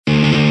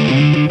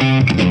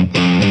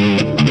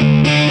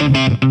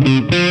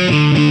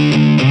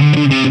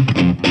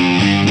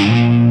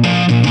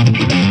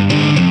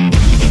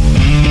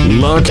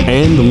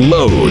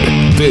road.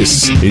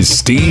 This is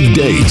Steve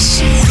Deace.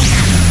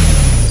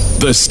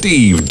 The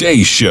Steve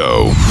Deace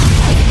Show.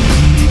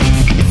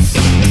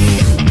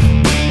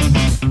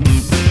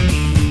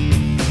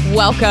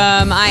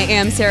 Welcome. I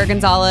am Sarah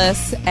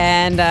Gonzalez,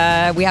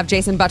 and we have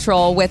Jason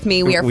Buttrell with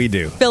me. We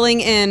do.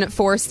 Filling in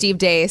for Steve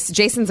Deace.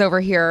 Jason's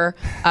over here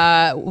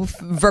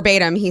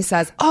verbatim. He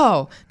says,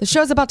 "Oh, the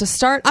show's about to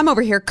start. I'm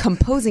over here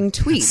composing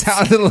tweets."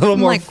 Sounded a little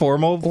more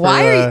formal.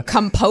 Why are you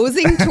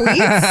composing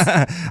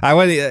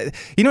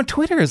tweets?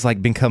 Twitter has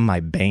become my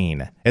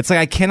bane. It's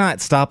I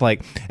cannot stop.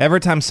 Every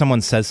time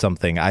someone says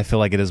something, I feel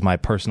like it is my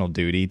personal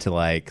duty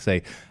to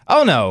say,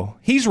 "Oh no,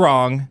 he's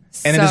wrong."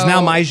 And it is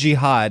now my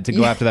jihad to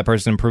go after that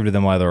person and prove to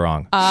them why they're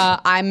wrong.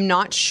 I'm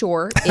not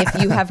sure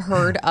if you have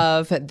heard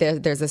of,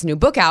 there's this new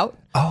book out.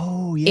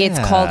 Oh, yeah. It's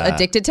called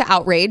Addicted to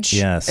Outrage.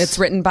 Yes. It's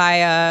written by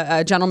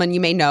a gentleman you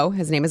may know.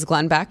 His name is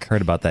Glenn Beck.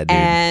 Heard about that dude.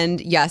 And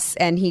yes,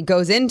 and he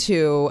goes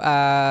into,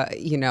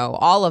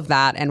 all of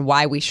that and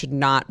why we should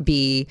not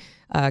be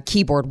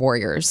keyboard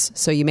warriors.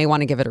 So you may want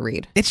to give it a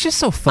read. It's just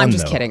so fun. I'm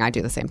just kidding. I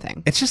do the same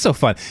thing. It's just so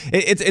fun.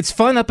 It's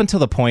fun up until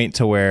the point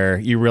to where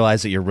you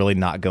realize that you're really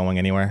not going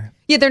anywhere.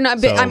 Yeah, they're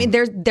not.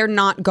 They're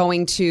not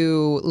going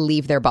to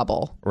leave their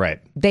bubble.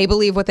 Right. They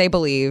believe what they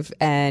believe,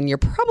 and you're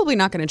probably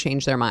not going to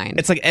change their mind.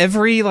 It's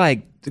every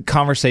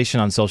conversation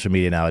on social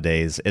media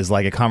nowadays is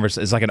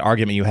is like an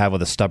argument you have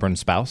with a stubborn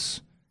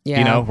spouse.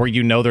 Yeah.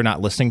 Where they're not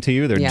listening to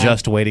you. They're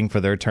just waiting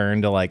for their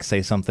turn to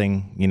say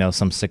something,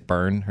 some sick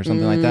burn or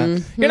something like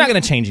that. You're not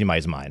going to change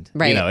anybody's mind.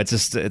 Right.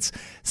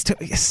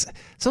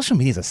 Social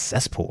media is a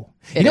cesspool.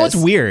 What's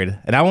weird?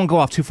 And I won't go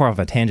off too far off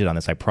a tangent on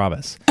this, I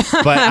promise.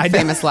 But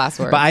famous last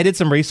word. But I did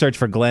some research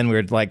for Glenn. We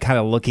were kind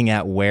of looking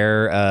at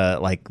where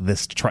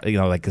this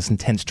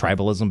intense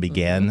tribalism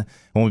began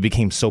when we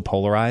became so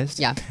polarized.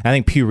 Yeah. I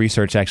think Pew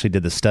Research actually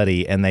did the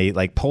study, and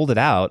they pulled it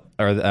out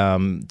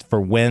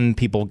for when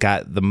people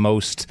got the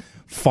most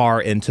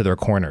far into their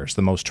corners,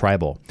 the most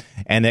tribal.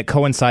 And it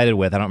coincided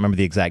with, I don't remember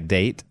the exact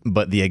date,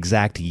 but the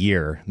exact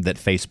year that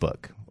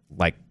Facebook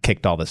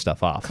kicked all this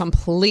stuff off.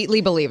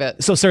 Completely believe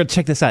it. So, Sarah,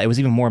 check this out. It was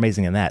even more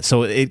amazing than that.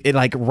 So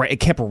it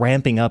kept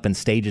ramping up in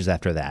stages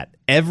after that.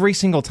 Every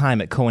single time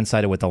it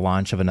coincided with the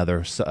launch of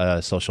another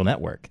social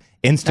network.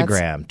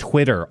 Instagram,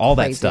 Twitter, all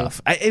that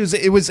stuff.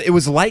 It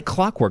was like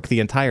clockwork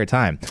the entire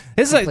time.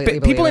 This is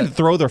people didn't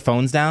throw their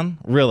phones down.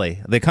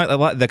 Really,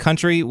 the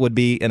country would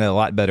be in a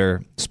lot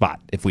better spot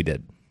if we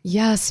did.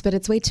 Yes, but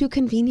it's way too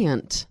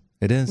convenient.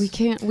 It is. We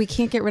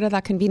can't get rid of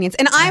that convenience.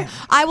 And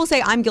I will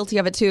say I'm guilty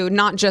of it too,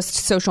 not just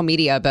social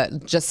media,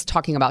 but just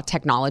talking about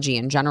technology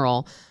in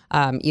general.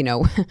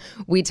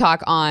 We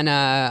talk on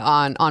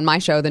my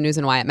show, The News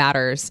and Why It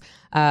Matters,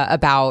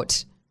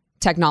 about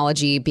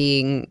technology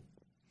being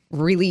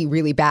really,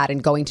 really bad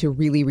and going to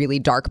really, really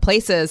dark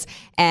places.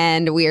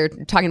 And we're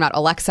talking about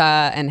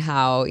Alexa and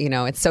how,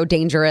 it's so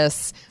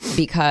dangerous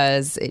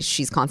because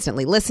she's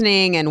constantly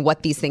listening and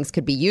what these things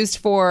could be used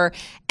for.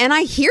 And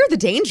I hear the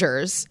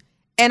dangers.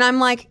 And I'm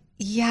like,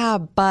 yeah,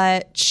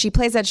 but she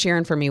plays Ed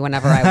Sheeran for me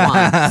whenever I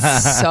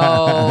want.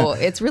 So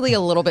it's really a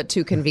little bit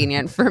too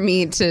convenient for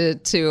me to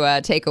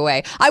take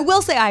away. I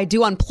will say I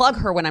do unplug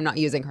her when I'm not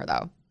using her,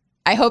 though.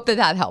 I hope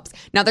that helps.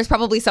 Now, there's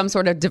probably some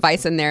sort of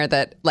device in there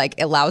that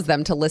allows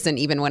them to listen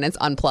even when it's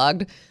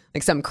unplugged,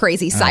 like some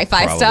crazy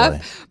sci-fi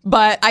stuff.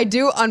 But I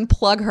do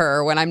unplug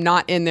her when I'm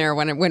not in there,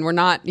 when we're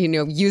not,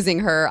 using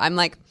her. I'm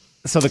like,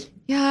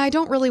 yeah, I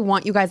don't really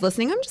want you guys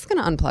listening. I'm just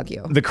going to unplug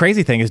you. The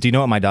crazy thing is, do you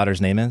know what my daughter's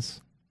name is?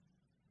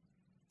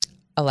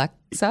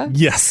 Alexa?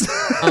 Yes.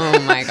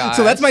 Oh my gosh.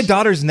 So that's my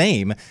daughter's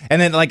name.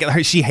 And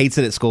then she hates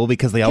it at school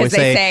because they always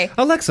say,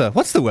 Alexa,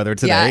 what's the weather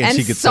today? Yeah, and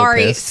she gets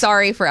sorry, so pissed.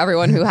 Sorry for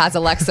everyone who has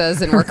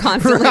Alexas and we're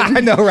constantly I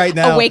know right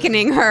now.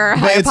 awakening her.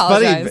 I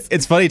apologize.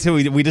 It's funny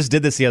too. We just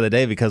did this the other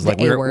day because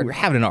we were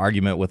having an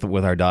argument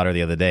with our daughter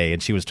the other day,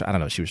 and she was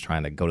she was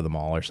trying to go to the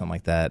mall or something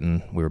like that,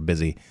 and we were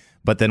busy.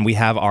 But then we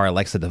have our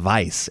Alexa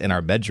device in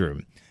our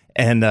bedroom.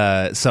 And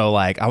I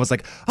was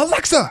like,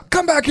 Alexa,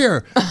 come back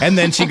here. And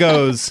then she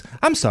goes,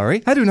 I'm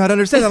sorry, I do not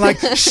understand. I'm like,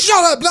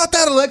 shut up, not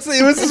that, Alexa.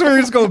 It was just, we were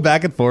just going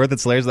back and forth.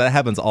 It's hilarious. That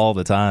happens all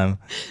the time.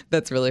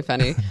 That's really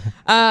funny. So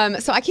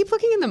I keep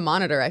looking in the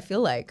monitor. I feel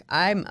like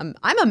I'm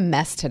a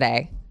mess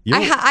today.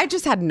 I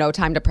just had no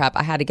time to prep.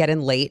 I had to get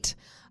in late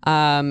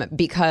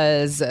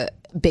because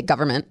big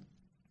government.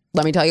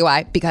 Let me tell you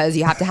why. Because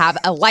you have to have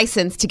a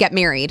license to get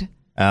married.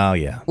 Oh,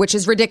 yeah. Which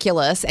is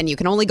ridiculous. And you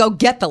can only go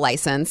get the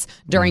license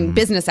during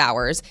business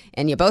hours.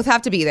 And you both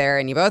have to be there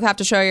and you both have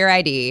to show your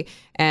ID.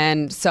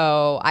 And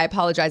so I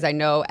apologize. I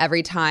know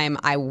every time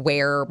I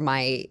wear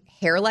my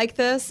hair like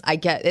this,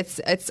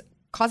 it's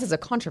causes a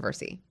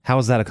controversy. How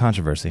is that a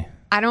controversy?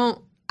 I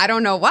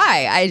don't know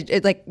why.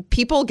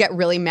 People get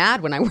really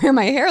mad when I wear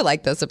my hair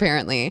like this,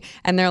 apparently.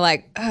 And they're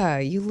like,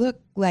 you look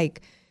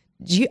like...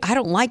 I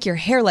don't like your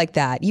hair like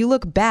that. You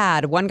look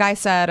bad. One guy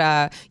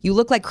said, you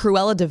look like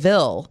Cruella de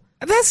Vil.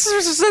 That's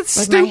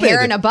stupid. My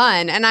hair in a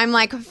bun. And I'm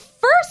like,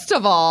 first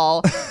of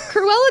all,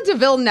 Cruella de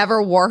Vil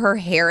never wore her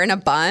hair in a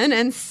bun.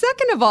 And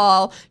second of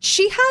all,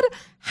 she had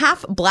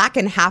half black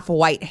and half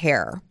white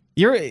hair.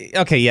 You're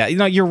okay. Yeah,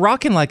 you're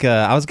rocking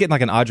I was getting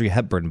like an Audrey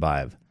Hepburn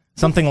vibe.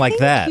 Something like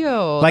that. You.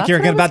 Like That's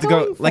you're about to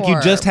go, for. like you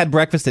just had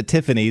breakfast at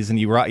Tiffany's and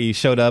you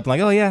showed up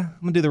like, oh yeah,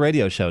 I'm gonna do the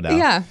radio show now.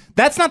 Yeah.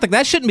 That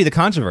shouldn't be the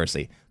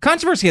controversy.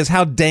 Controversy is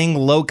how dang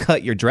low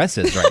cut your dress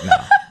is right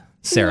now,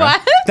 Sarah.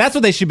 What? That's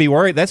what they should be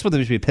worried. That's what they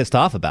should be pissed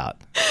off about.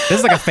 This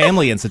is like a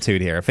family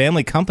institute here, a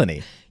family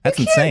company. That's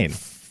insane.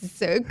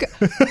 So,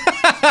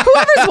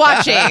 whoever's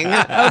watching,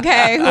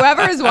 okay,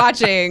 whoever is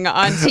watching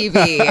on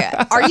TV,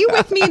 are you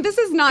with me? This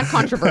is not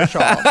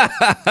controversial.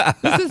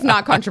 This is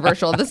not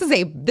controversial. This is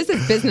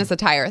business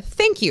attire.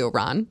 Thank you,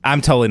 Ron.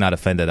 I'm totally not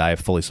offended. I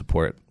fully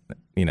support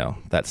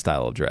that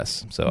style of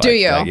dress. So do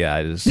you?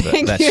 I just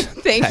Thank you,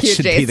 that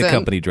should Jason. be the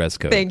company dress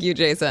code. Thank you,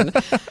 Jason.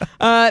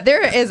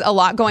 There is a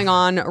lot going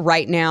on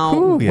right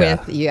now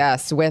with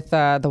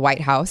the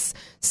White House.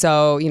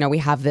 So we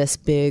have this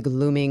big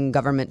looming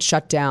government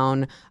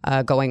shutdown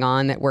going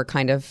on that we're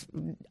kind of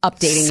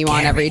updating you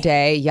on every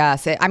day.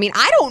 Yes,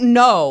 I don't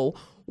know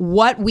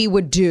what we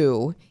would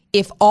do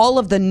if all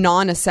of the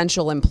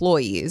non-essential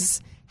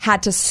employees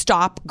had to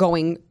stop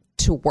going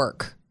to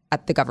work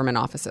at the government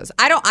offices.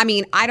 I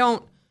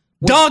don't.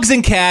 Dogs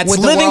and cats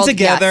living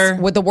together.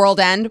 Yes. Would the world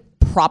end?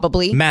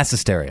 Probably. Mass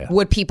hysteria.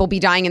 Would people be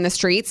dying in the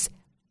streets?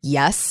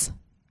 Yes.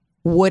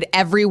 Would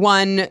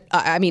everyone?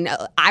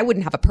 I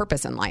wouldn't have a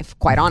purpose in life,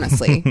 quite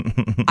honestly.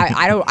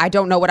 I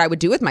don't know what I would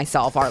do with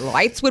myself. Our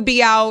lights would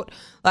be out.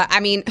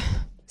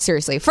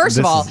 Seriously. First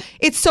of all,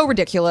 it's so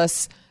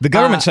ridiculous. The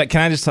government shut.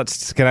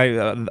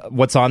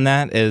 What's on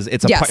that is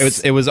it's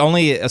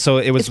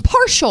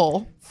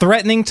partial.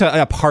 Threatening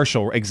to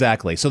partial,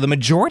 exactly. So the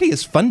majority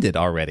is funded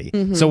already.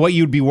 Mm-hmm. So what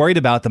you'd be worried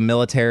about, the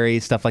military,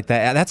 stuff like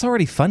that, that's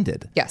already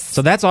funded. Yes.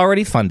 So that's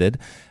already funded.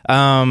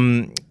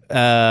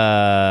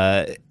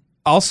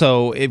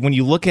 Also, when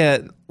you look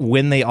at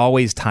when they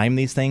always time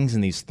these things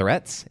and these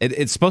threats,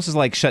 it's supposed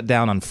to shut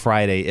down on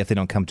Friday if they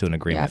don't come to an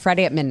agreement. Yeah,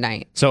 Friday at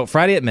midnight. So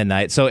Friday at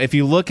midnight. So if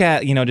you look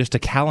at, just a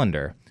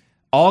calendar,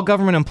 all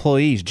government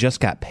employees just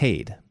got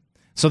paid.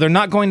 So they're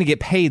not going to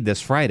get paid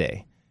this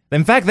Friday.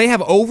 In fact, they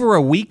have over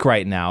a week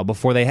right now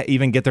before they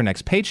even get their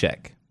next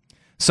paycheck.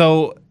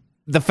 So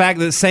the fact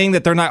that saying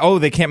that they're not,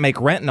 they can't make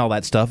rent and all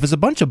that stuff is a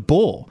bunch of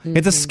bull. Mm-hmm.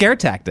 It's a scare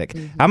tactic.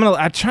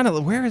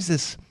 Mm-hmm. Where is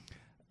this?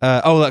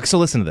 Look, so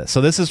listen to this.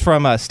 So this is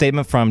from a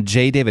statement from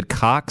J. David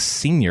Cox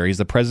Sr. He's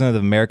the president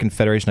of the American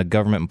Federation of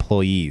Government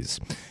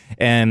Employees.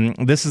 And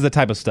this is the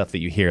type of stuff that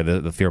you hear,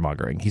 the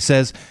fear-mongering. He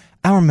says,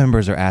 our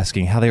members are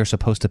asking how they are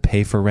supposed to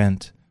pay for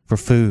rent, for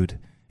food,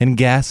 and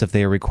gas if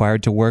they are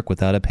required to work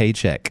without a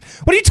paycheck.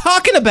 What are you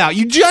talking about?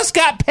 You just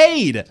got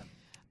paid.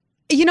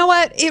 You know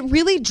what? It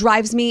really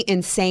drives me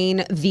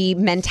insane, the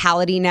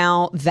mentality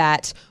now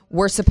that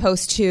we're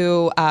supposed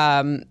to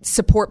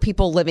support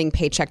people living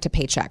paycheck to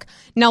paycheck.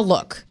 Now,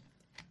 look,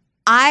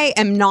 I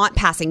am not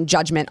passing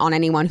judgment on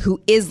anyone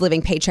who is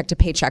living paycheck to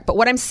paycheck. But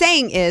what I'm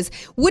saying is,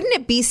 wouldn't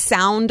it be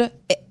sound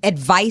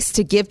advice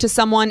to give to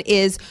someone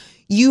is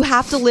you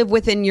have to live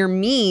within your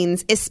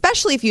means,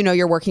 especially if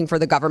you're working for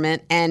the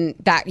government and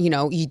that,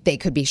 they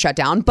could be shut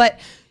down. But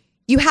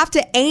you have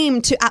to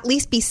aim to at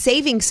least be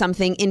saving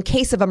something in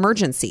case of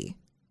emergency,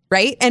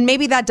 right? And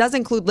maybe that does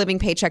include living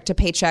paycheck to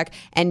paycheck,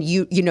 and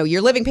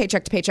you're living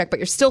paycheck to paycheck, but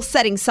you're still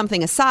setting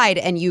something aside,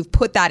 and you've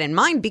put that in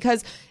mind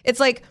because it's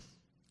like,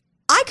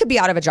 I could be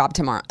out of a job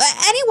tomorrow.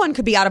 Anyone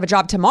could be out of a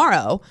job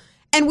tomorrow,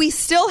 and we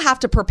still have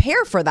to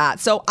prepare for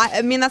that. So,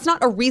 that's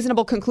not a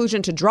reasonable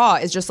conclusion to draw.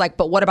 It's just like,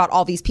 but what about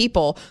all these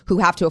people who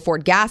have to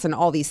afford gas and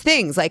all these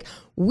things? Like,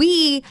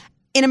 we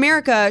in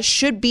America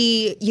should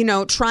be,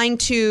 trying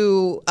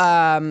to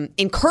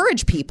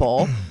encourage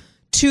people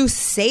to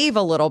save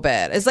a little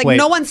bit. It's like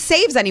no one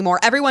saves anymore.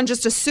 Everyone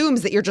just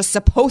assumes that you're just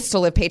supposed to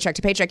live paycheck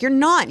to paycheck. You're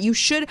not. You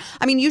should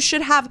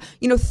have,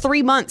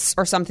 3 months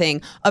or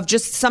something of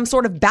just some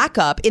sort of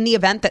backup in the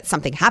event that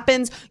something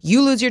happens,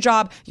 you lose your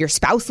job, your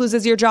spouse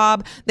loses your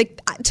job. Like,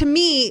 to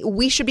me,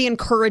 we should be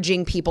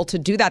encouraging people to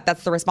do that.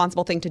 That's the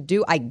responsible thing to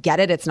do. I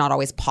get it. It's not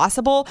always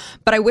possible,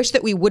 but I wish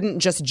that we wouldn't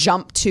just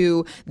jump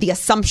to the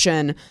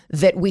assumption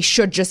that we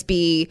should just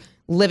be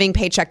living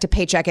paycheck to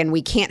paycheck and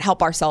we can't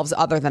help ourselves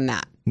other than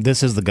that.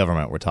 This is the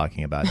government we're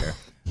talking about here.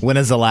 When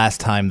is the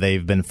last time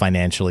they've been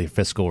financially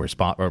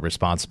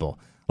responsible?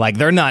 Like,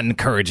 they're not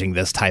encouraging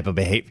this type of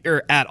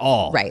behavior at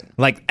all. Right.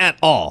 Like, at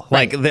all.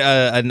 Right. Like,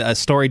 a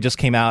story just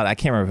came out, I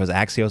can't remember if it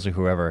was Axios or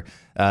whoever,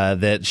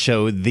 that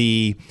showed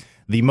the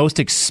most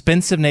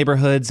expensive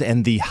neighborhoods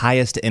and the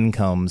highest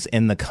incomes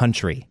in the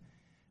country.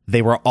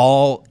 They were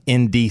all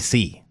in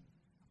D.C.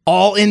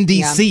 All in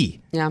D.C.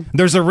 Yeah.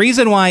 There's a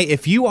reason why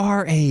if you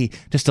are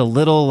just a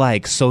little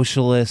like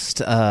socialist,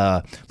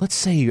 let's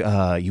say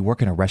you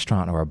work in a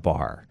restaurant or a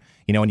bar,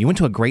 and you went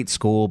to a great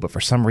school, but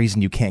for some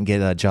reason you can't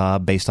get a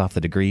job based off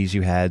the degrees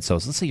you had. So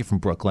let's say you're from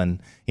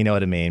Brooklyn, you know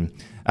what I mean?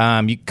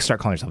 You start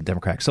calling yourself a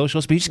Democratic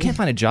Socialist, but you just can't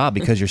find a job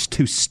because you're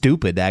too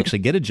stupid to actually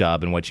get a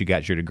job in what you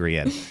got your degree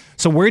in.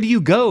 So where do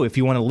you go if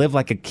you want to live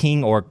like a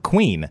king or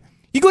queen?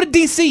 You go to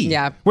D.C.,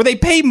 where they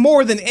pay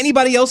more than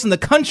anybody else in the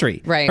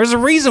country. Right. There's a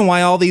reason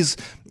why all these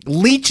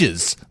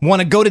leeches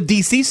want to go to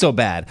D.C. so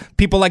bad.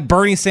 People like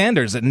Bernie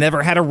Sanders that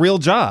never had a real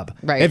job.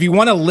 Right. If you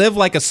want to live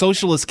like a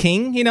socialist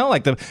king,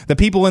 like the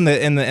people in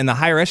the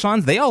higher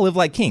echelons, they all live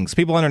like kings.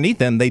 People underneath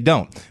them, they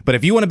don't. But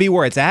if you want to be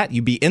where it's at,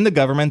 you be in the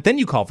government, then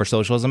you call for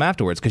socialism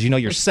afterwards because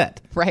you're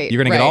set. Right.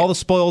 You're going to get all the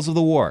spoils of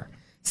the war.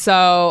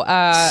 So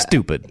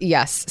stupid.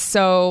 Yes.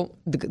 So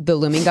the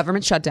looming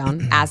government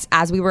shutdown,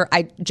 as we were,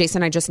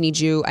 Jason,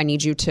 I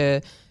need you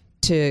to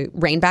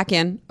rein back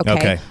in.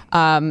 Okay.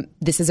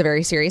 This is a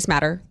very serious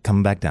matter.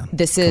 Coming back down.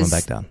 This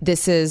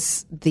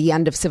is the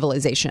end of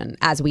civilization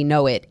as we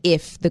know it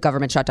if the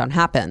government shutdown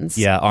happens.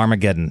 Yeah,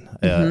 Armageddon,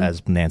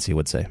 as Nancy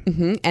would say.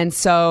 Mm-hmm. And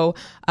so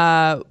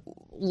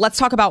let's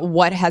talk about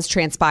what has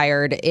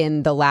transpired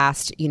in the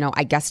last,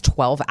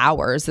 12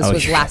 hours. This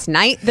was last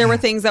night. There were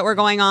things that were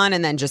going on.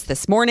 And then just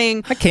this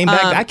morning. I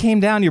came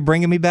down. You're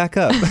bringing me back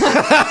up.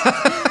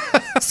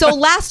 So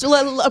let's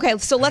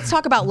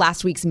talk about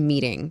last week's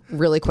meeting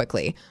really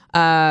quickly.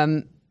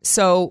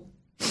 So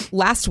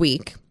last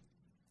week,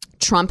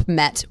 Trump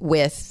met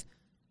with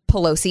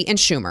Pelosi and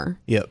Schumer.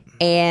 Yep.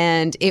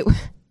 And it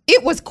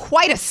was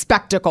quite a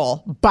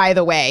spectacle, by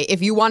the way.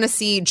 If you want to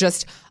see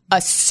just a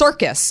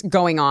circus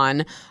going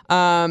on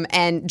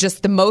and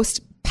just the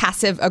most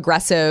passive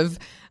aggressive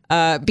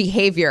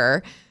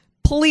behavior,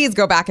 please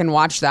go back and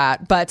watch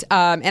that. But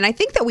and I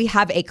think that we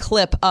have a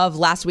clip of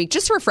last week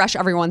just to refresh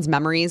everyone's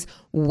memories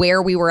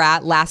where we were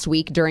at last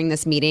week during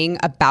this meeting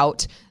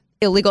about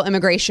illegal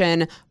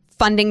immigration,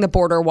 funding the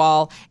border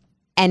wall,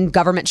 and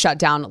government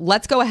shutdown.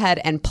 Let's go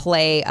ahead and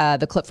play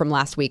the clip from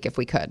last week if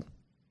we could.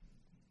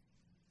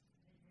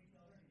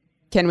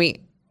 Can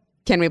we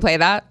play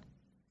that?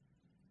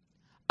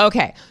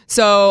 Okay,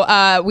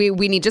 so we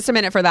need just a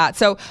minute for that.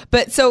 So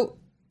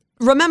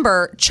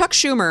remember, Chuck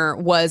Schumer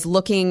was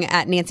looking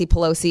at Nancy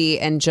Pelosi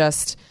and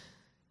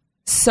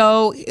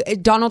so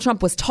Donald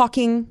Trump was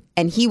talking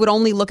and he would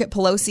only look at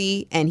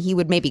Pelosi and he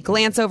would maybe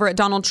glance over at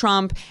Donald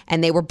Trump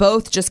and they were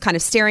both just kind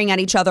of staring at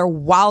each other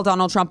while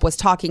Donald Trump was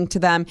talking to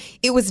them.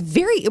 It was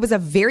a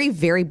very,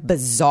 very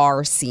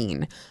bizarre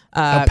scene.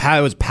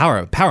 It was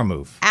power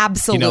move.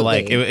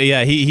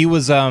 Absolutely. He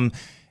was.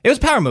 It was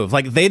power move.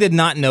 Like they did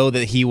not know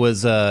that he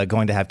was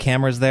going to have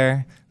cameras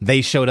there.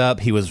 They showed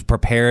up. He was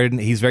prepared.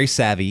 He's very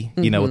savvy,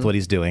 with what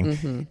he's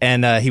doing.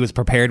 And he was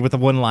prepared with a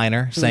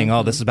one-liner saying,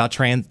 "Oh, this is about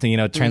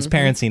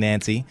transparency,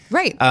 Nancy."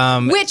 Right.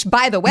 Which,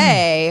 by the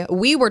way,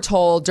 we were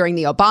told during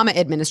the Obama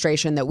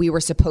administration that we were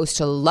supposed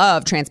to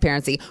love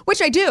transparency,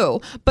 which I do.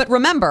 But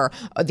remember,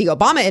 the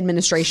Obama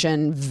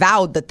administration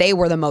vowed that they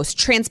were the most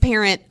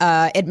transparent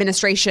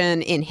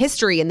administration in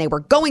history, and they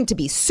were going to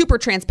be super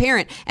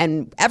transparent,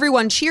 and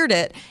everyone cheered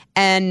it.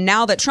 And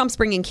now that Trump's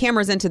bringing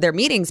cameras into their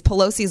meetings,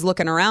 Pelosi's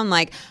looking around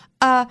like,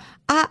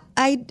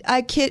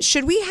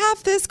 should we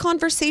have this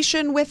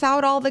conversation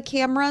without all the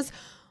cameras?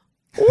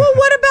 Well,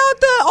 what about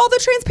all the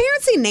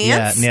transparency,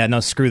 Nance? Yeah, no,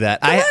 screw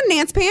that. Come on,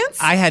 Nance Pants.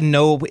 I had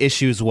no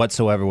issues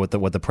whatsoever with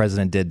what the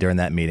president did during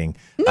that meeting.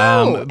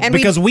 No,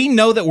 because we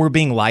know that we're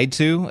being lied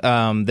to,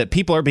 that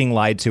people are being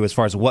lied to as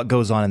far as what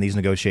goes on in these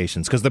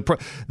negotiations. Because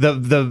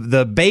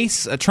the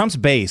base, Trump's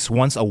base,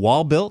 wants a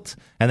wall built,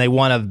 and they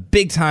want a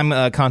big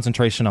time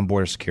concentration on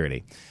border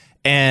security.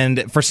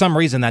 And for some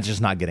reason, that's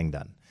just not getting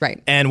done.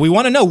 Right. And we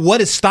want to know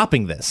what is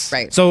stopping this.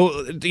 Right.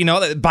 So,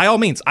 by all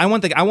means, I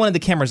wanted the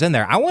cameras in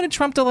there. I wanted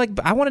Trump to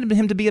I wanted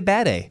him to be a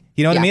bad A.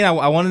 You know what I mean?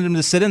 I wanted him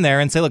to sit in there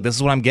and say, look, this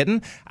is what I'm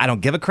getting. I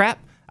don't give a crap.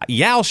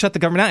 Yeah, I'll shut the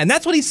government down. And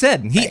that's what he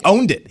said. He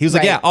owned it. He was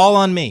like, yeah, all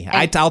on me.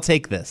 I'll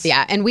take this.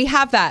 Yeah. And we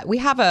have that. We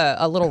have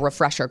a little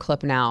refresher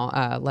clip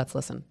now. Let's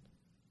listen.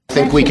 I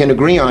think we can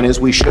agree on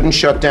is we shouldn't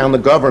shut down the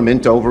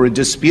government over a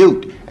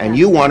dispute. And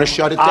you want to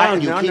shut it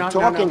down. You keep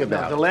talking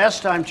about it. The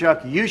last time,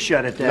 Chuck, you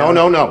shut it down.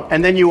 No.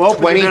 And then you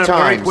opened it up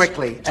very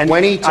quickly. And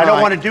 20 times. I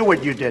don't want to do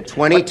what you did.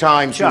 20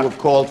 times Chuck, you have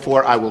called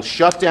for, I will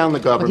shut down the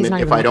government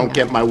if I don't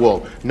get my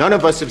wool. None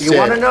of us have said. You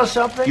want to know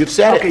something? You've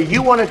said it. Okay,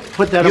 you want to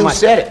put that on my... You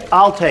said it.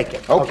 I'll take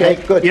it.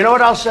 Okay, good. You know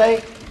what I'll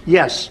say?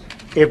 Yes.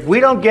 If we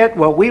don't get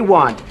what we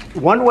want,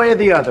 one way or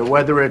the other,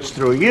 whether it's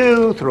through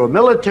you, through a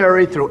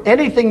military, through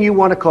anything you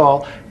want to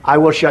call, I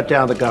will shut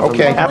down the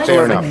government. Okay,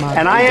 absolutely. fair enough.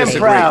 And I am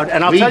proud,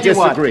 and I'll tell you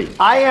what,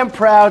 I am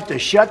proud to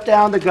shut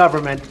down the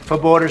government for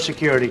border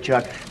security,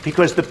 Chuck,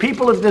 because the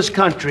people of this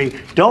country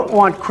don't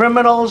want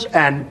criminals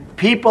and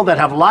people that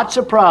have lots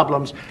of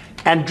problems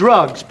and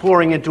drugs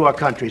pouring into our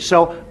country.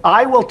 So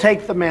I will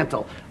take the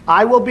mantle.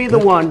 I will be the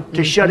one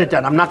to shut it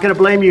down. I'm not going to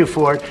blame you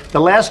for it.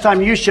 The last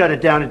time you shut it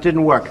down, it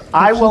didn't work.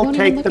 I will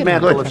take the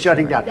mantle of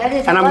shutting down.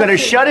 And I'm going to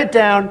shut it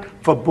down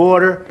for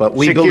border But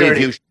we security.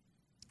 believe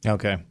you.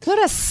 Okay.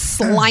 What a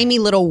slimy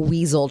little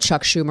weasel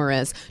Chuck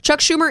Schumer is. Chuck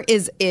Schumer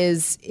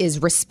is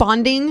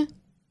responding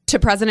to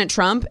President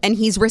Trump, and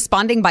he's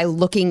responding by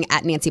looking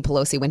at Nancy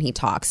Pelosi when he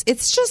talks.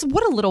 It's just,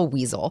 what a little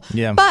weasel.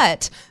 Yeah.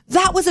 But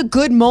that was a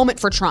good moment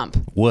for Trump.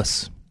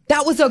 Wuss.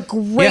 That was a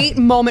great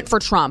moment for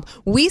Trump.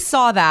 We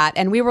saw that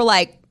and we were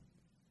like,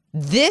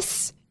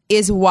 this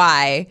is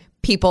why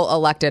people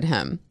elected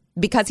him,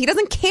 because he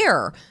doesn't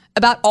care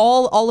about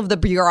all of the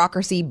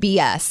bureaucracy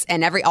BS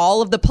and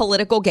all of the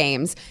political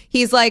games.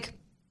 He's like,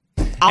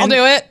 I'll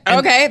do it.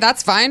 Okay,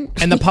 that's fine.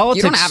 And the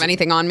politics, you don't have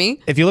anything on me.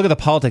 If you look at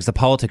the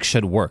politics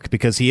should work,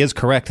 because he is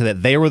correct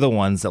that they were the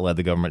ones that led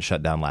the government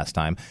shutdown last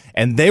time,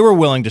 and they were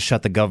willing to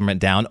shut the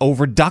government down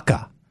over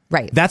DACA.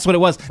 Right. That's what it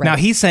was. Right. Now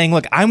he's saying,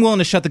 look, I'm willing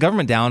to shut the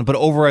government down, but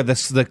over the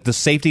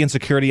safety and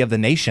security of the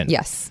nation.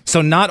 Yes.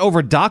 So not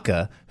over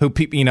DACA,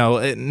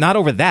 not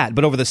over that,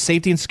 but over the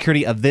safety and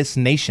security of this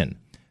nation,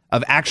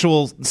 of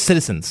actual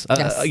citizens,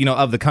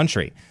 of the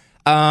country.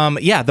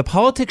 The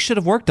politics should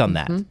have worked on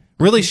that.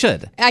 Mm-hmm. Really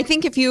should. I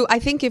think if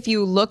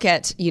you look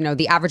at,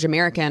 the average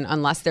American,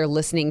 unless they're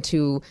listening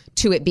to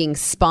it being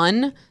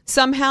spun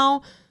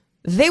somehow,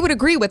 they would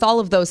agree with all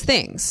of those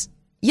things.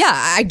 Yeah,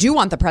 I do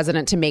want the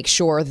president to make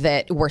sure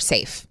that we're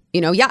safe.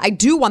 I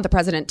do want the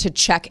president to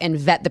check and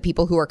vet the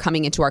people who are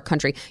coming into our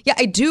country. Yeah,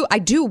 I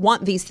do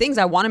want these things.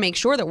 I want to make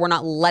sure that we're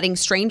not letting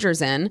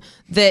strangers in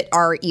that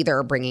are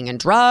either bringing in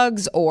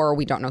drugs or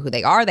we don't know who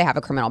they are. They have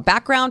a criminal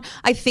background.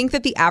 I think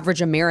that the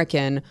average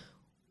American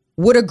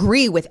would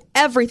agree with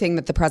everything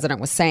that the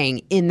president was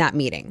saying in that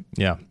meeting.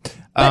 Yeah.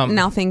 But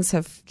now things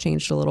have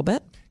changed a little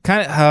bit.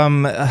 Kind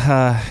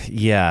of,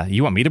 yeah.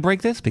 You want me to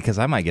break this? Because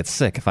I might get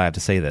sick if I have to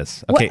say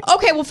this. Okay.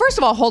 Well, first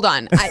of all, hold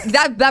on.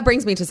 That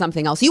brings me to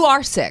something else. You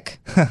are sick.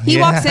 He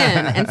walks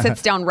in and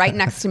sits down right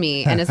next to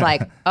me and is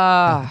like,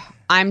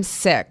 I'm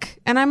sick.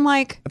 And I'm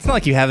like... It's not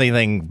like you have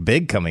anything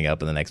big coming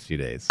up in the next few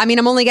days. I mean,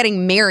 I'm only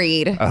getting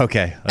married.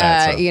 Okay.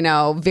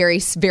 Very,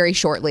 very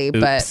shortly. Oops.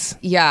 But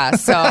yeah,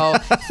 so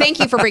thank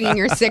you for bringing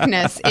your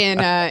sickness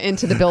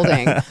into the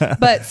building.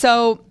 But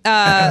so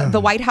the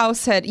White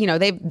House had,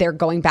 they're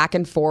going back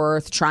and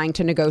forth, trying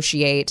to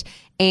negotiate.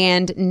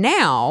 And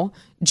now,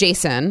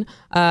 Jason,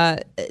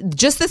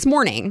 just this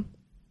morning,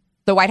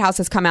 the White House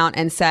has come out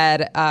and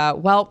said,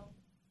 well,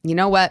 you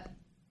know what?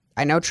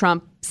 I know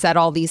Trump said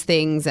all these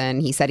things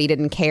and he said he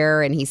didn't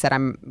care. And he said,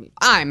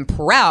 I'm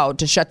proud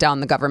to shut down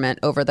the government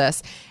over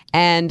this.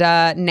 And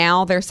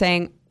now they're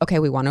saying, okay,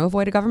 we want to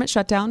avoid a government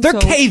shutdown. They're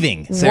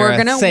caving, Sarah.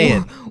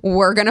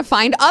 We're going to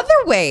find other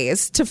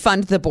ways to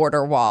fund the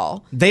border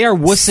wall. They are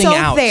wussing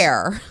out.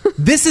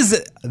 This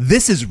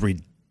is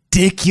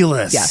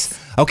ridiculous. Yes.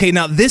 Okay,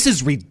 now this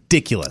is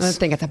ridiculous. I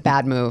think it's a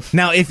bad move.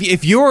 Now,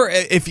 if you're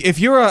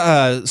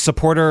a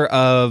supporter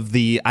of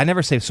I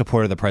never say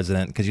supporter of the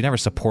president, because you never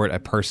support a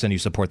person, you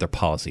support their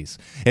policies.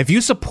 If you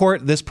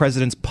support this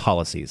president's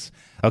policies,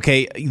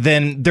 okay,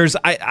 then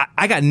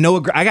I got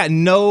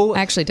no.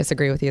 I actually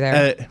disagree with you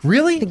there.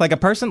 Really? Like a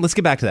person? Let's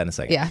get back to that in a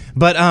second. Yeah.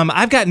 But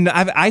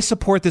I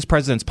support this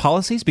president's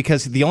policies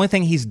because the only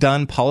thing he's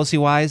done policy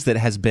wise that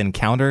has been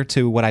counter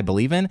to what I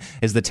believe in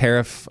is the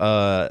tariff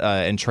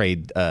and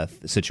trade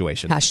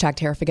situation. Hashtag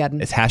Tarifageddon.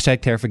 It's hashtag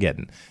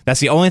Tarifageddon. That's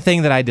the only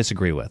thing that I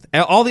disagree with.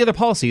 All the other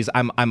policies,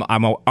 I'm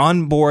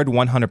on board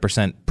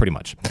 100%, pretty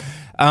much.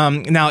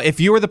 Now, if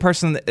you were the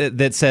person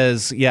that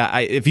says,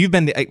 if you've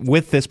been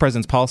with this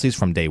president's policies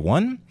from day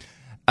one,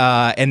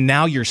 and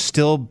now you're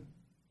still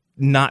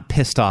not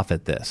pissed off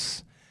at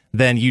this,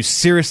 then you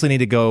seriously need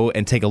to go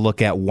and take a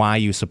look at why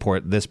you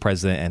support this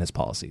president and his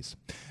policies.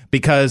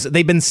 Because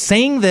they've been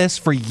saying this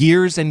for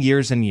years and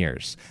years and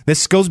years.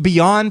 This goes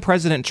beyond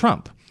President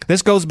Trump.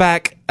 This goes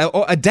back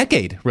a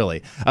decade,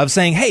 really, of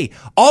saying, hey,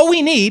 all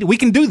we need, we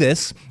can do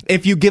this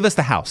if you give us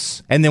the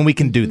House, and then we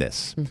can do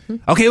this. Mm-hmm.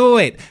 Okay,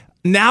 wait.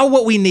 Now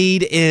what we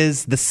need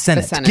is the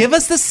Senate. Give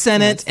us the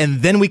Senate, and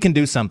then we can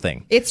do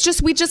something. It's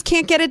just, we just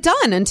can't get it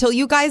done until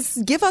you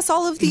guys give us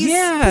all of these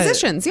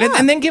positions. Yeah.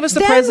 And then give us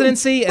the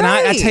presidency, and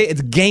I tell you,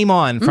 it's game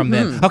on from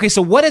then. Okay,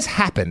 so what has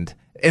happened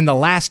in the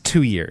last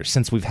 2 years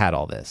since we've had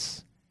all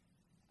this?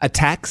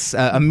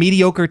 A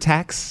mediocre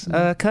tax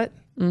cut?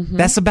 Mm-hmm.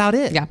 That's about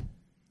it. Yeah.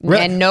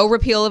 Really? And no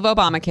repeal of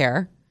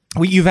Obamacare.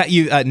 You've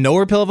had no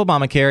repeal of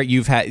Obamacare.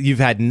 You've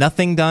had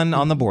nothing done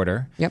on the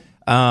border. Yep.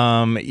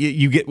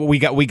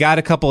 We got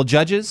a couple of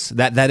judges.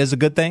 That is a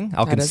good thing.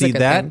 I'll concede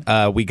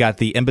that. We got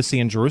the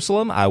embassy in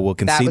Jerusalem. I will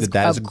concede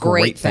that is a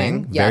great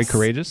thing. Yes. Very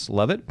courageous.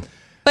 Love it.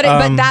 But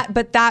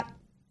that.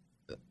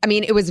 I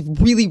mean, it was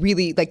really,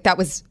 really that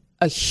was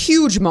a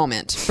huge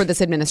moment for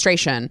this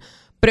administration.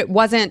 But it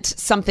wasn't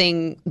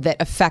something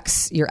that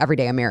affects your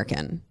everyday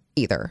American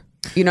either.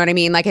 You know what I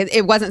mean?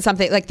 It wasn't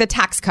something like the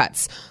tax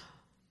cuts.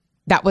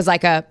 That was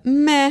like a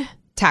meh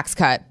tax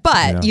cut.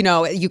 But,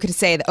 you could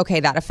say that,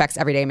 okay, that affects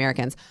everyday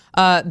Americans.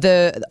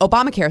 The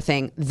Obamacare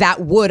thing,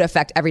 that would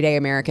affect everyday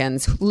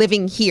Americans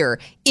living here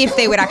if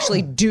they would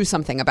actually do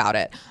something about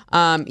it.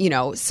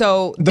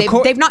 So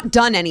they've not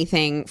done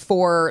anything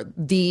for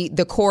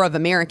the core of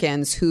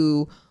Americans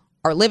who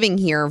are living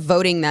here,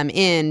 voting them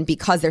in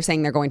because they're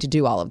saying they're going to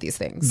do all of these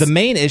things. The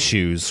main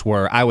issues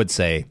were, I would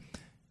say,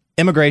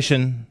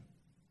 immigration,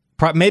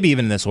 maybe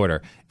even in this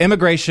order.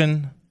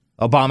 Immigration,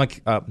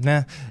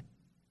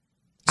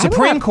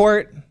 Supreme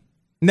Court.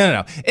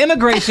 No.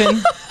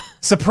 Immigration,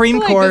 Supreme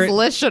Court, this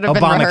list should have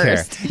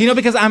Obamacare. Been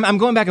because I'm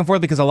going back and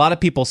forth because a lot of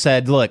people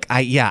said, look,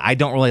 I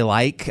don't really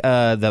like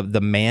the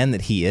man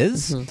that he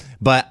is,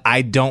 but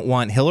I don't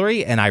want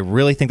Hillary, and I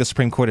really think the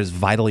Supreme Court is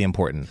vitally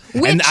important.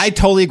 And I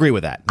totally agree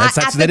with that.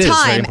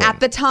 At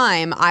the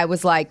time, I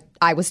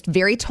was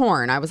very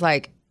torn. I was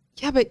like,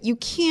 yeah, but you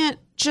can't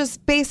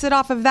just base it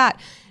off of that.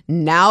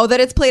 Now that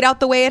it's played out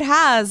the way it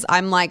has,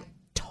 I'm like,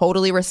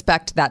 totally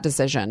respect that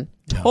decision.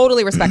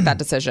 Totally respect that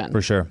decision.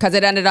 For sure. Because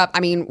it ended up, I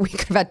mean, we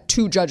could have had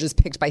 2 judges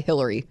picked by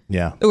Hillary.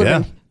 Yeah. It would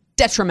have been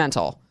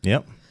detrimental.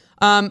 Yep.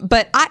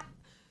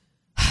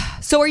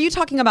 So are you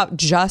talking about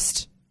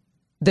just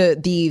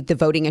the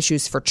voting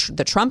issues for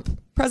the Trump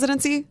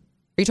presidency?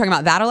 Are you talking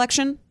about that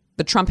election?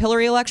 The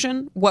Trump-Hillary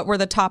election? What were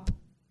the top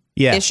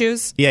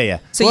issues? Yeah.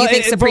 So you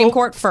think Supreme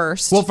Court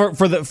first? Well,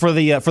 for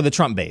the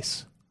Trump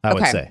base, I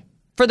would say.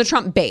 For the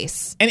Trump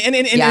base. And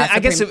I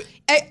guess it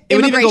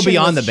would even go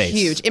beyond the base.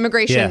 Huge.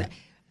 Immigration. Yeah.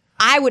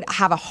 I would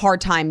have a hard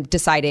time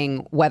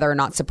deciding whether or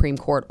not Supreme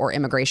Court or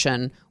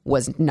immigration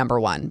was number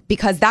one,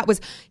 because that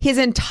was his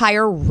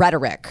entire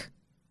rhetoric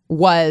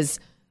was,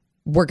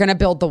 we're going to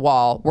build the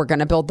wall. We're going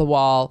to build the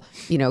wall.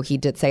 You know, he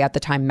did say at the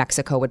time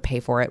Mexico would pay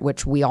for it,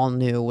 which we all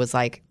knew was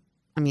like,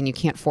 I mean, you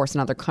can't force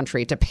another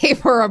country to pay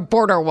for a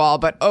border wall,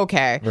 but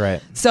okay.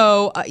 Right.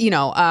 So,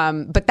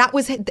 but that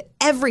was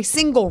every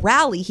single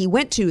rally he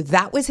went to.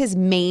 That was his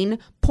main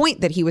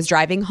point that he was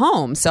driving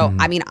home. So,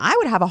 I mean, I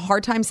would have a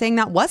hard time saying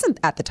that wasn't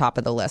at the top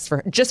of the list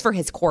for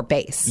his core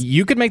base.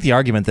 You could make the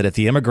argument that if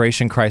the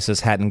immigration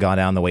crisis hadn't gone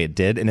down the way it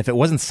did, and if it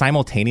wasn't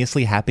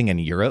simultaneously happening in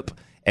Europe,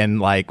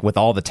 and like with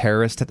all the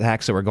terrorist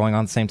attacks that were going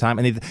on at the same time,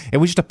 and it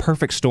was just a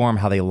perfect storm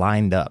how they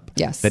lined up.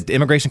 Yes. The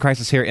immigration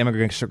crisis here,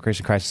 immigration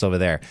crisis over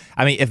there.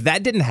 I mean, if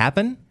that didn't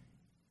happen,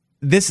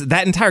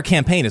 that entire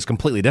campaign is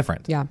completely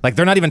different. Yeah. Like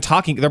they're not even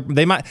talking.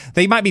 They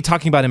might be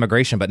talking about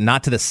immigration, but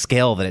not to the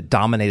scale that it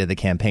dominated the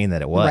campaign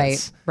that it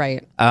was.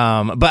 Right.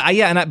 But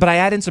I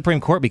add in Supreme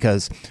Court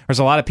because there's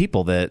a lot of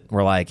people that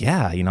were like,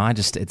 yeah,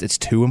 it's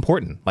too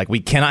important. Like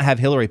we cannot have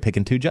Hillary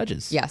picking 2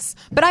 judges. Yes,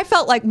 but I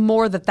felt like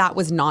more that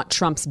was not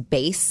Trump's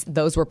base.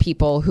 Those were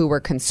people who were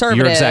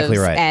conservatives. You're exactly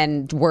right.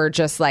 And were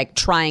just like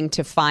trying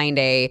to find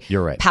a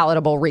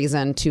palatable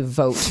reason to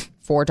vote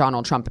for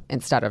Donald Trump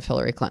instead of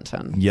Hillary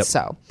Clinton. Yep.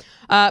 So,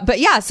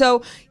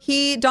 so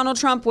Donald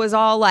Trump was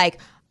all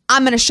like,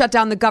 I'm going to shut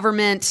down the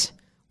government.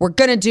 We're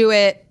going to do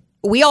it.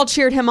 We all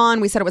cheered him on.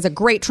 We said it was a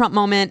great Trump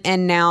moment.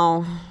 And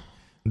now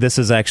this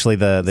is actually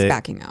the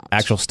backing out.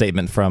 Actual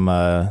statement from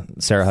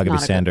Sarah Huckabee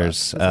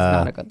Sanders. This is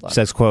not a good look.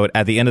 Says, quote,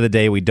 at the end of the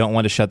day, we don't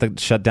want to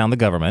shut down the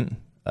government.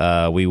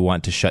 We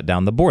want to shut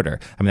down the border.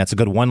 I mean, that's a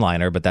good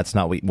one-liner, but that's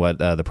not what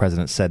the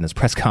president said in his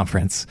press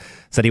conference.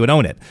 Said he would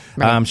own it.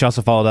 Right. She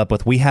also followed up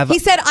with, He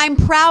said, I'm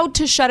proud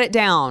to shut it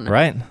down.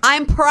 Right.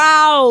 I'm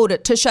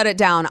proud to shut it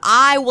down.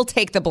 I will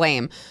take the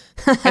blame.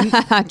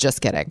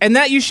 Just kidding. And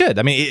that you should.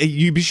 I mean,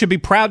 you should be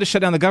proud to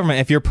shut down the government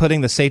if you're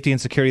putting the safety and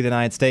security of the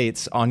United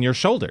States on your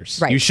shoulders.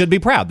 Right. You should be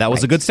proud. That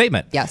was a good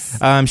statement. Yes.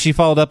 She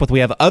followed up with, we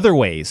have other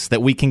ways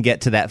that we can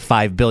get to that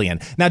 $5 billion.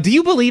 Now, do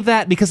you believe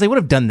that? Because they would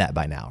have done that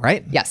by now,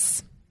 right?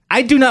 Yes.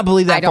 I do not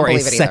believe that for a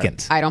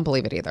second. I don't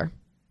believe it either.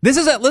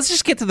 Let's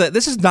just get to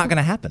this is not going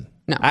to happen.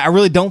 No. I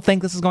really don't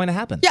think this is going to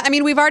happen. Yeah, I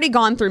mean, we've already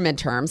gone through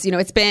midterms. You know,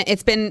 it's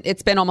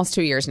been almost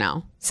 2 years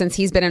now since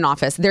he's been in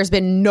office. There's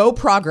been no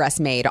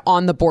progress made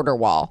on the border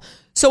wall.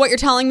 So what you're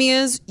telling me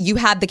is you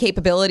had the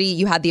capability,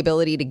 you had the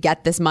ability to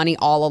get this money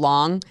all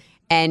along,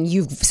 and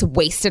you've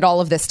wasted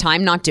all of this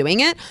time not doing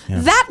it. Yeah.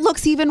 That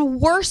looks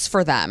even worse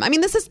for them. I mean,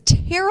 this is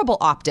terrible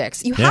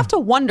optics. You have to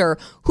wonder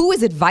who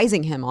is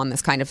advising him on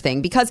this kind of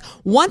thing, because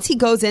once he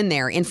goes in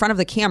there in front of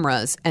the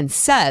cameras and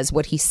says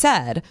what he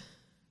said,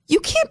 you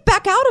can't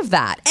back out of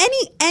that.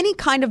 Any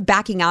kind of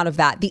backing out of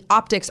that, the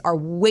optics are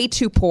way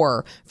too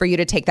poor for you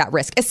to take that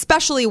risk,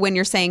 especially when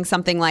you're saying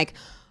something like,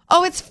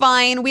 oh, it's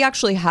fine. We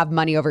actually have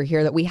money over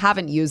here that we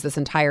haven't used this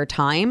entire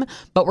time,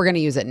 but we're going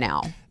to use it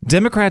now.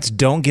 Democrats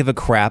don't give a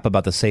crap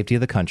about the safety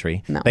of the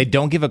country. No. They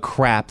don't give a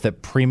crap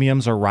that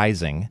premiums are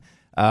rising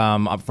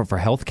for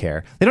health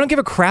care. They don't give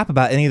a crap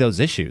about any of those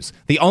issues.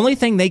 The only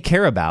thing they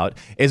care about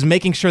is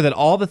making sure that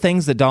all the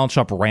things that Donald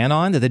Trump ran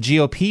on, that the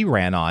GOP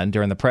ran on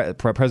during the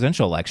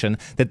presidential election,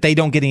 that they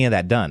don't get any of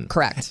that done.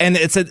 Correct. And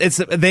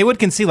they would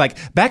concede,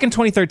 like back in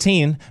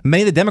 2013,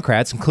 many of the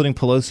Democrats, including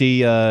Pelosi,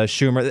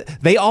 Schumer,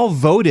 they all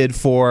voted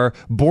for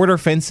border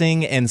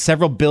fencing and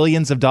several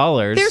billions of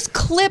dollars. There's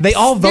clips. They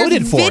all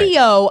voted for it. There's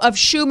video of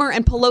Schumer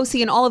and Pelosi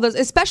and all of those,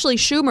 especially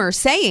Schumer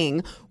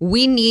saying,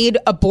 we need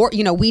a border.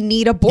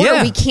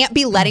 Yeah. We can't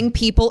be letting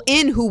people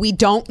in who we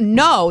don't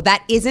know.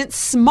 That isn't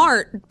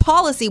smart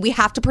policy. We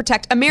have to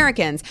protect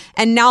Americans.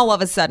 And now all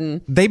of a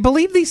sudden, they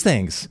believe these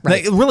things.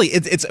 Right.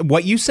 It's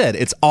what you said.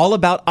 It's all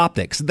about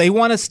optics. They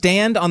want to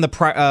stand on the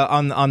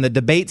on the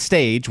debate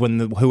stage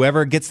when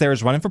whoever gets there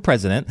is running for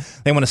president.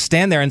 They want to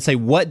stand there and say,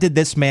 "What did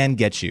this man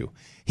get you?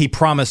 He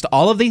promised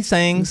all of these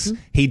things.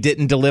 Mm-hmm. He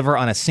didn't deliver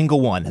on a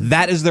single one."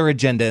 That is their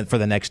agenda for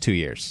the next 2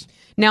 years.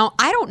 Now,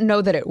 I don't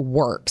know that it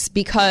works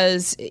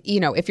because,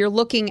 if you're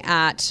looking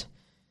at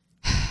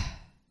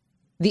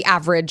the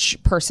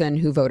average person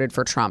who voted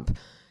for Trump,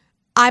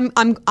 I'm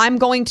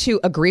going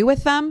to agree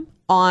with them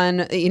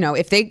on,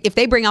 if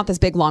they bring out this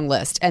big long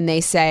list and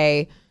they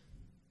say,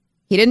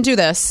 he didn't do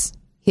this,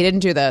 he didn't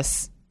do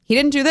this, he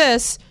didn't do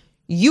this,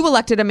 you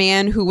elected a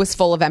man who was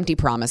full of empty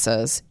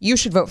promises. You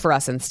should vote for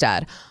us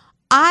instead.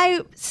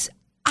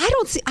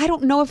 I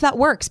don't know if that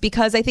works,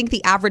 because I think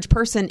the average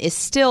person is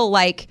still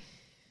like,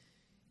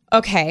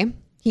 okay,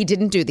 he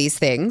didn't do these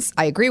things.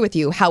 I agree with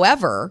you.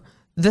 However,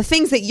 the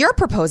things that you're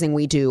proposing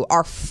we do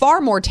are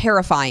far more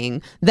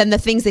terrifying than the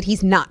things that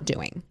he's not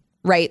doing.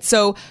 Right.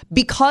 So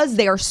because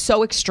they are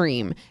so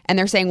extreme and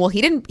they're saying, well,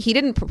 he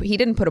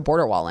didn't put a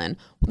border wall in.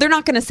 They're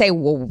not going to say,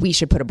 well, we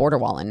should put a border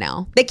wall in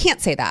now. They can't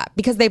say that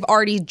because they've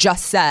already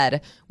just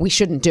said we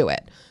shouldn't do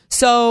it.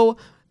 So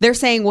they're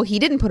saying, well, he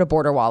didn't put a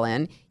border wall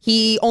in.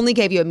 He only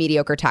gave you a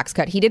mediocre tax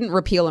cut. He didn't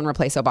repeal and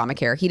replace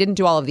Obamacare. He didn't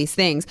do all of these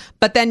things.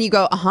 But then you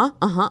go,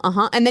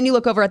 and then you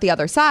look over at the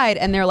other side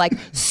and they're like,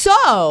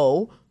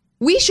 so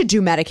we should do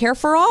Medicare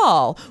for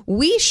all.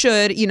 We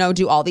should,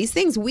 do all these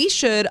things. We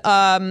should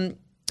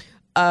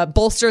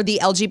bolster the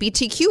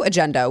LGBTQ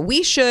agenda.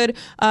 We should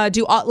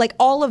do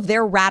all of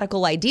their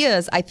radical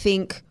ideas, I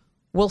think,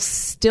 will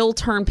still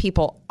turn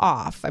people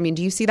off. I mean,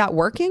 do you see that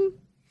working?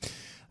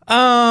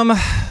 What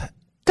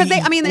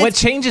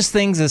changes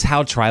things is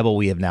how tribal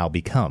we have now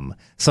become.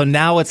 So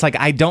now it's like,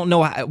 I don't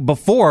know.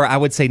 Before, I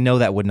would say, no,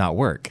 that would not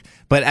work.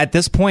 But at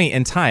this point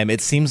in time,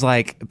 it seems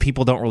like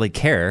people don't really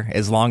care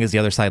as long as the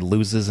other side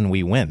loses and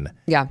we win.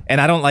 Yeah.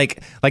 And I don't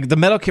like the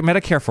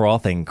Medicare for all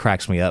thing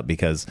cracks me up,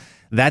 because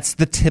that's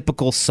the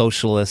typical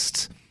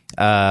socialist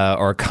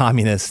or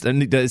communist,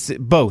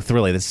 both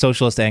really, the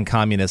socialist and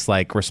communist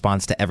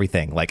response to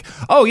everything. Like,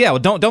 oh yeah, well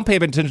don't pay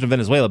attention to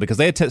Venezuela because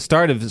they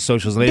started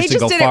socialism. They just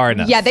didn't go far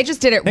enough. Yeah, they just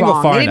did it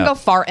wrong. They didn't go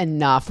far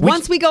enough.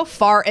 Once we go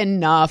far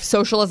enough,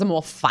 socialism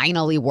will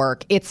finally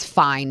work. It's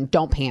fine.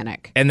 Don't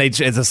panic. And it's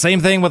the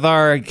same thing with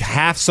our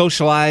half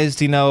socialized,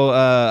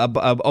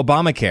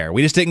 Obamacare.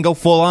 We just didn't go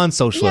full on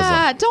socialism.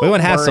 Yeah, don't we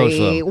went half worry.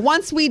 socialism.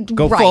 Once we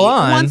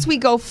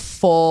go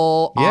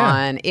full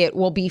on, it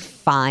will be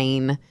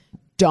fine.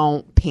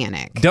 Don't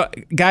panic.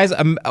 Guys,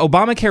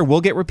 Obamacare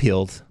will get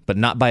repealed, but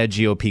not by a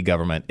GOP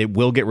government. It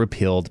will get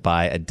repealed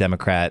by a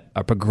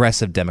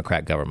progressive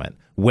Democrat government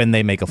when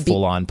they make a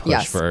full-on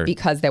push for...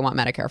 because they want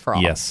Medicare for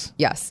all. Yes.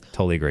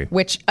 Totally agree.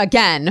 Which,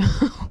 again,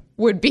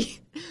 would be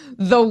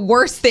the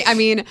worst thing. I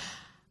mean,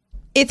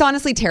 it's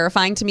honestly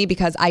terrifying to me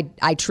because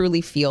I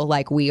truly feel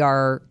like we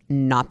are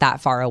not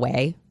that far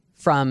away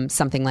from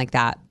something like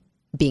that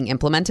being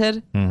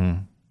implemented. Mm-hmm.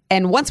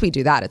 And once we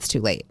do that, it's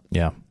too late.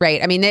 Yeah.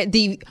 Right. I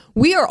mean,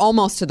 we are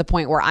almost to the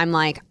point where I'm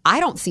like,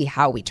 I don't see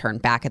how we turn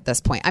back at this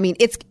point. I mean,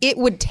 it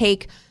would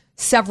take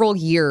several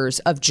years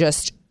of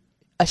just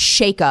a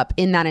shakeup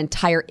in that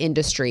entire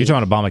industry. You're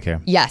talking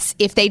Obamacare. Yes.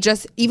 If they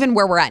just, even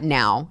where we're at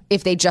now,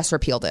 if they just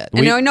repealed it.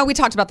 And I know we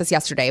talked about this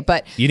yesterday,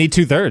 but... You need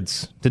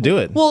 2/3 to do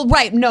it. Well,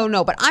 right.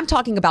 No. But I'm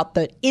talking about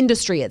the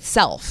industry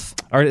itself.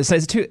 Or is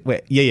it two?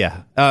 Wait,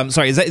 yeah.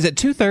 Sorry, is it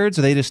 2/3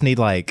 or they just need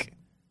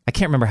I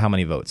can't remember how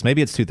many votes.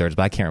 Maybe it's 2/3,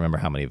 but I can't remember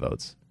how many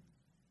votes.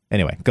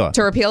 Anyway, go on.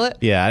 To repeal it?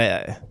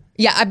 Yeah.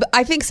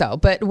 I think so.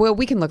 But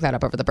we can look that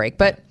up over the break.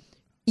 But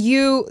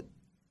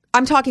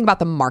I'm talking about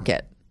the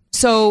market.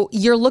 So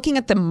you're looking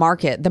at the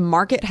market. The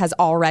market has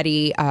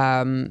already,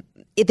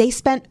 they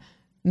spent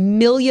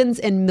millions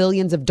and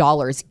millions of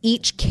dollars.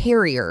 Each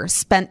carrier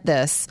spent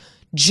this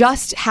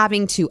just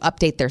having to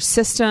update their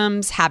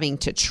systems, having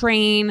to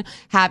train,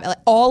 have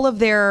all of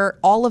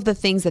the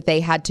things that they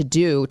had to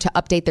do to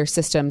update their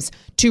systems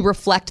to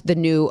reflect the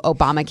new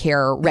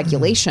Obamacare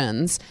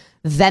regulations.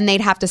 Then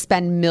they'd have to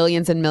spend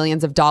millions and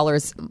millions of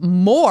dollars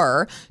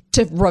more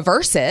to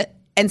reverse it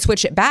and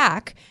switch it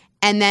back.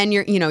 And then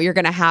you're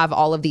going to have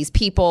all of these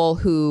people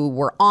who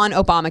were on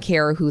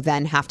Obamacare who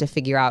then have to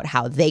figure out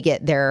how they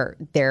get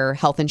their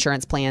health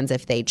insurance plans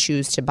if they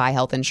choose to buy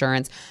health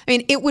insurance. I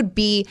mean, it would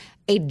be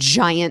a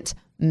giant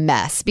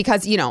mess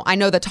because, I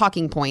know the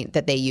talking point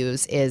that they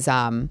use is,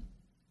 the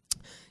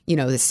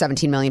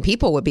 17 million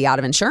people would be out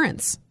of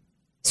insurance.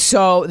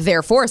 So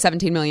therefore,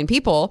 17 million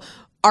people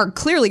are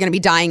clearly going to be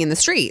dying in the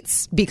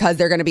streets because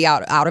they're going to be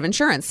out of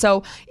insurance.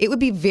 So it would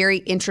be very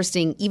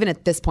interesting, even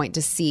at this point,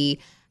 to see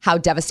how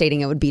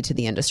devastating it would be to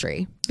the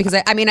industry. Because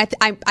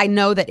I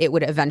know that it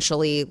would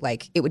eventually,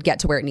 it would get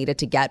to where it needed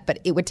to get, but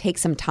it would take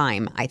some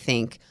time, I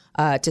think,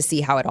 to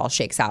see how it all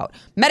shakes out.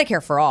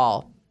 Medicare for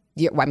all,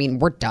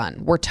 we're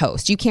done. We're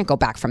toast. You can't go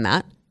back from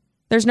that.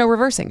 There's no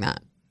reversing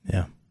that.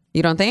 Yeah.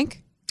 You don't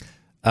think?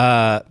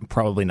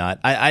 Probably not.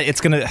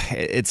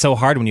 It's so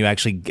hard when you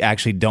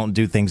actually don't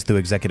do things through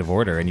executive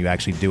order and you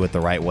actually do it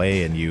the right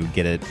way and you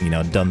get it,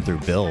 done through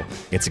bill.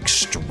 It's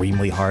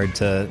extremely hard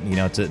to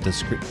get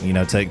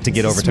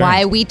overturned. That's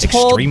why we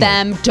told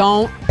them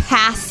don't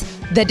pass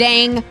the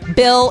dang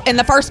bill in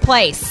the first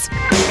place.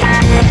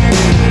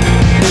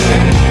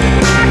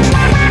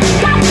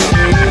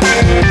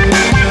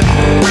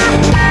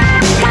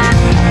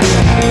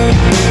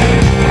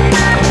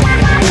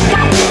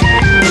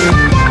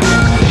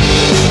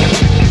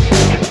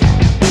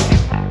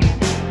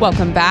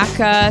 Welcome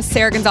back.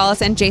 Sarah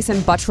Gonzalez and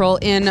Jason Buttrill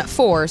in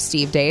for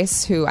Steve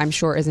Deace, who I'm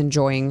sure is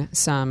enjoying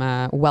some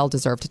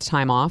well-deserved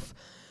time off.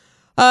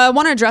 I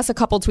want to address a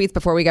couple tweets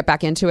before we get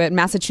back into it.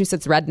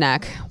 Massachusetts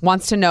Redneck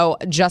wants to know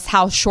just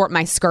how short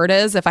my skirt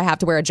is if I have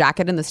to wear a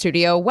jacket in the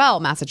studio. Well,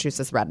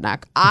 Massachusetts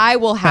Redneck, I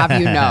will have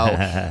you know,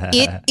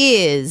 it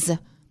is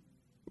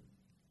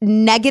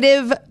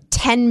negative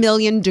 10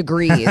 million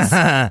degrees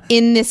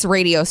in this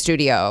radio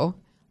studio,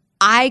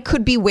 I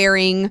could be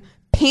wearing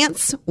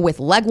pants with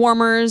leg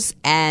warmers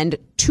and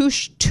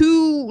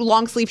two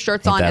long sleeve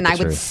shirts on, and I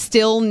would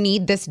still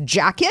need this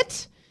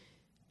jacket.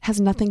 Has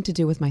nothing to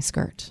do with my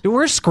skirt.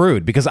 We're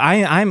screwed because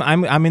I'm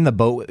in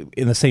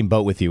the same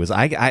boat with you.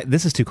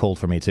 This is too cold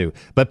for me too.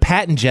 But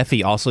Pat and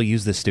Jeffy also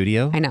use the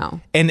studio. I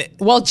know. And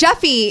well,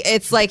 Jeffy,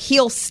 it's like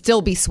he'll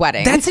still be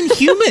sweating. That's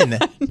inhuman.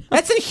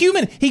 That's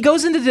inhuman. He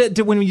goes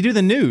into when you do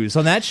the news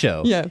on that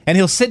show, and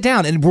he'll sit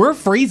down, and we're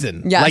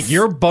freezing. Yes. Like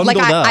you're bundled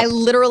up. I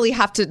literally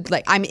have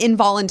to I'm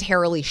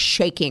involuntarily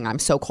shaking. I'm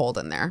so cold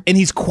in there. And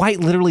he's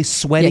quite literally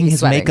sweating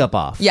his makeup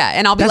off. Yeah,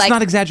 and I'll be that's like,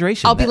 not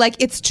exaggeration. I'll be like,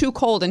 it's too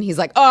cold, and he's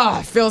like, oh,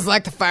 it feels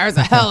like the fires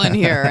of hell in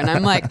here, and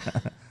I'm like,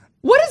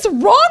 what is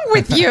wrong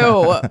with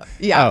you?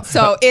 Yeah,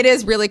 so it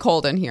is really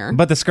cold in here.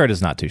 But the skirt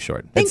is not too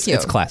short. Thank you.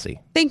 It's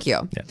classy. Thank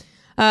you.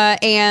 Yeah.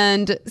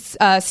 And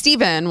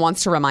Steven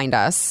wants to remind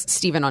us,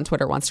 Steven on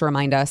Twitter wants to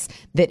remind us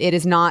that it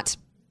is not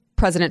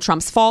President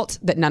Trump's fault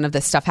that none of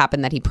this stuff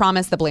happened that he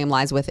promised. The blame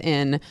lies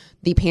within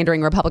the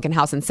pandering Republican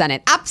House and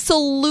Senate.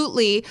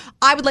 Absolutely.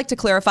 I would like to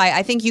clarify.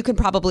 I think you can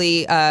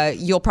probably,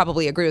 you'll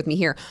probably agree with me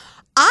here.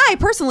 I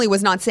personally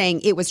was not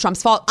saying it was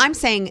Trump's fault. I'm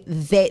saying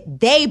that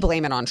they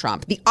blame it on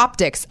Trump. The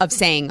optics of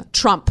saying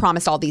Trump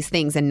promised all these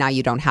things and now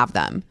you don't have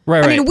them.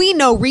 Right, I mean, we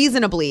know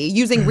reasonably,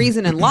 using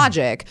reason and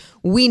logic,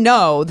 we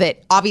know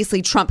that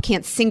obviously Trump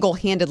can't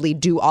single-handedly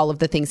do all of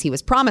the things he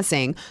was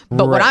promising.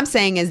 But what I'm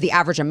saying is the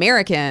average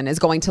American is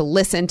going to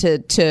listen to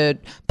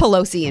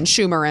Pelosi and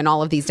Schumer and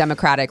all of these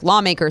Democratic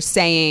lawmakers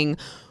saying,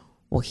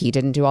 well, he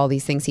didn't do all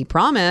these things he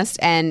promised,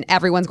 and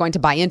everyone's going to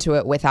buy into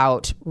it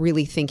without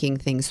really thinking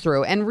things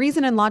through. And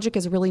reason and logic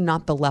is really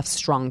not the left's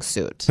strong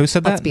suit. Who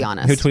said that? Let's be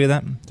honest. Who tweeted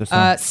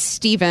that?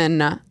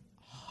 Stephen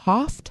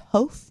Hoft?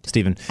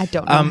 Stephen. I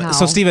don't know how.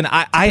 So, Stephen,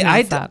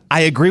 I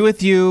agree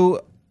with you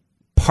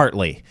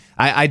partly.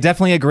 I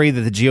definitely agree that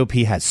the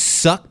GOP has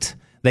sucked.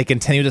 They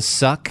continue to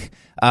suck.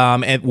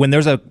 And when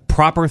there's a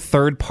proper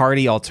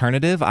third-party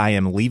alternative, I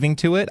am leaving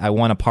to it. I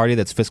want a party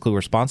that's fiscally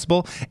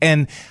responsible.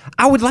 And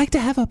I would like to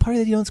have a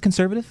party that's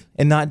conservative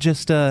and not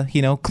just,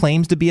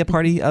 claims to be a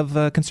party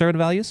of conservative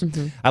values.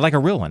 Mm-hmm. I'd like a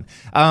real one.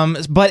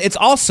 But it's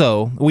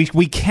also,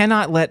 we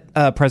cannot let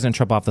President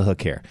Trump off the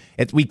hook here.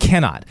 We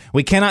cannot.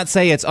 We cannot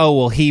say it's,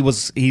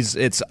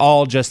 it's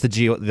all just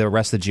the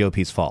rest of the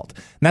GOP's fault.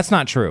 And that's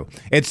not true.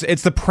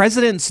 It's the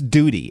president's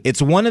duty.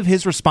 It's one of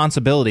his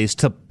responsibilities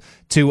to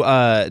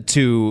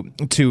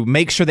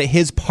make sure that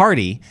his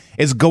party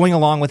is going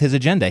along with his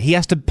agenda. He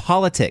has to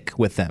politic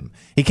with them.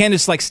 He can't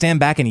just stand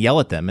back and yell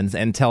at them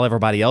and tell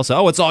everybody else,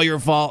 oh, it's all your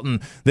fault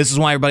and this is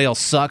why everybody else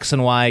sucks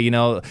and why,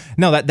 no,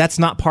 that's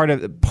not part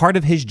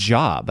of his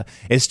job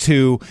is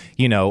to,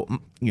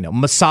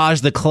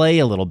 massage the clay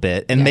a little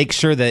bit and make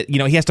sure that,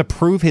 he has to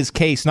prove his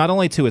case not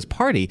only to his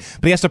party,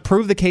 but he has to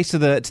prove the case to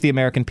the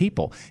American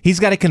people. He's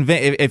got to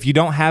convince, if you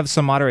don't have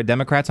some moderate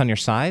Democrats on your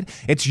side,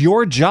 it's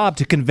your job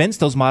to convince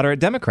those moderate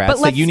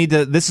Democrats that you need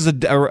to, this is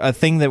a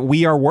thing that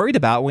we are worried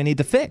about, we need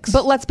to fix.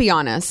 But let's be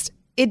honest,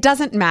 it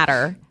doesn't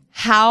matter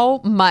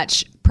how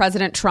much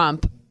President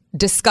Trump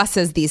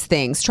discusses these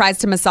things, tries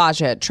to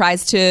massage it,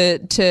 tries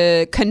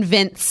to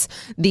convince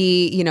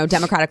the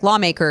Democratic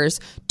lawmakers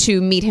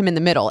to meet him in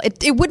the middle.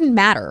 It wouldn't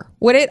matter,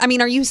 would it? I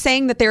mean, are you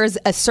saying that there is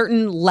a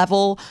certain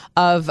level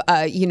of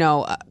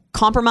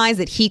compromise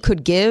that he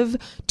could give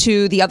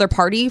to the other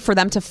party for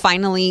them to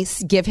finally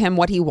give him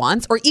what he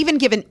wants, or even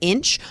give an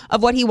inch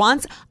of what he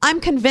wants?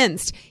 I'm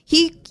convinced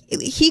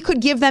he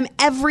could give them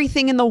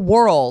everything in the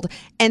world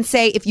and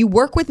say, if you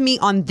work with me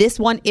on this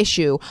one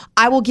issue,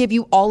 I will give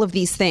you all of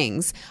these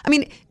things.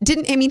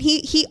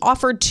 He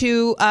offered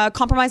to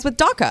compromise with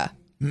DACA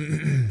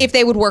if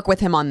they would work with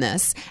him on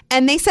this,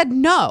 and they said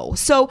no.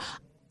 So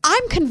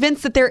I'm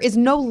convinced that there is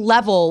no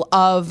level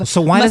of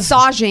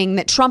massaging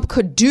that Trump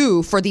could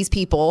do for these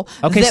people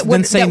that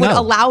would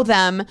allow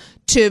them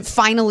to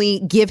finally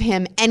give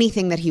him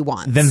anything that he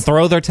wants. Then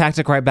throw their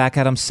tactic right back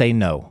at him, say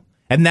no.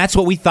 And that's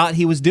what we thought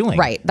he was doing.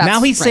 Right.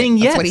 Now he's saying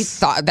yes. That's what he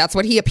thought. That's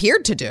what he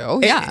appeared to do.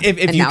 Yeah.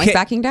 And now he's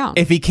backing down.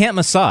 If he can't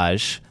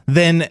massage,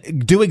 then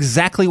do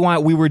exactly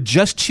what we were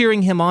just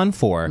cheering him on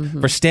for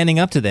standing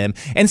up to them,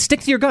 and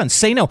stick to your guns.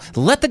 Say no.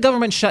 Let the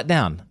government shut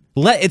down.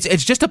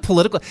 It's just a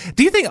political.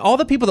 Do you think all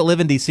the people that live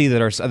in DC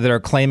that are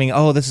claiming,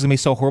 oh, this is gonna be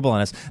so horrible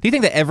on us? Do you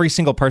think that every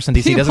single person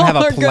in DC doesn't have a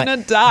plan? People are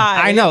gonna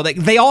die. I know.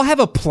 They all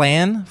have a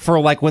plan for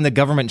when the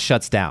government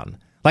shuts down.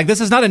 This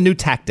is not a new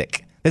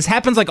tactic. This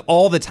happens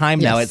all the time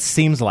now, it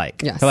seems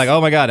like. Yes. They're like,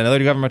 oh my God,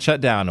 another government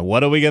shutdown.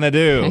 What are we going to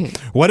do?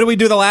 What did we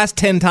do the last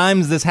 10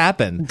 times this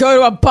happened? Go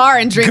to a bar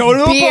and drink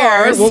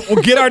beers.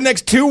 We'll get our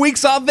next 2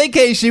 weeks off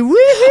vacation.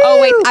 Woo-hoo! Oh,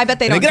 wait, I bet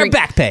they don't drink. Get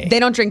our back pay. They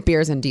don't drink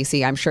beers in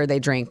DC. I'm sure they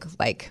drink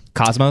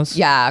Cosmos?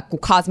 Yeah,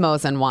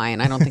 Cosmos and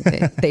wine. I don't think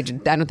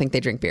I don't think they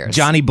drink beers.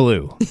 Johnny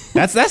Blue.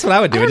 That's what I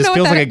would do. It just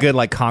feels like a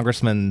good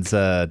congressman's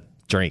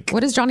drink.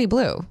 What is Johnny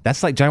Blue?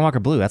 That's like Johnny Walker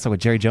Blue. That's like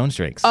what Jerry Jones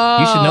drinks. You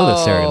should know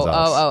this, Sarah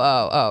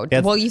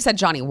Gonzalez. Well, you said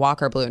Johnny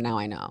Walker Blue. Now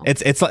I know.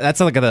 That's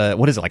like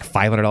what is it, like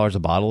 $500 a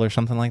bottle or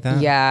something like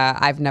that? Yeah,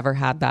 I've never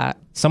had that.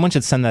 Someone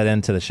should send that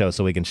into the show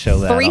so we can show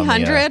that.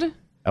 300?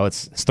 Oh,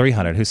 it's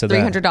 300. Who said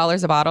that?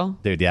 $300 a bottle?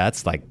 Dude, yeah,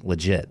 it's like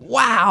legit.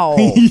 Wow.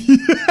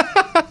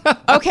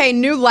 Okay,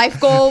 new life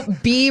goal,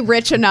 be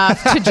rich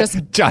enough to just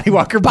Johnny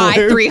Walker buy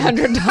Blue.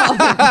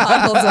 $300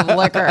 bottles of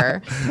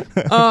liquor.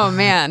 Oh,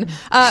 man.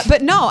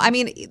 But no, I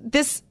mean,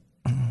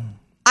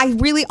 I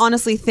really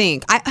honestly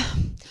think,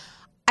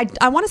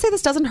 I want to say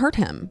this doesn't hurt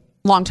him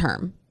long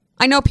term.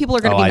 I know people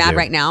are going to be mad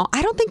right now.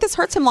 I don't think this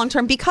hurts him long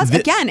term because,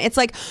 again, it's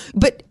like,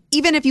 but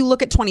even if you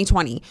look at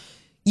 2020,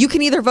 you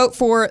can either vote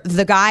for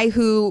the guy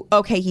who,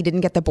 okay, he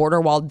didn't get the border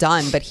wall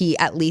done, but he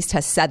at least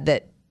has said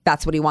that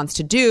that's what he wants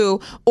to do,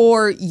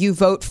 or you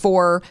vote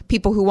for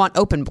people who want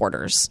open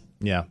borders.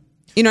 Yeah.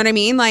 You know what I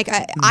mean? Like,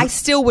 I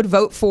still would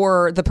vote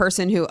for the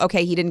person who,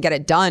 okay, he didn't get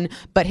it done,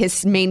 but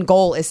his main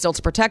goal is still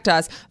to protect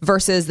us,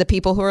 versus the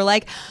people who are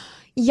like,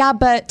 yeah,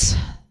 but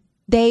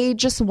they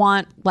just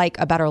want like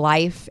a better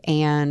life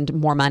and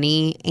more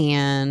money,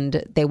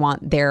 and they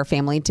want their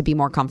family to be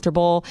more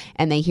comfortable,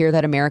 and they hear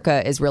that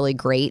America is really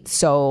great,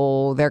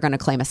 so they're going to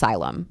claim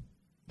asylum.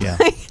 Yeah.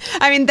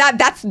 I mean,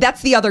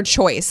 that's the other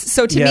choice.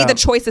 So to me, the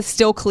choice is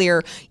still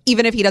clear.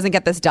 Even if he doesn't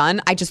get this done,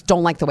 I just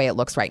don't like the way it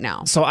looks right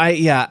now. So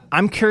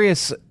I'm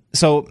curious.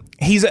 So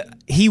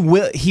he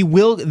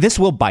will this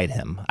will bite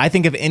him. I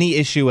think if any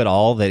issue at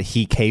all that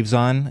he caves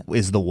on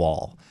is the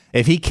wall.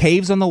 If he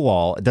caves on the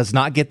wall, does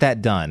not get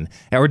that done,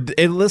 or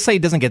let's say he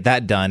doesn't get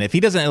that done, if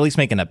he doesn't at least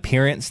make an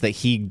appearance that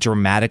he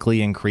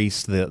dramatically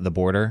increased the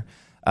border,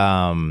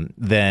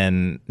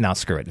 then now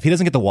screw it. If he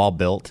doesn't get the wall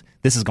built,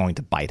 this is going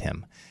to bite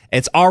him.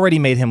 It's already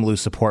made him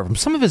lose support from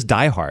some of his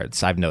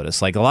diehards, I've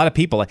noticed. Like a lot of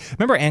people, like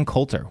remember Ann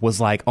Coulter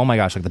was like, oh my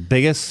gosh, like the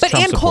biggest Trump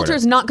supporter.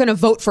 Coulter's not going to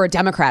vote for a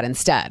Democrat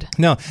instead.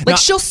 No. Like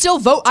she'll still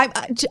vote.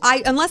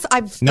 Unless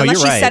she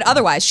said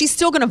otherwise, she's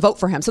still going to vote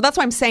for him. So that's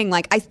why I'm saying,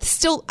 like, I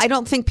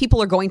don't think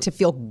people are going to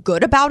feel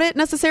good about it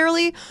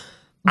necessarily.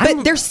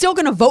 But they're still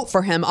going to vote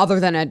for him rather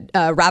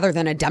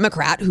than a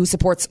Democrat who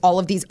supports all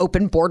of these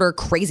open border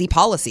crazy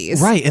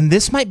policies. Right. And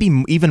this might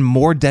be even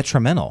more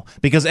detrimental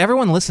because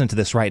everyone listening to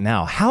this right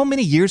now, how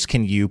many years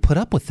can you put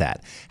up with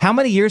that? How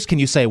many years can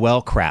you say, well,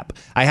 crap,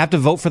 I have to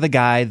vote for the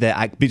guy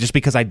just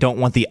because I don't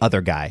want the other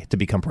guy to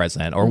become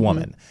president or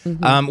woman.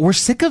 Mm-hmm. We're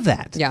sick of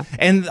that. Yeah.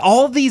 And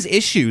all these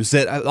issues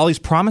all these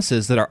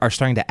promises that are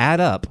starting to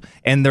add up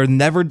and they're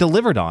never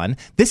delivered on.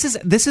 This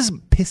is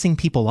pissing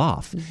people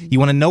off. Mm-hmm. You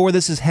want to know where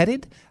this is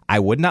headed? I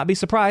would not be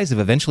surprised if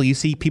eventually you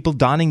see people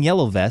donning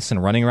yellow vests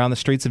and running around the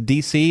streets of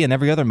D.C. and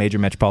every other major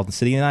metropolitan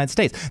city in the United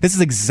States. This is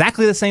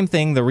exactly the same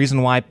thing, the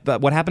reason why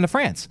what happened to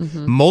France.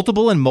 Mm-hmm.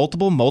 Multiple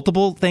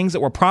things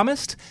that were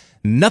promised,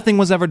 nothing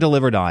was ever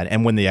delivered on.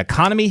 And when the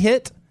economy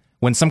hit,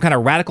 when some kind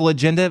of radical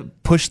agenda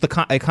pushed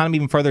the economy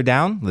even further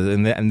down,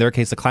 in their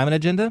case, the climate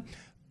agenda,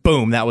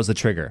 boom, that was the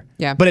trigger.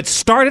 Yeah. But it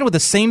started with the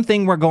same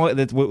thing we're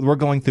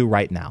going through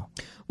right now.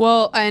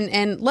 Well,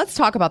 and let's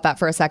talk about that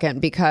for a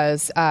second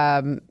because,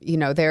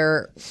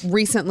 there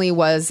recently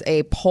was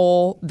a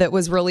poll that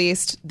was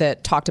released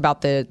that talked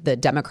about the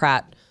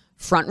Democrat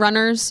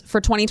frontrunners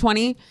for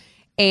 2020.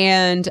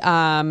 And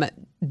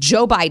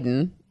Joe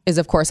Biden is,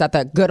 of course, at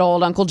the good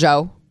old Uncle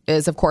Joe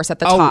is, of course, at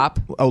the top.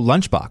 Oh,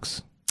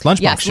 Lunchbox.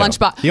 Yes, show.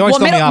 Lunchbox. You always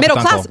middle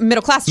class Joe.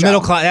 Middle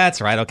class.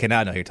 That's right. Okay,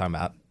 now I know who you're talking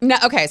about. No,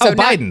 okay, so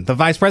Biden, the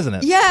vice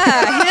president.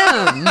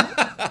 Yeah, him.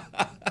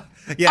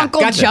 Yeah,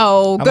 Uncle gotcha.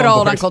 Joe, good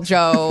old board. Uncle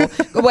Joe.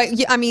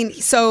 Wait, I mean,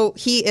 so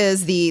he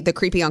is the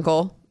creepy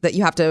uncle that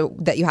you have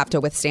to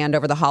withstand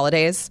over the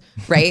holidays,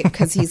 right?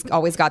 Because he's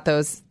always got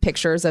those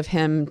pictures of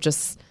him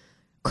just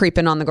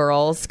creeping on the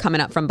girls, coming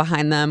up from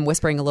behind them,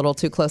 whispering a little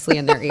too closely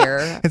in their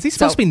ear. Is he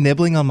supposed to be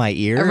nibbling on my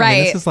ear? Right. I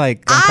mean, this is like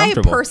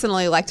uncomfortable. I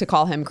personally like to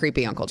call him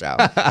creepy Uncle Joe,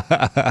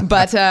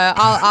 but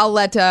I'll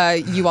let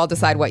you all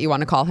decide what you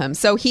want to call him.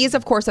 So he's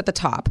of course at the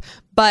top,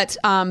 but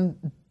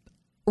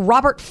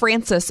Robert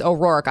Francis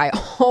O'Rourke, I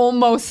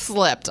almost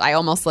slipped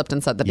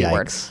and said the B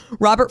word.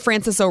 Robert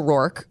Francis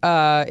O'Rourke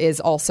is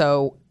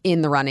also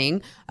in the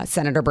running.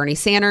 Senator Bernie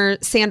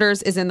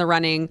Sanders is in the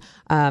running.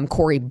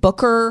 Cory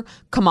Booker,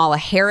 Kamala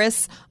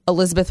Harris,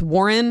 Elizabeth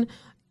Warren.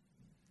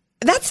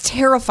 That's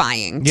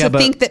terrifying to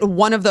think that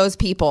one of those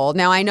people.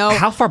 Now I know.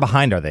 How far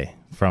behind are they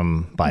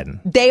from Biden?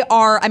 They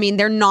are. I mean,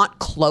 they're not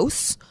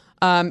close.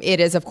 It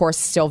is, of course,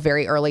 still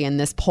very early in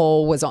this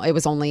poll. It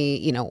was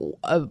only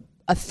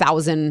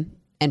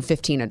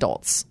 1,015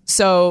 adults.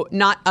 So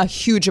not a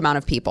huge amount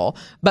of people.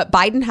 But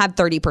Biden had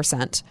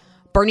 30%.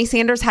 Bernie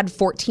Sanders had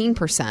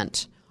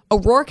 14%.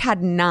 O'Rourke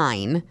had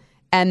 9%.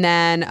 And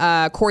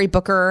then Cory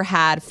Booker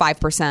had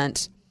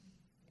 5%.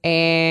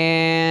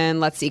 And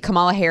let's see,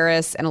 Kamala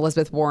Harris and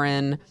Elizabeth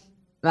Warren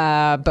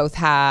both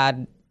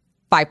had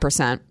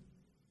 5%.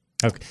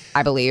 Okay.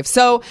 I believe.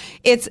 So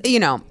it's,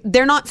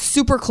 they're not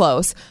super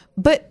close.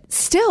 But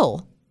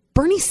still,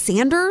 Bernie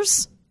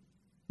Sanders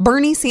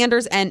Bernie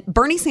Sanders and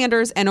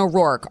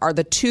O'Rourke are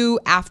the two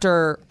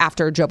after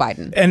Joe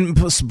Biden. And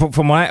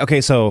from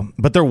what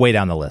but they're way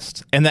down the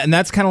list, and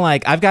that's kind of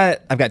like I've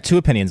got two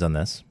opinions on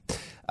this.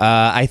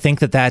 I think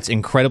that's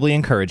incredibly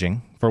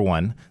encouraging. For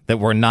one,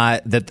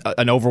 that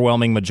an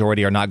overwhelming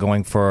majority are not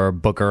going for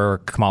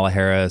Booker, Kamala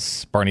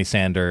Harris, Bernie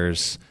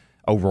Sanders,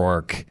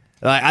 O'Rourke.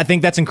 I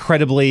think that's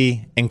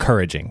incredibly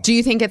encouraging. Do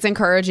you think it's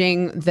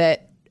encouraging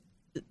that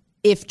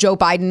if Joe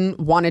Biden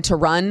wanted to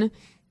run,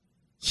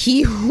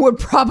 he would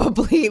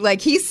probably,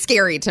 he's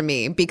scary to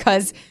me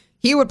because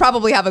he would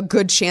probably have a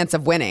good chance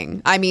of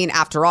winning. I mean,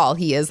 after all,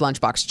 he is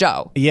Lunchbox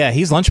Joe. Yeah,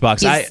 he's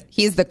Lunchbox.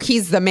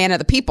 He's the man of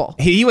the people.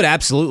 He would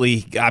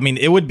absolutely. I mean,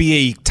 it would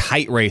be a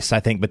tight race, I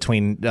think,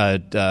 between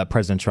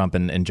President Trump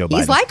and Joe Biden.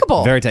 He's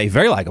likable.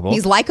 Very likable.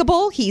 He's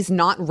likable. He's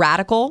not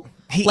radical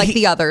like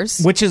the others.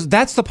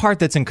 That's the part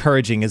that's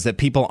encouraging, is that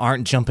people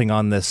aren't jumping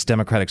on this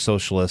Democratic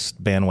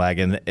Socialist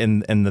bandwagon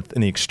in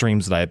the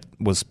extremes that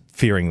I was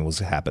fearing was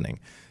happening.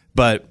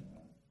 But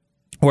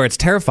where it's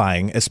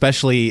terrifying,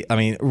 especially, I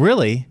mean,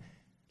 really,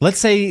 let's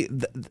say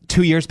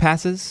 2 years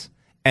passes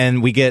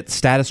and we get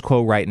status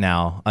quo right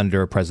now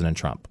under President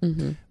Trump,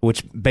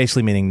 which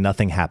basically meaning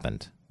nothing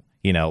happened.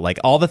 You know, like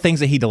all the things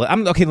that he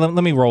delivered. Okay,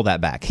 let me roll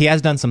that back. He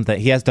has done some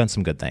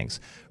good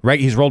things.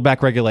 He's rolled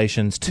back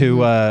regulations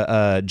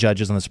to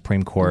judges on the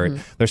Supreme Court.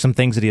 There's some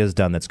things that he has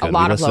done that's good. A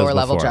lot of lower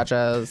level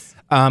judges.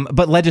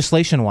 But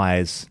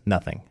legislation-wise,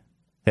 nothing.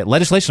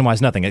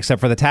 Legislation-wise, nothing except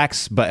for the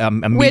tax, but a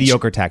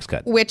mediocre tax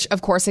cut. Which,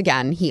 of course,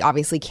 again, he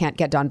obviously can't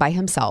get done by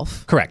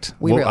himself. Correct.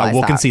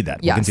 We'll concede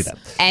that. Yes. We'll concede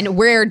that. And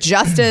we're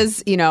just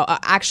as,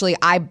 actually,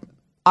 I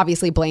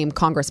obviously blame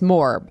Congress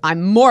more.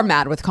 I'm more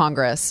mad with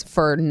Congress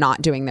for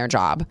not doing their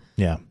job.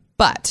 Yeah.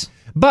 But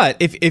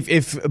if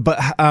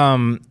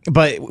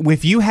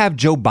you have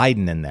Joe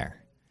Biden in there,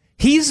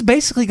 he's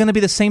basically going to be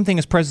the same thing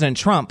as President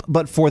Trump,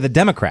 but for the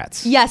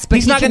Democrats. Yes, but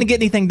he's not going to get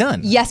anything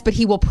done. Yes, but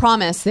he will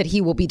promise that he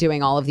will be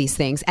doing all of these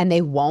things, and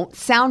they won't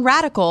sound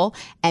radical,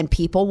 and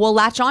people will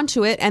latch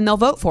onto it, and they'll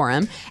vote for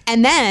him.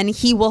 And then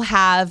he will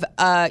have,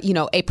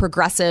 a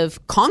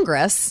progressive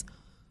Congress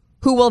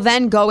who will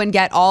then go and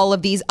get all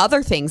of these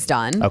other things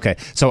done. Okay,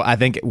 so I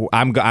think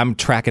I'm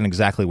tracking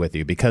exactly with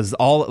you, because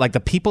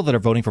the people that are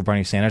voting for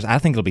Bernie Sanders, I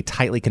think it'll be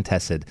tightly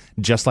contested,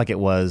 just like it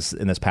was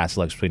in this past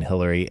election between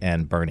Hillary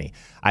and Bernie.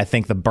 I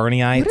think the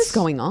Bernieites. What is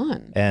going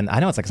on? And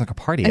I know it's like a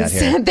party out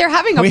here. They're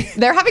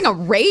having a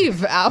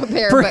rave out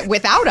there, but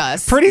without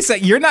us. Pretty soon,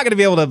 you're not going to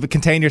be able to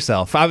contain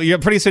yourself. You're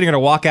pretty soon you're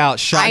going to walk out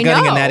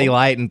shotgunning a Natty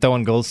Light and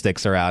throwing gold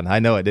sticks around. I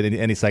know it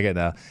any second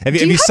now. If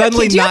you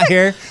suddenly not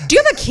here, do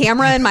you have a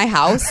camera in my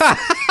house?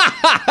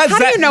 How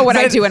do you know what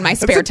I do in my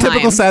spare time?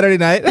 Typical Saturday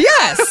night.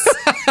 Yes.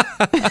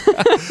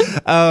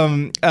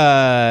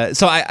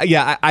 So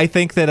I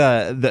think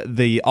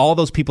that all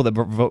those people that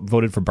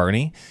voted for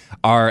Bernie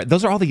are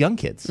all the young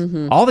kids.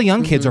 All the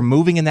young kids are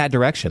moving in that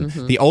direction.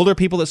 The older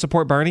people that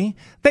support Bernie,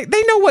 they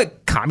know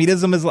what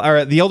communism is.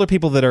 Or the older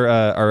people that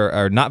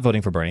are not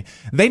voting for Bernie,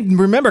 they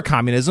remember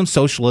communism,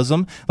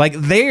 socialism. Like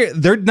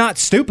they're not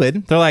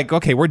stupid. They're like,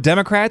 okay, we're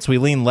Democrats, we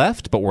lean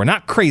left, but we're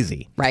not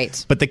crazy.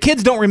 Right. But the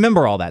kids don't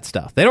remember all that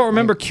stuff. They don't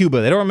remember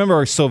Cuba. They don't remember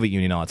our Soviet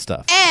Union, all that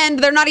stuff. And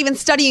they're not even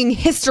studying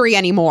history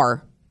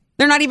anymore.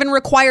 They're not even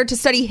required to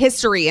study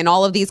history in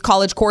all of these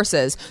college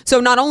courses. So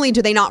not only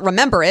do they not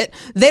remember it,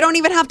 they don't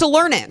even have to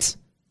learn it.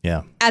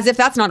 Yeah. As if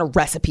that's not a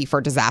recipe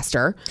for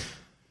disaster.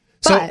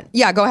 But,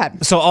 yeah, go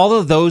ahead. So all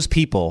of those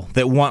people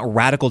that want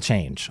radical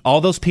change,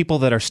 all those people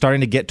that are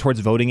starting to get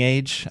towards voting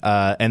age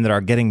and that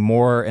are getting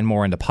more and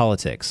more into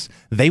politics,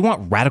 they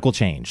want radical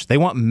change. They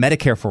want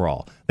Medicare for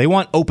all. They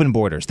want open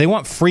borders. They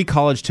want free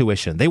college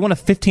tuition. They want a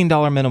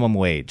 $15 minimum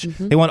wage.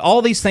 They want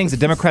all these things. The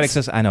Democratic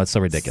system, I know it's so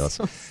ridiculous.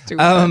 So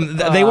stupid.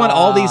 They want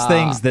all these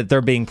things that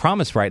they're being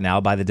promised right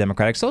now by the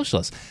Democratic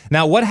Socialists.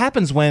 Now, what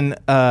happens when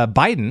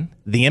Biden,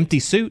 the empty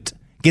suit,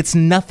 gets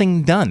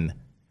nothing done?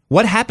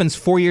 What happens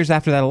 4 years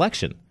after that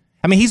election?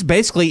 I mean, he's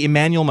basically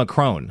Emmanuel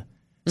Macron.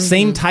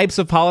 Same types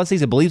of policies.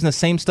 He believes in the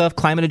same stuff,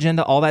 climate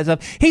agenda, all that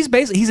stuff.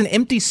 He's an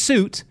empty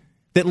suit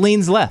that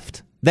leans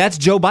left. That's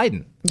Joe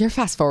Biden. You're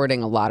fast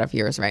forwarding a lot of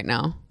years right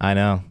now. I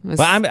know.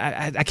 But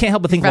I can't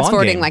help but think fast long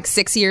forwarding game. like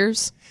 6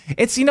 years.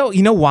 It's you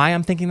know why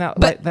I'm thinking that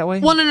way?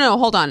 Well, no,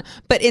 hold on.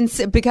 But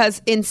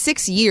because in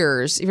 6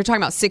 years, if you're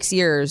talking about 6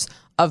 years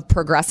of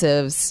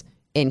progressives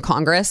in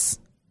Congress,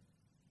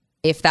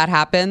 if that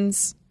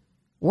happens,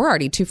 we're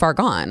already too far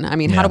gone. I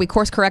mean, how do we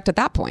course correct at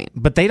that point?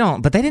 But they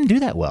didn't do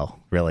that well,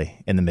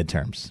 really, in the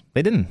midterms.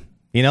 They didn't.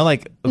 No,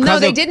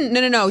 they didn't.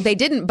 No, they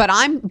didn't.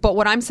 But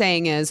what I'm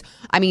saying is,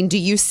 I mean, do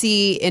you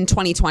see in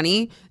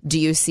 2020? Do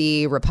you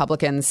see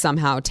Republicans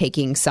somehow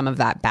taking some of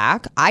that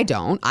back? I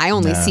don't. I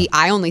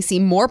only see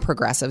more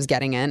progressives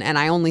getting in, and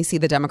I only see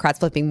the Democrats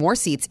flipping more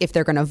seats if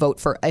they're going to vote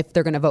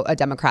a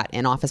Democrat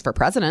in office for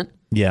president.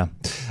 Yeah.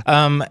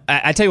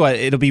 I tell you what,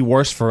 it'll be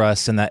worse for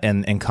us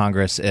in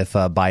Congress if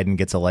Biden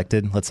gets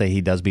elected. Let's say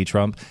he does beat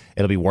Trump.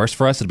 It'll be worse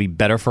for us. It'll be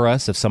better for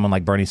us if someone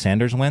like Bernie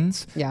Sanders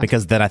wins,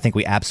 because then I think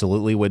we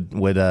absolutely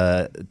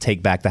would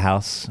take back the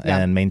House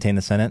and maintain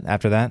the Senate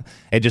after that.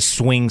 It just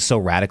swings so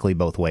radically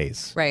both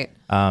ways, right?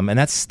 And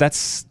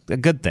that's a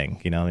good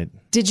thing, you know.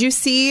 Did you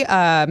see?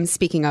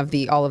 Speaking of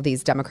all of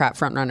these Democrat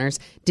frontrunners,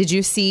 did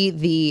you see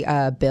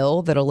the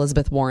bill that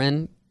Elizabeth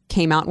Warren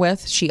came out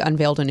with? She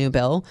unveiled a new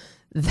bill.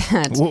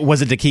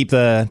 Was it to keep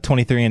the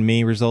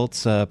 23andMe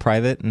results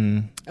private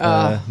and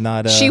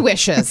not? She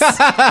wishes.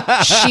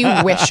 She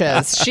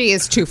wishes. She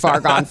is too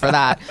far gone for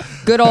that.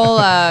 Good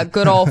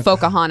old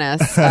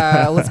Pocahontas,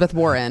 Elizabeth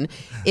Warren,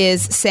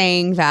 is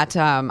saying that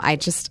I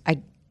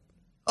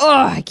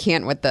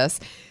can't with this.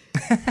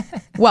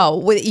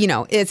 Well, you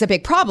know, it's a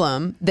big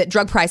problem that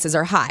drug prices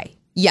are high.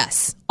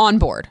 Yes, on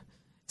board.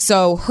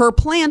 So her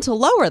plan to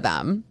lower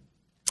them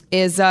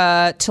is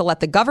to let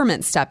the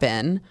government step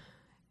in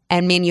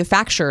and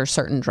manufacture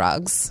certain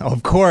drugs. Oh,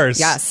 of course.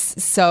 Yes.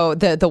 So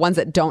the ones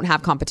that don't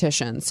have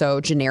competition.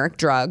 So generic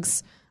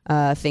drugs,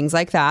 things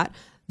like that.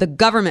 The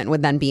government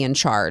would then be in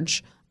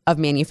charge of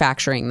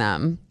manufacturing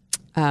them.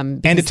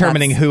 And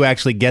determining who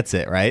actually gets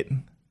it, right?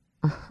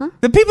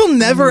 The people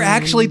never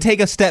actually take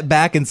a step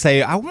back and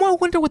say, I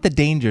wonder what the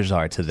dangers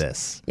are to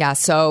this. Yeah.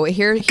 So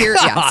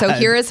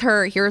here's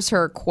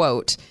her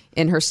quote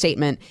in her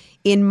statement.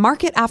 In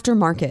market after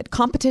market,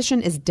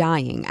 competition is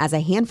dying as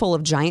a handful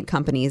of giant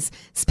companies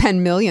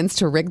spend millions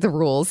to rig the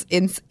rules,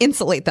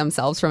 insulate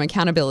themselves from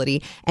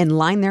accountability, and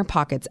line their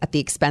pockets at the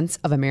expense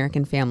of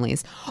American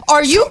families.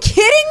 Are you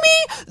kidding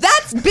me?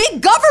 That's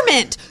big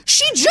government.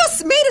 She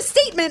just made a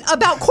statement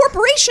about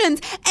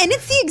corporations, and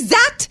it's the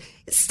exact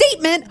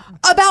statement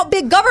about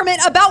big government,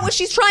 about what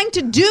she's trying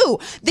to do.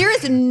 There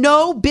is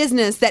no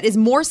business that is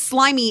more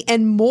slimy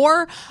and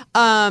more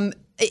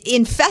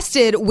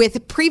infested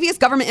with previous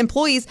government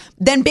employees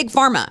than Big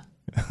Pharma.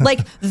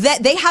 Like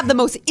that, they have the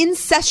most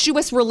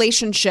incestuous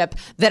relationship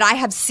that I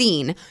have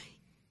seen.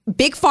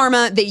 Big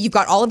Pharma, that you've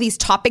got all of these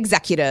top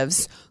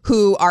executives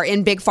who are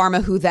in Big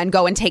Pharma who then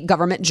go and take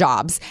government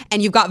jobs,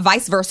 and you've got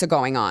vice versa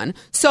going on.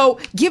 So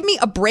give me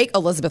a break,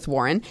 Elizabeth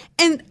Warren.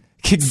 And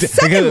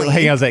secondly,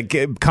 hang on a sec.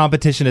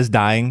 Competition is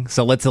dying,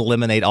 so let's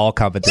eliminate all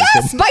competition.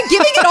 Yes, by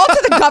giving it all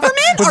to the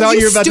government. Was that what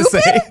you were about to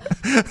say?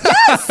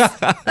 Yes,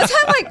 that's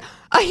how like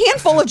a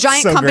handful of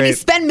giant companies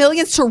spend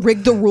millions to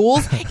rig the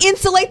rules,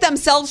 insulate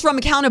themselves from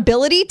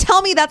accountability.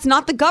 Tell me that's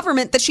not the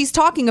government that she's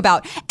talking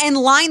about, and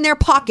line their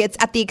pockets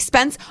at the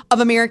expense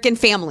of American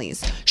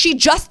families. She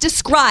just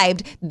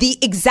described the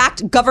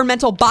exact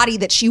governmental body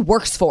that she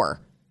works for,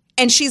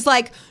 and she's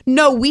like,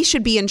 no, we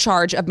should be in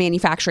charge of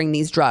manufacturing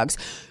these drugs.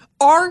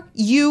 Are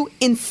you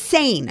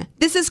insane?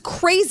 This is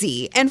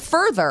crazy. And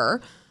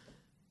further,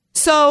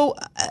 so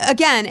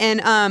again,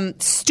 and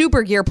Stu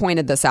Burgier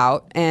pointed this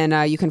out,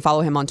 and you can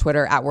follow him on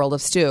Twitter at World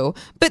of Stu.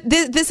 But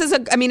this is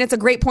it's a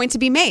great point to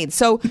be made.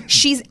 So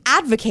she's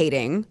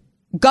advocating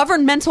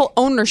governmental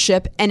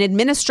ownership and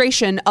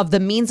administration of the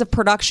means of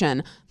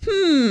production.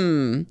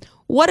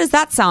 What does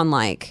that sound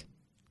like?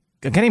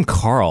 A guy named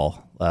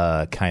Carl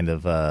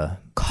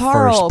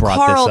Carl,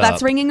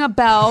 that's ringing a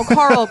bell.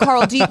 Carl,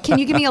 can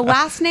you give me a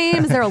last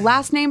name? Is there a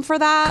last name for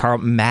that? Karl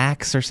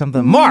Marx or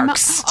something?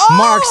 Marx.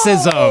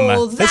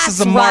 Marxism. This is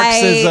a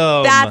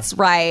Marxism. That's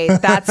right.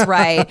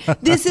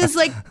 This is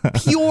like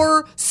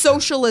pure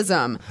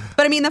socialism.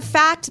 But I mean, the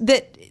fact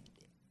that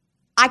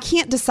I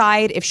can't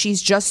decide if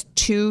she's just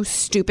too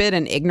stupid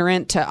and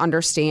ignorant to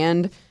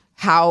understand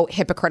how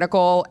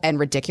hypocritical and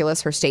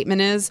ridiculous her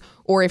statement is,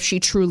 or if she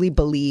truly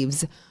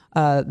believes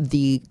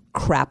the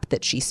crap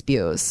that she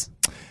spews.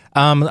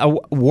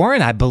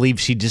 Warren, I believe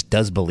she just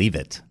does believe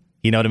it.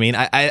 You know what I mean?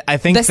 I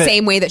think the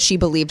same way that she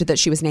believed that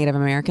she was Native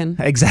American.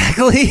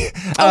 Exactly.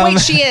 Wait,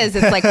 she is.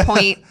 It's like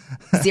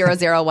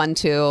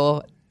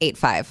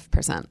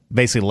 0.001285%.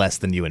 Basically less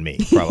than you and me,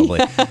 probably.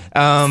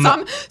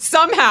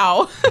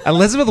 Somehow.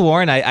 Elizabeth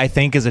Warren, I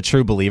think, is a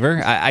true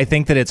believer. I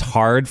think that it's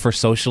hard for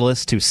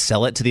socialists to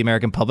sell it to the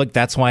American public.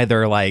 That's why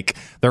their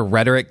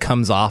rhetoric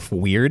comes off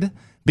weird.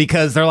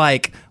 Because they're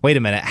like, wait a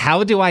minute,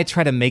 how do I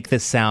try to make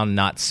this sound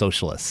not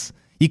socialist?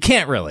 You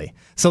can't really.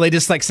 So they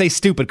just say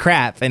stupid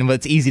crap, and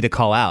it's easy to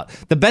call out.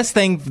 The best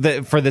thing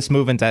for this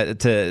movement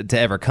to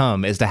ever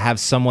come is to have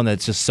someone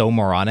that's just so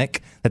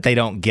moronic that they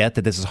don't get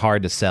that this is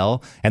hard to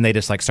sell, and they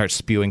just start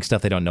spewing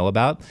stuff they don't know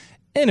about.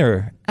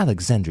 Enter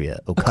Alexandria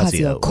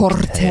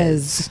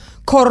Ocasio-Cortez.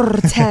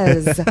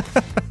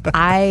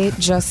 I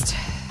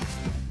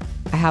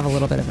have a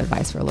little bit of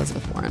advice for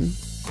Elizabeth Warren.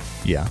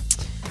 Yeah.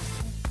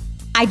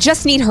 I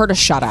just need her to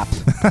shut up.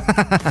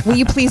 Will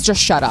you please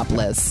just shut up,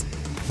 Liz?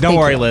 Don't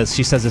worry, Liz.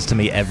 She says this to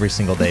me every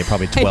single day,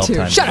 probably 12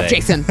 times Shut a day. up,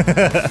 Jason.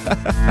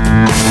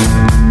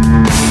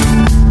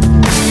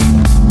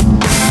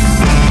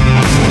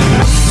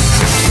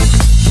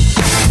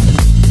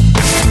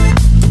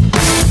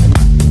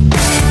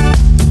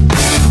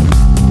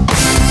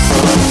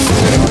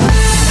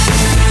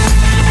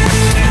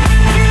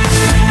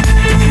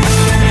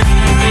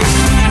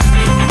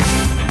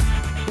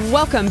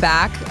 Welcome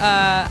back.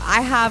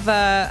 I've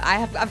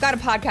got a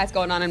podcast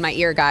going on in my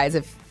ear, guys.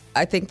 If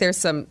I think there's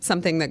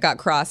something that got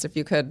crossed, if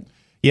you could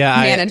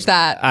manage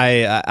that.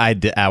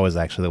 I was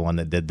actually the one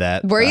that did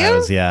that. Were you?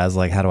 I was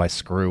like, how do I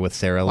screw with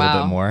Sarah a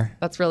little bit more?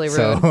 That's really rude.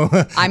 So,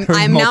 I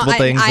am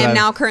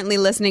now currently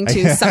listening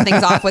to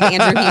Something's Off with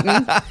Andrew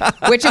Heaton,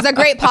 which is a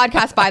great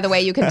podcast, by the way.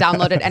 You can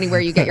download it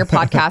anywhere you get your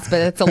podcast, but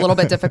it's a little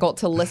bit difficult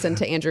to listen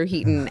to Andrew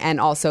Heaton and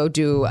also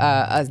do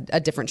a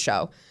different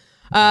show.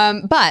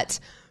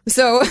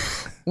 So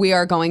we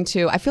are going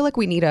to, I feel like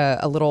we need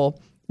a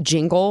little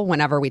jingle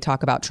whenever we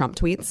talk about Trump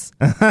tweets.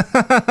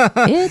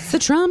 It's the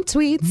Trump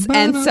tweets.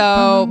 And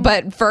so,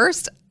 but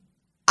first,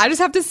 I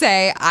just have to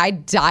say, I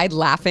died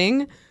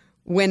laughing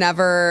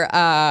whenever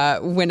I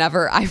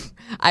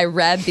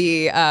read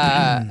the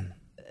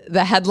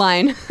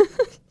headline.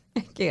 I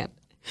can't.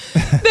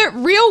 The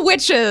real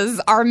witches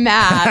are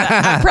mad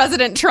at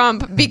President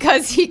Trump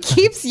because he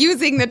keeps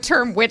using the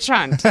term witch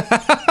hunt.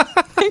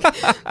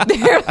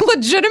 They're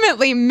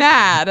legitimately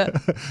mad.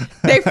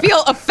 They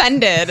feel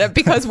offended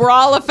because we're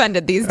all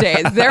offended these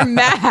days. They're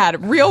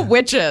mad. Real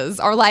witches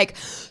are like,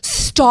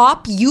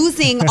 stop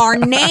using our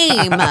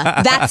name.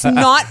 That's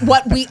not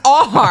what we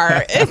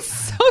are. It's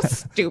so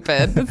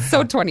stupid. It's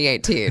so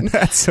 2018.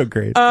 That's so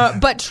great.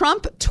 But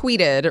Trump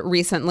tweeted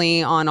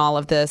recently on all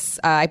of this.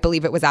 I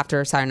believe it was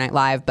after Saturday Night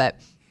Live, but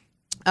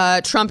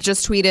Trump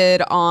just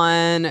tweeted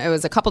it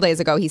was a couple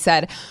days ago. He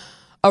said,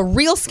 a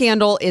real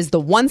scandal is the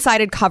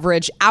one-sided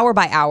coverage hour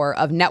by hour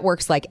of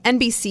networks like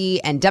NBC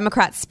and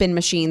Democrat spin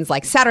machines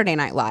like Saturday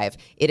Night Live.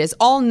 It is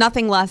all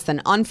nothing less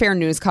than unfair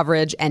news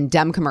coverage and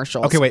Dem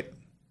commercials. Okay, wait.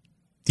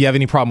 Do you have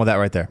any problem with that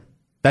right there?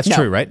 That's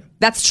true, right?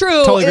 That's true.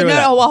 Totally agree with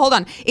that. Well, hold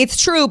on.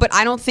 It's true, but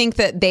I don't think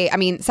that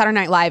Saturday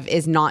Night Live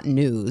is not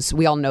news.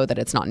 We all know that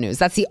it's not news.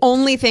 That's the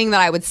only thing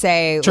that I would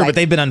say. Sure, but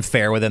they've been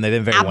unfair with them. They've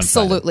been very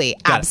absolutely,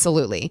 one-sided.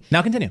 absolutely.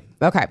 Now continue.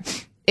 Okay.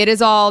 It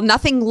is all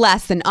nothing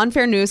less than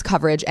unfair news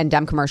coverage and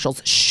Dem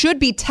commercials. Should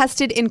be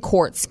tested in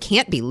courts.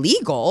 Can't be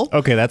legal.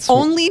 Okay, that's...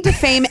 Only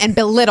defame and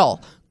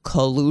belittle.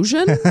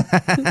 Collusion?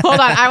 Hold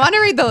on. I want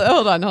to read the...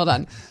 Hold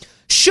on.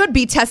 Should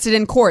be tested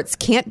in courts.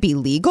 Can't be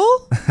legal?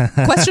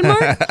 Question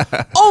mark.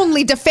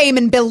 Only defame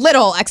and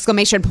belittle!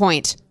 Exclamation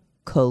point.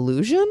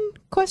 Collusion?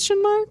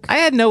 Question mark. I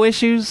had no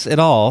issues at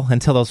all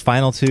until those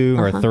final two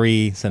or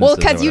three sentences. Well,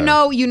 because you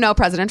know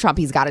President Trump,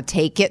 he's got to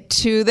take it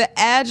to the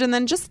edge and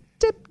then just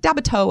dab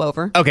a toe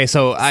over. Okay,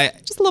 so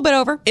just a little bit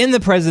over. In the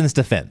president's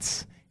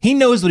defense, he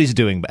knows what he's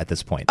doing at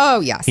this point. Oh,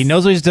 yes. He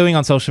knows what he's doing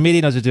on social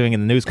media, knows what he's doing in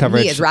the news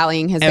coverage. He is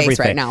rallying his base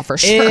right now, for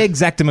sure.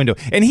 Exactamundo.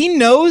 And he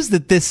knows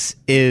that this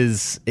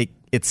is,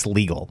 it's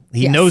legal.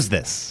 He knows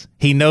this.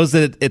 He knows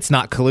that it's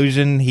not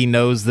collusion. He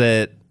knows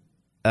that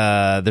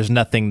there's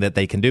nothing that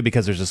they can do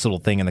because there's this little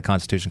thing in the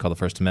Constitution called the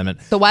First Amendment.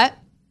 The what?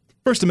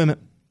 First Amendment.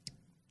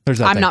 There's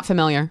that I'm thing. not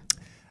familiar.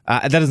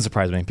 That doesn't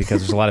surprise me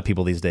because there's a lot of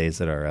people these days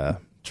that are...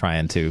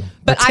 trying to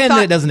pretend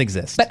that it doesn't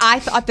exist. But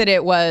I thought that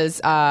it was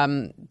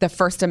the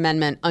First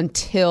Amendment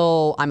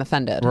until I'm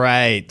offended.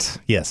 Right.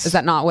 Yes. Is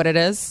that not what it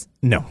is?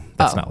 No,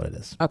 that's not what it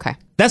is. Okay.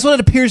 That's what it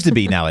appears to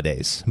be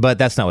nowadays, but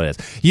that's not what it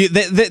is.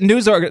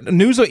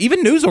 The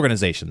even news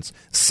organizations,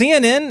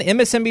 CNN,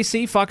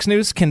 MSNBC, Fox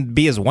News can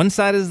be as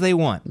one-sided as they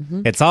want.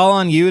 Mm-hmm. It's all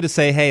on you to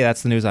say, hey,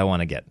 that's the news I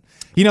want to get.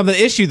 You know,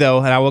 the issue, though,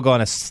 and I will go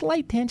on a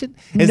slight tangent.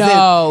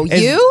 Yeah,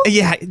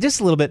 just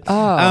a little bit.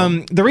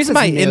 Oh, the reason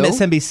why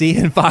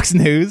MSNBC and Fox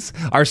News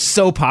are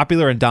so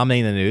popular and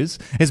dominating the news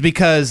is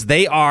because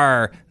they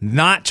are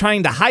not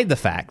trying to hide the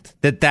fact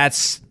that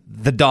that's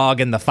the dog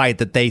in the fight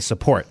that they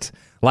support.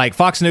 Like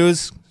Fox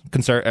News,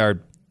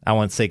 I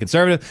won't say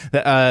conservative.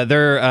 They're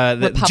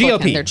the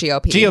GOP. They're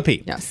GOP.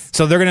 GOP. Yes.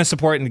 So they're going to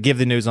support and give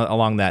the news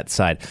along that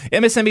side.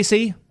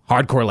 MSNBC,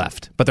 hardcore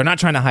left, but they're not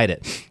trying to hide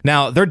it.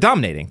 Now, they're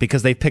dominating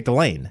because they've picked a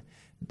lane.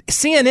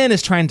 CNN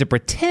is trying to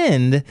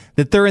pretend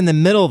that they're in the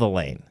middle of the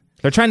lane.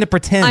 They're trying to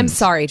pretend. I'm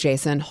sorry,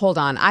 Jason. Hold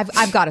on.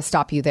 I've got to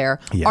stop you there.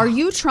 Yeah. Are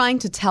you trying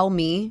to tell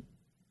me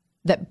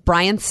that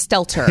Brian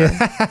Stelter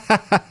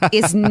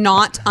is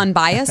not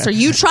unbiased? Are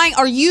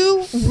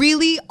you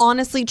really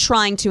honestly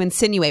trying to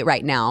insinuate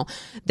right now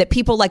that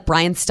people like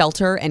Brian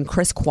Stelter and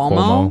Chris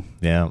Cuomo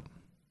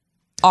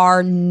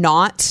are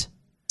not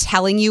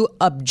telling you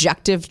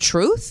objective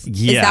truth?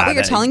 Yeah, is that what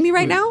you're telling me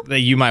right now?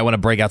 You might want to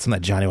break out some of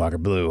that Johnny Walker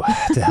Blue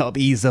to help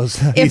ease those.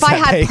 If I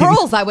had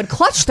pearls, I would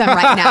clutch them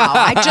right now.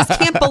 I just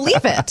can't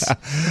believe it.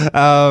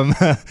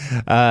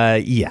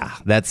 Yeah,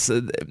 that's.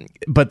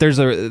 But there's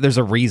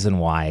a reason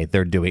why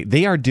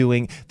they are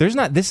doing. There's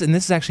not this, and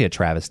this is actually a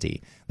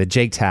travesty that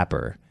Jake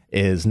Tapper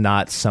is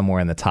not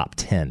somewhere in the top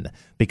 10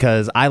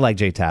 because I like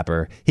Jake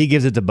Tapper. He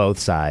gives it to both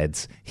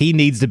sides. He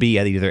needs to be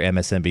at either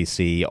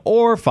MSNBC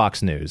or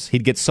Fox News.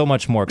 He'd get so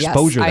much more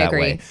exposure that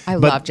way. I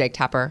love Jake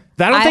Tapper.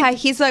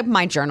 He's like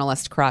my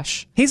journalist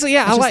crush.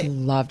 I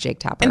love Jake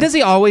Tapper. And does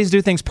he always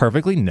do things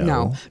perfectly?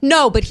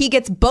 No, but he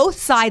gets both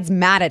sides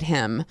mad at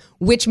him,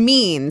 which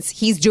means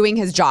he's doing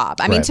his job.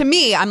 I mean, to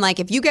me, I'm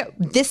like, if you get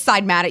this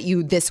side mad at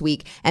you this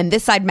week and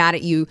this side mad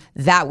at you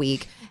that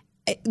week,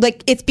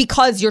 like, it's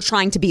because you're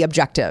trying to be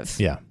objective.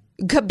 Yeah.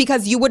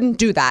 because you wouldn't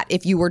do that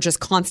if you were just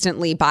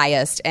constantly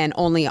biased and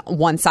only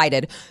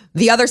one-sided.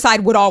 The other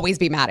side would always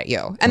be mad at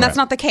you, and that's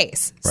not the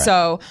case. Right.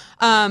 So,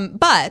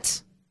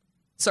 but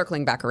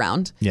circling back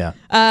around,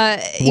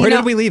 where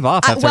did we leave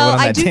off after I went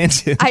on that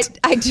tangent?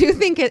 I do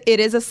think it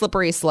is a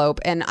slippery slope,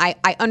 and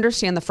I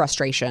understand the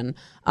frustration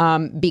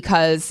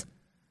because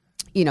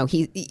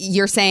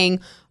you're saying,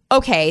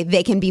 okay,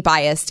 they can be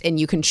biased and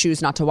you can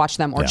choose not to watch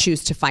them or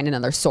choose to find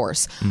another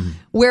source.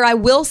 Where I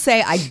will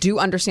say I do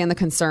understand the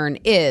concern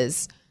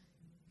is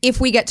if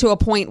we get to a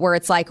point where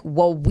it's like,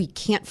 well, we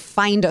can't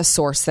find a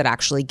source that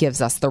actually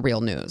gives us the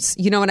real news.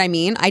 You know what I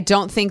mean? I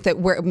don't think that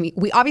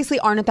we obviously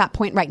aren't at that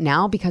point right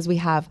now because we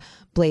have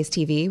Blaze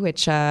TV,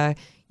 which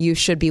you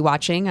should be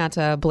watching at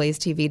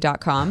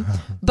blazetv.com.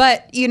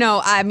 But,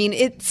 I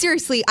mean,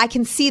 seriously, I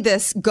can see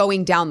this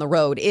going down the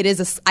road.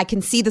 I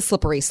can see the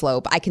slippery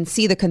slope. I can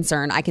see the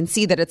concern. I can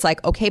see that it's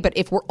like, okay, but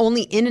if we're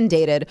only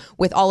inundated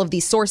with all of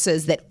these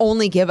sources that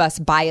only give us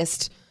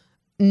biased,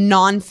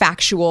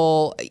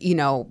 non-factual,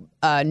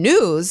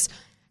 news,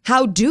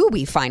 how do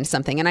we find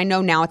something? And I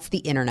know now it's the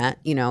internet,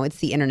 it's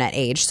the internet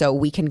age. So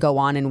we can go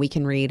on and we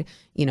can read,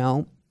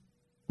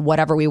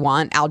 whatever we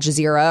want, Al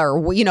Jazeera or,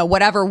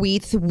 whatever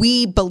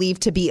we believe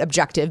to be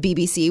objective,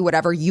 BBC,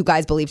 whatever you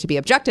guys believe to be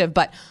objective.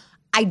 But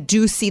I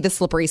do see the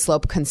slippery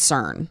slope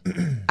concern.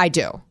 I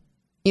do.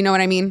 You know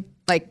what I mean?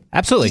 Like,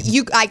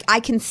 absolutely. I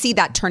can see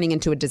that turning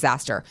into a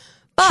disaster.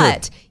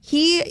 But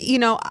he,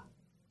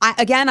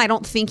 I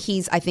don't think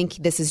I think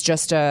this is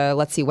just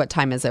let's see, what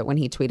time is it when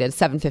he tweeted?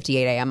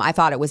 7:58 a.m. I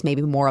thought it was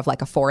maybe more of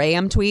like a 4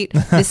 a.m. tweet.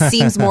 This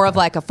seems more of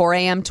like a 4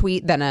 a.m.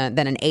 tweet than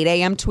an 8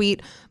 a.m.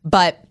 tweet.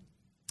 But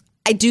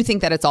I do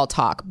think that it's all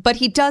talk, but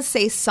he does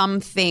say some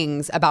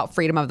things about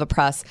freedom of the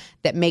press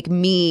that make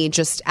me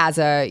just as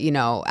a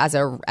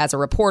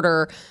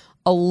reporter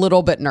a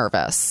little bit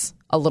nervous.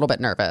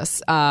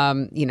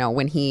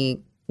 When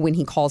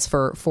he calls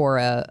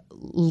for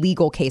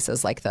legal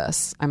cases like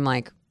this, I'm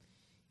like,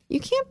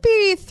 you can't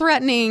be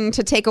threatening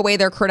to take away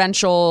their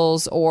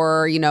credentials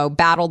or,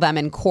 battle them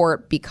in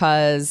court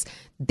because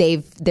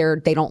they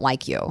don't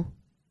like you.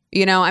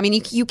 I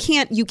mean, you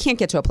can't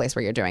get to a place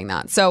where you're doing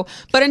that. So,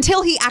 but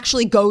until he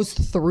actually goes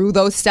through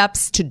those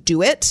steps to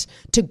do it,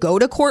 to go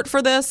to court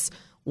for this,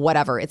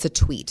 whatever, it's a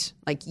tweet.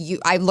 Like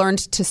I learned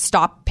to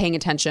stop paying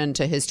attention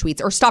to his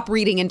tweets or stop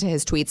reading into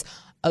his tweets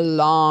a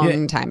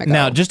long time ago.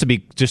 Now, just to be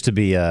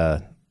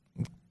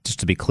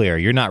clear,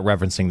 you're not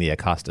referencing the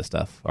Acosta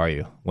stuff, are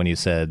you? When you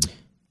said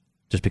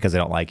just because they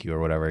don't like you or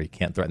whatever, you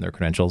can't threaten their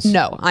credentials?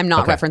 No, I'm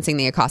not referencing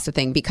the Acosta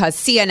thing because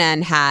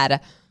CNN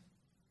had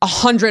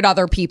 100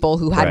 other people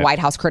who had White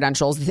House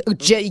credentials.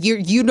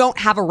 You don't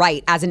have a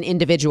right as an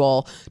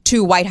individual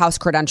to White House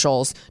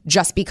credentials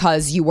just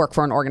because you work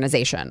for an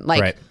organization.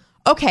 Like,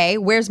 okay,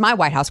 where's my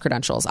White House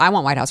credentials? I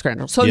want White House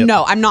credentials. So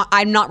no, I'm not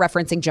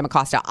referencing Jim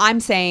Acosta.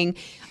 I'm saying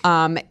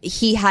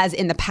he has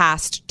in the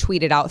past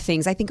tweeted out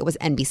things. I think it was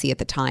NBC at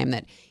the time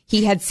that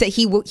he had said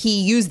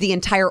he used the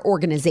entire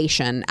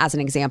organization as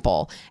an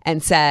example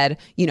and said,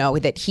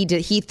 that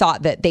he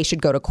thought that they should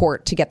go to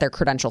court to get their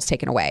credentials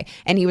taken away.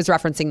 And he was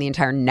referencing the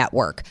entire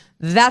network.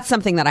 That's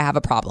something that I have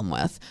a problem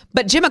with.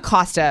 But Jim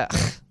Acosta,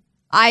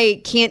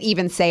 I can't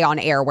even say on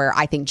air where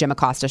I think Jim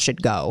Acosta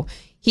should go.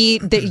 You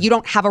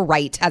don't have a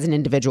right as an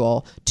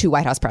individual to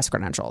White House press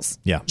credentials.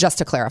 Yeah. Just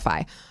to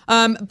clarify.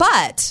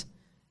 But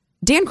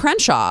Dan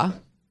Crenshaw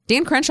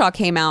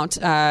came out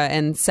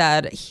and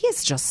said he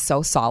is just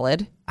so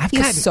solid.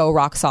 He's so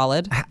rock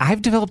solid.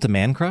 I've developed a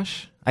man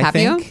crush. I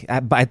think.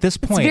 At this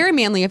point, it's very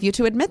manly of you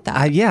to admit that.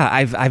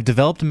 I've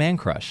developed a man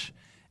crush.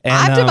 And,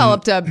 I've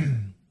developed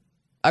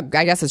I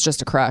guess it's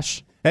just a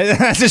crush.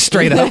 That's just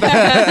straight up.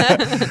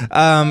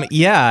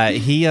 He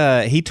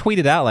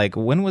tweeted out like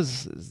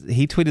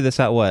he tweeted this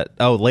out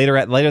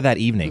later that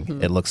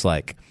evening, it looks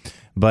like.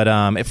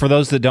 But for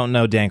those that don't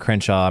know Dan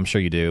Crenshaw, I'm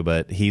sure you do,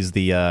 but he's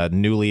the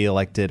newly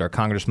elected or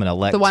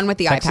congressman-elect. The one with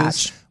the Texas, eye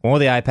patch. One with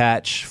the eye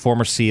patch,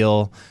 former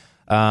SEAL.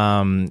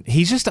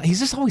 He's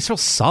just always so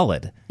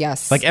solid.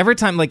 Yes. Like every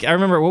time, like I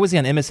remember, what was he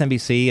on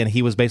MSNBC? And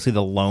he was basically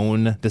the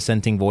lone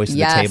dissenting voice at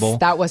the table. Yes,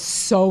 that was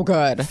so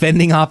good.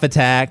 Fending off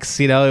attacks,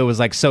 it was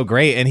like so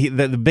great. And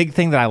the big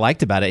thing that I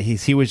liked about it,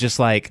 he was just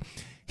like,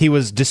 he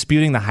was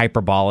disputing the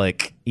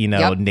hyperbolic,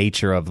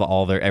 nature of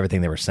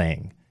everything they were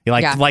saying.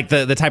 Like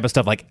the type of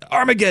stuff like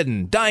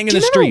Armageddon, dying in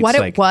the streets.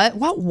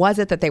 What was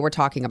it that they were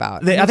talking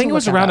about? I think it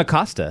was around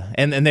Acosta,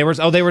 and they were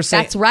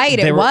saying that's right.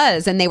 It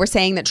was, and they were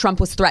saying that Trump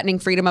was threatening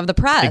freedom of the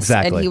press.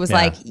 Exactly, and he was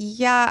like,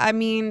 "Yeah, I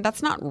mean,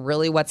 that's not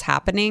really what's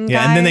happening." Yeah,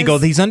 guys. And then they go,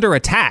 "He's under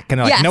attack," and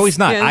they're like, "No, he's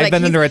not. I've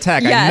been under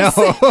attack. Yes.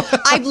 I know.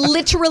 I've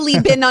literally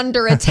been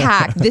under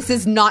attack. This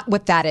is not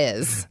what that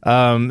is."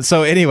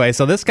 So anyway,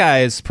 this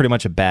guy is pretty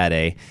much a bad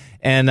A.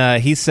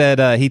 And he said,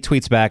 he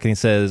tweets back and he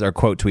says, or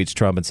quote tweets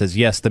Trump and says,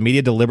 "Yes, the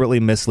media deliberately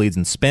misleads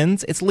and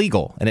spins. It's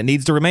legal and it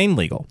needs to remain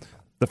legal.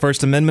 The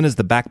First Amendment is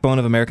the backbone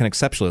of American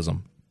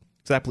exceptionalism."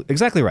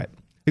 Exactly right.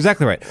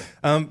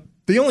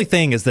 The only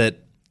thing is that,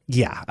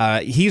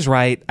 he's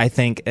right, I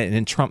think,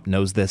 and Trump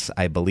knows this,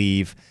 I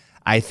believe.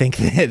 I think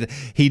that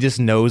he just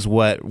knows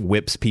what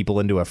whips people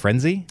into a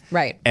frenzy.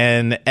 Right.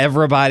 And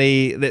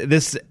everybody,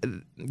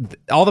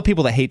 all the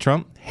people that hate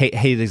Trump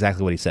hate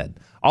exactly what he said.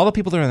 All the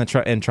people that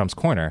are in Trump's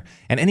corner,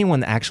 and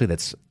anyone actually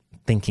that's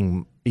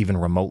thinking even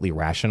remotely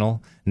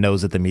rational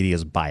knows that the media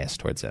is biased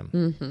towards him.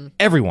 Mm-hmm.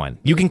 Everyone.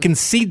 You can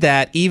concede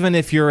that even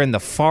if you're in the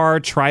far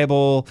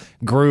tribal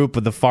group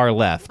of the far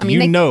left. I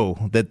mean, you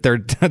know that they're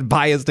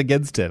biased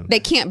against him. They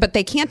can't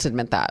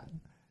admit that.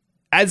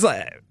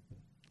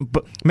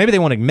 But maybe they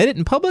won't admit it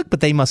in public, but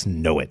they must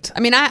know it.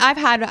 I mean, I've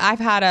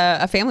had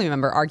a family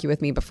member argue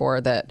with me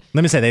before that.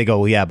 Let me say, they go,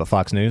 well, yeah, but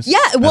Fox News. Yeah,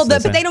 well,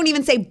 but they don't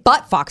even say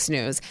but Fox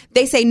News.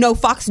 They say no,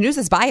 Fox News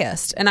is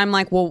biased, and I'm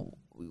like, well,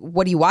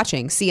 what are you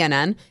watching?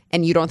 CNN,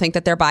 and you don't think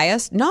that they're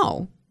biased?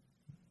 No.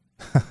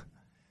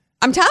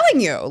 I'm telling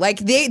you, like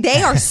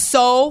they are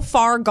so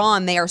far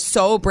gone. They are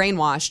so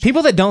brainwashed.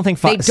 People that don't think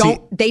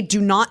they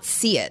do not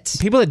see it.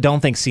 People that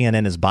don't think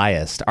CNN is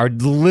biased are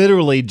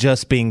literally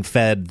just being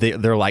fed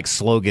their like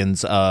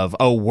slogans of,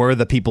 oh, we're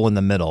the people in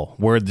the middle.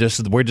 We're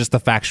just the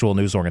factual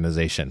news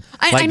organization.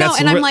 I know,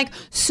 and I'm like,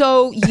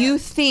 so you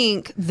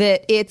think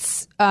that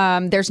it's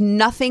there's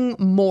nothing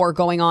more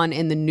going on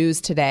in the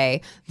news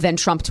today than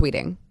Trump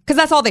tweeting? Because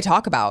that's all they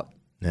talk about.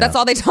 Yeah. That's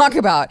all they talk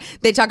about.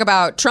 They talk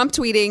about Trump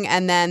tweeting,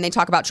 and then they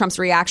talk about Trump's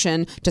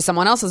reaction to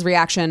someone else's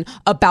reaction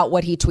about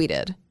what he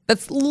tweeted.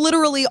 That's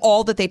literally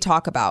all that they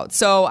talk about.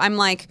 So I'm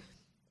like,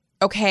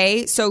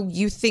 okay, so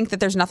you think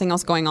that there's nothing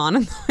else going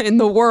on in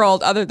the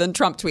world other than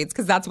Trump tweets,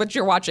 because that's what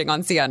you're watching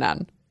on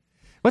CNN.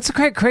 What's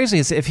crazy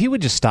is if he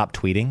would just stop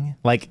tweeting,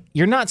 like,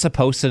 you're not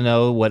supposed to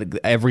know what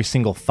every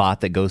single thought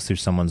that goes through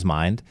someone's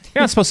mind.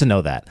 You're not supposed to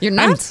know that. You're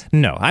not?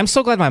 No, I'm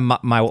so glad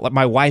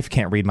my wife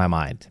can't read my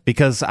mind,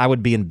 because I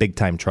would be in big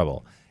time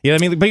trouble. You know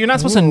what I mean? But you're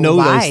not supposed to know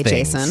those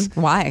things. Jason?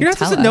 Why? You're not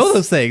supposed to know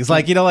those things.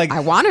 Like, you know, like...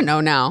 I want to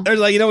know now. Or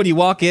like, you know, when you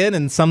walk in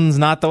and something's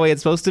not the way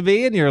it's supposed to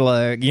be, and you're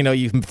like, you know,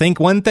 you think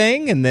one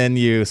thing and then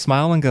you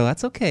smile and go,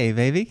 that's okay,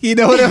 baby. You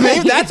know what I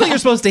mean? That's what you're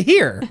supposed to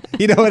hear.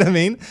 You know what I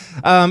mean?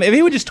 If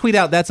he would just tweet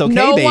out, that's okay,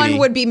 no baby. No one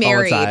would be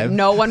married.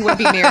 No one would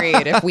be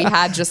married if we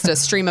had just a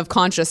stream of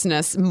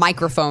consciousness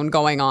microphone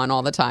going on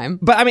all the time.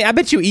 But I mean, I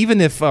bet you even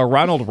if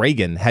Ronald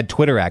Reagan had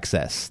Twitter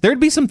access,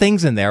 there'd be some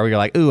things in there where you're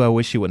like, ooh, I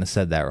wish you wouldn't have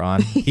said that,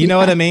 Ron. You know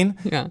what I mean?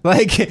 Yeah.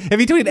 Like, if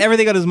he tweeted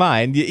everything on his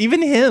mind,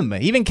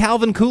 even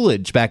Calvin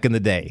Coolidge back in the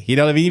day, you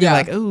know what I mean? You'd be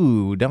like,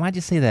 ooh, don't I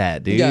just say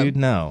that, dude? Yeah.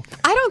 No.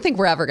 I don't think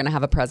we're ever going to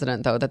have a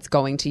president, though, that's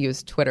going to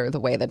use Twitter the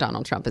way that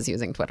Donald Trump is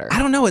using Twitter. I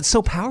don't know. It's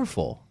so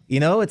powerful.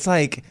 You know, it's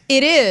like...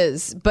 It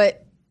is,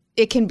 but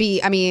it can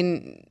be, I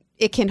mean...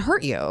 It can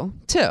hurt you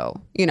too.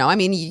 You know, I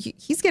mean,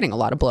 he's getting a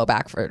lot of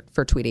blowback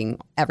for tweeting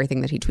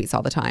everything that he tweets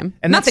all the time.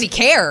 And not that he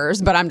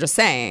cares, but I'm just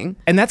saying.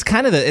 And that's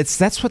kind of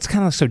that's what's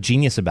kind of so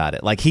genius about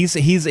it. Like he's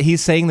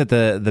saying that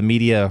the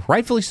media,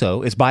 rightfully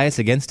so, is biased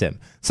against him.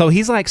 So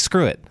he's like,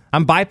 screw it.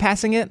 I'm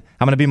bypassing it.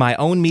 I'm going to be my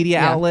own media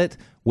outlet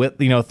with,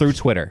 you know, through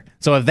Twitter.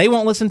 So if they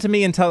won't listen to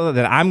me and tell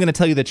that, I'm going to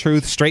tell you the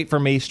truth straight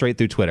from me, straight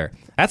through Twitter.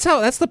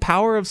 That's the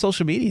power of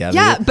social media. I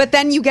mean, but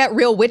then you get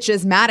real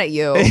witches mad at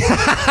you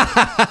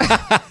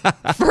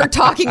for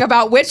talking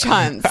about witch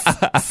hunts.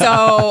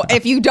 So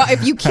if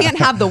you can't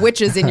have the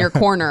witches in your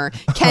corner,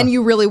 can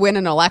you really win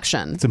an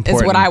election? It's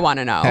important. Is what I want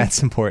to know.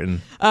 That's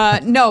important.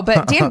 No,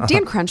 but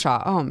Dan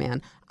Crenshaw, oh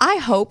man, I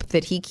hope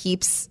that he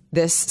keeps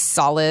this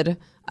solid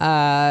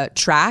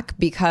track,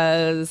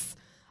 because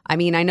I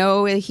mean, I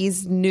know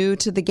he's new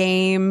to the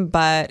game,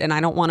 and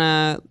I don't want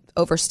to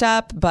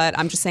overstep, but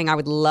I'm just saying I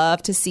would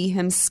love to see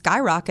him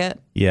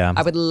skyrocket. Yeah.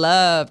 I would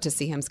love to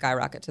see him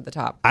skyrocket to the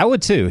top. I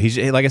would too. He's,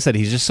 like I said,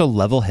 he's just so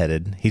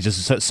level-headed. He's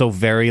just so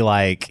very,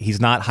 like, he's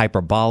not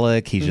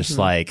hyperbolic. He's just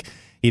like,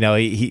 you know,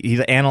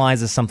 he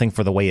analyzes something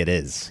for the way it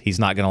is. He's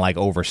not going to like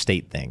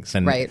overstate things.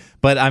 And, right.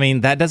 But I mean,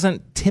 that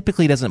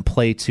typically doesn't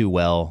play too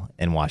well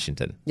in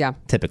Washington. Yeah.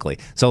 Typically.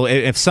 So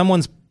if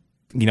someone's,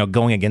 you know,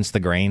 going against the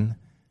grain,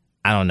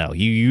 I don't know.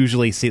 You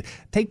usually see,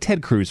 take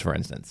Ted Cruz, for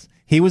instance.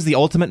 He was the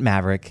ultimate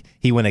maverick.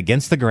 He went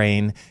against the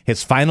grain.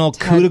 His final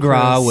coup de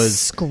grace was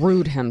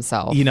screwed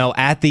himself. You know,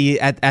 at the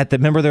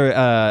remember the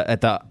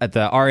at the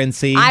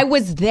RNC. I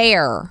was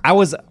there.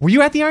 Were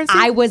you at the RNC?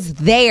 I was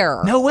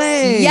there. No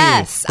way.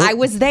 Yes, I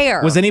was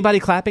there. Was anybody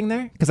clapping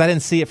there? Because I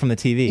didn't see it from the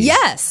TV.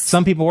 Yes.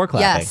 Some people were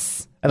clapping.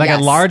 Yes. Like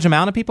a large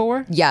amount of people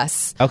were?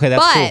 Yes. Okay,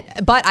 that's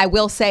cool. But I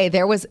will say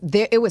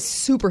it was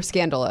super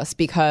scandalous,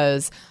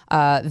 because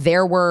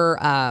there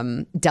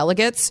were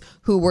delegates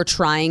who were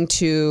trying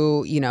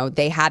to, you know,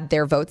 they had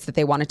their votes that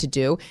they wanted to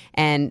do,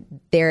 and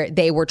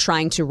they were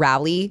trying to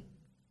rally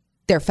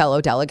their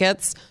fellow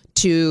delegates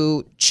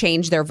to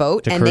change their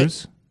vote. To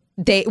Cruz?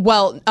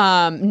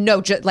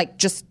 No,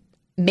 just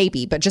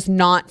maybe, but just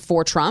not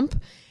for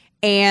Trump.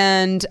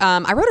 And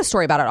I wrote a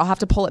story about it. I'll have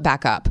to pull it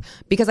back up,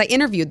 because I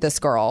interviewed this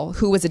girl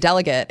who was a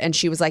delegate, and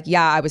she was like,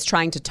 yeah, I was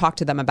trying to talk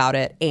to them about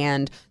it,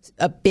 and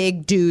a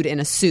big dude in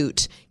a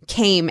suit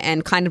came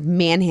and kind of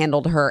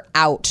manhandled her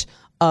out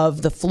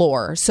of the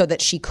floor so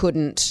that she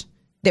couldn't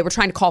they were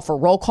trying to call for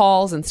roll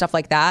calls and stuff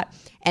like that.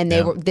 And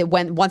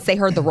once they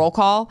heard the roll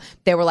call,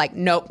 they were like,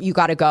 nope, you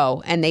got to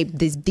go. And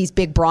these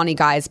big brawny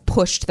guys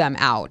pushed them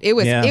out. It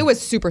was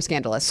super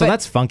scandalous. So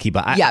that's funky.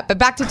 But but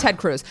back to Ted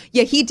Cruz.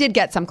 Yeah, he did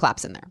get some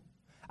claps in there.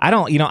 I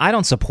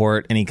don't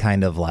support any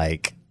kind of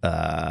like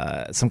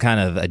some kind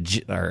of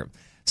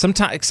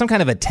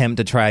attempt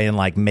to try and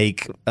like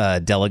make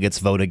delegates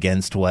vote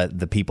against what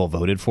the people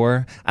voted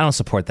for. I don't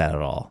support that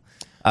at all.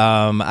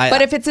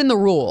 But if it's in the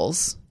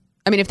rules,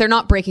 I mean, if they're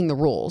not breaking the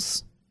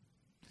rules,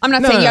 I'm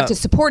not saying you have to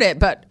support it,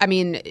 but I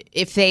mean,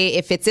 if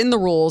it's in the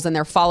rules and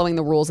they're following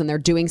the rules and they're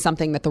doing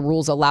something that the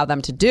rules allow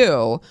them to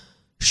do,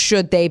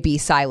 should they be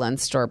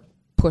silenced or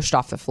pushed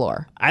off the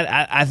floor?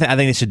 I think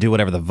they should do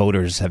whatever the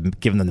voters have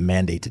given them the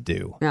mandate to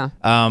do. Yeah.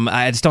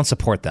 I just don't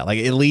support that. Like,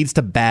 it leads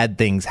to bad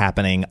things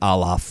happening a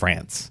la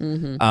France.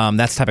 Mm-hmm.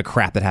 That's the type of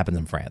crap that happens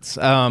in France.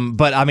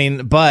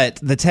 But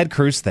the Ted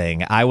Cruz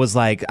thing, I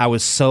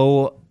was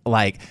so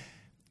like,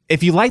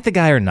 if you like the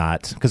guy or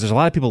not, because there's a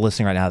lot of people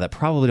listening right now that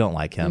probably don't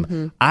like him.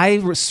 Mm-hmm. I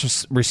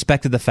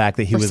respected the fact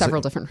that he was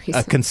several different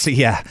reasons.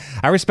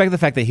 I respected the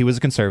fact that he was a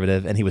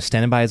conservative and he was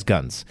standing by his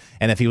guns.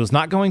 And if he was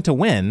not going to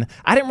win,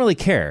 I didn't really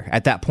care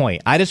at that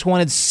point. I just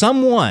wanted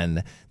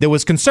someone that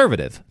was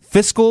conservative,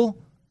 fiscal.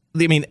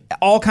 I mean,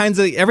 all kinds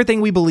of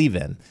everything we believe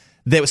in.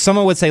 That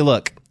someone would say,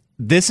 "Look,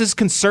 this is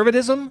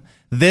conservatism.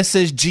 This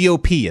is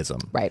GOP-ism.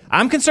 Right.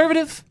 I'm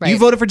conservative. Right. You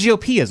voted for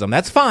GOP-ism.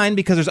 That's fine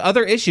because there's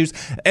other issues,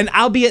 and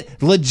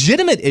albeit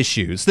legitimate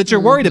issues that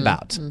you're worried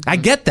about. Mm-hmm. I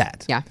get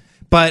that. Yeah.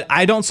 But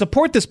I don't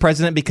support this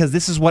president because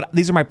these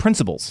are my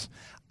principles.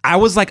 I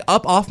was like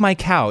up off my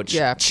couch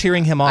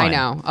cheering him on. I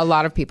know. A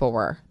lot of people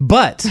were.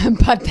 But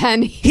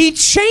then he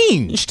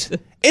changed.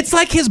 It's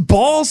like his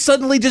balls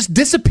suddenly just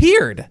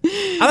disappeared.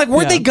 I'm like,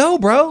 where'd they go,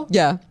 bro?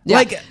 Yeah.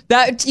 Like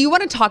that. You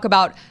want to talk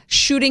about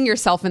shooting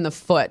yourself in the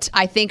foot?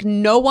 I think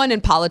no one in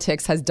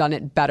politics has done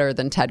it better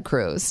than Ted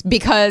Cruz,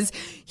 because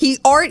he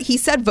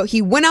said vote.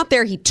 He went out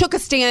there. He took a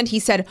stand. He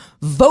said,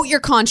 vote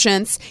your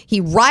conscience. He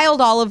riled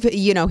all of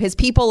his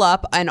people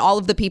up and all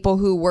of the people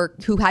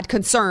who had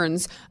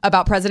concerns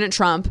about President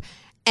Trump,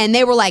 and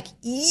they were like,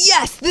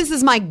 yes, this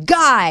is my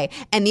guy.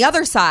 And the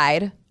other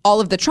side, all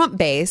of the Trump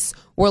base,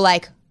 were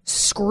like,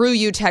 screw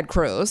you, Ted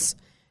Cruz.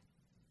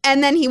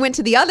 And then he went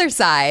to the other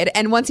side.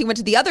 And once he went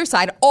to the other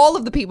side, all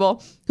of the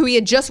people who he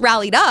had just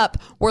rallied up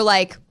were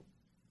like,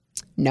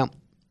 no,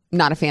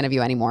 not a fan of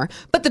you anymore.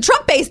 But the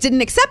Trump base didn't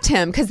accept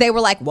him because they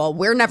were like, well,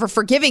 we're never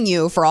forgiving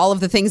you for all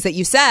of the things that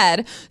you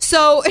said.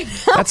 So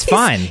that's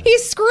fine. He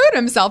screwed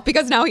himself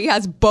because now he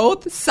has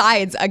both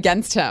sides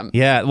against him.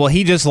 Yeah. Well,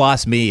 he just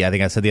lost me. I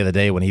think I said the other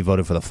day when he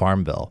voted for the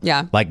Farm Bill.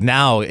 Yeah. Like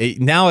now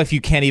if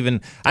you can't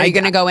even. Are you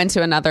going to go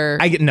into another?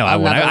 No, I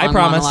won't. I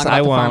promise.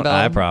 I won't.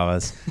 I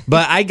promise.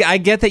 But I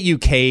get that you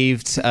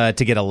caved to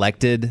get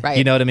elected. Right.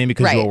 You know what I mean?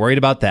 Because you were worried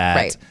about that.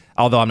 Right.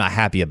 Although I'm not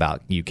happy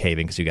about you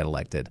caving because you got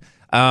elected.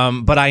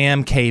 But I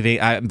am caving.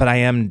 But I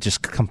am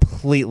just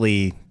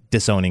completely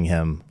disowning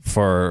him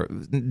for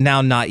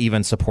now not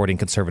even supporting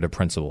conservative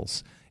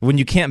principles. When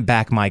you can't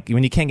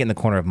when you can't get in the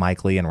corner of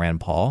Mike Lee and Rand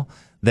Paul,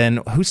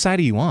 then whose side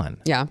are you on?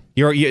 Yeah,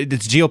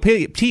 it's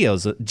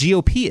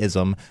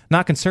GOP-ism,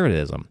 not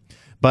conservatism.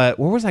 But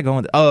where was I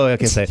going? Oh,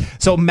 okay.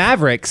 So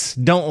Mavericks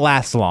don't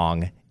last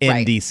long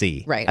in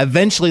DC. Right.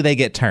 Eventually they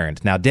get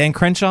turned. Now, Dan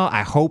Crenshaw,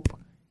 I hope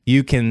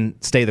you can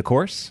stay the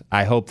course.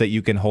 I hope that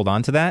you can hold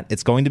on to that.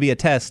 It's going to be a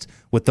test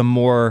with the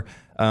more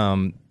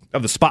of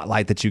the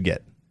spotlight that you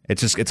get.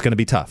 It's going to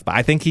be tough. But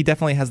I think he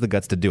definitely has the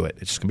guts to do it.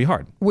 It's just going to be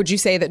hard. Would you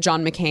say that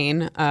John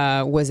McCain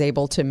was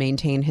able to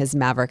maintain his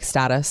Maverick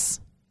status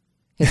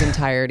his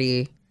entire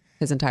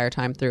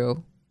time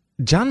through?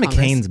 John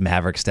McCain's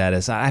Maverick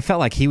status, I felt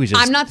like he was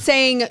just... I'm not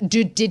saying,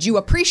 did you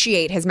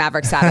appreciate his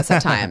Maverick status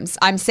at times?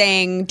 I'm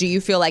saying, do you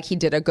feel like he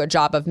did a good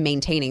job of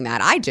maintaining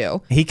that? I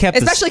do.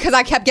 Especially because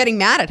I kept getting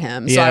mad at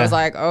him. So I was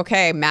like,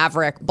 okay,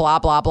 Maverick, blah,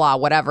 blah, blah,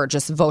 whatever.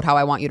 Just vote how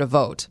I want you to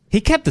vote.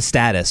 He kept the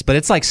status, but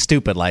it's like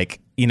stupid. Like,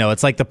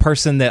 it's like the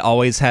person that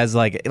always has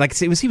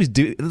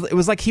it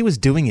was like he was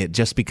doing it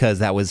just because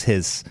that was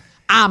his...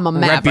 I'm a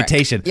Maverick.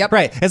 Reputation. Yep.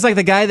 Right. It's like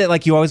the guy that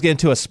like you always get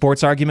into a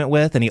sports argument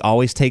with and he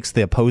always takes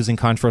the opposing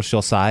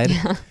controversial side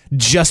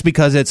just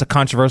because it's a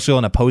controversial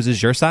and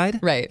opposes your side.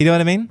 Right. You know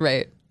what I mean?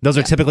 Right. Those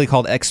are typically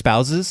called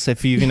ex-spouses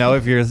if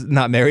if you're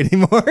not married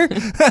anymore.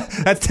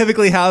 That's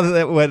typically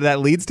what that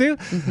leads to.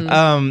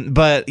 Mm-hmm.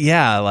 But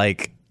yeah,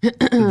 like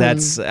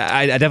that's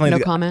I definitely no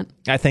comment.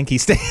 I think he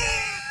stayed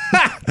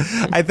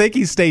I think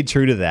he stayed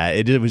true to that.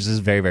 It was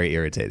just very, very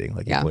irritating,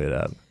 like you pointed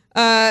out.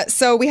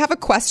 So we have a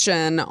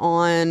question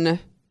on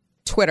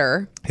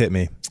Twitter. Hit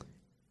me.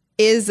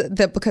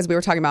 Because we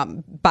were talking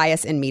about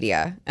bias in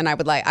media, and I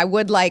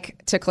would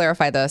like to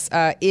clarify this.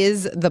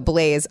 Is the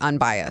Blaze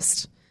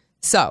unbiased?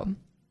 So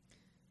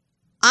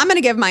I'm going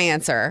to give my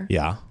answer.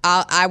 Yeah.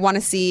 I want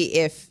to see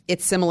if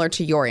it's similar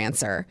to your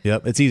answer.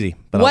 Yep, it's easy.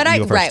 But what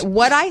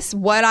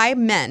I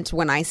meant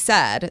when I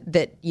said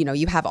that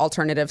you have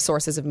alternative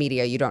sources of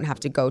media, you don't have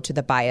to go to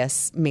the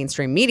bias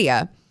mainstream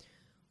media.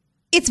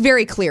 it's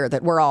very clear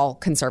that we're all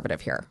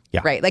conservative here,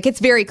 yeah. right? Like, it's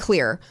very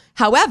clear.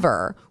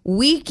 However,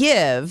 we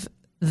give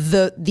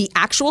the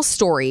actual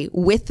story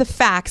with the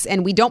facts,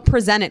 and we don't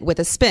present it with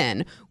a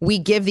spin. We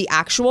give the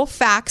actual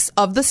facts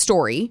of the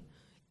story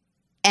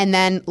and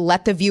then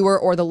let the viewer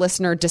or the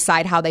listener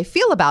decide how they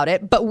feel about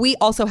it. But we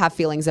also have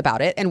feelings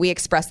about it, and we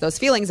express those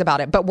feelings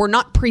about it. But we're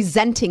not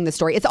presenting the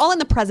story. It's all in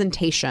the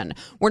presentation.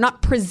 We're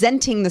not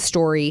presenting the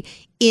story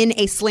in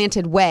a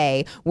slanted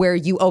way where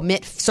you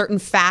omit certain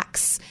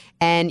facts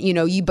and,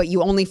 but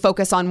you only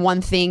focus on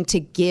one thing to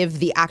give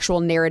the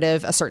actual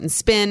narrative a certain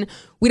spin.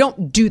 We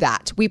don't do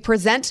that. We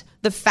present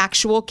the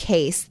factual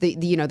case,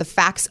 the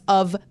facts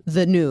of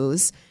the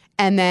news,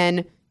 and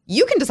then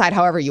you can decide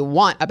however you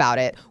want about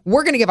it.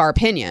 We're going to give our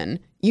opinion.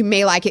 You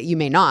may like it, you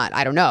may not.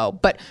 I don't know.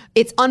 But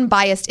it's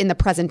unbiased in the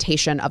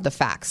presentation of the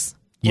facts.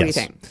 What do you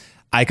think?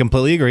 I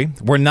completely agree.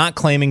 We're not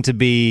claiming to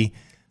be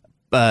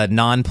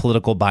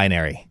non-political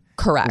binary.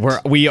 Correct.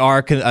 We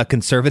are a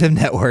conservative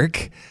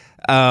network,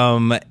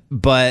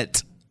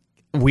 but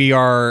we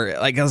are,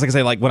 like I was going to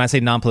say, like when I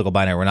say non-political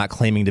binary, we're not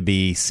claiming to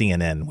be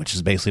CNN, which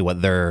is basically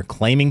what they're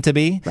claiming to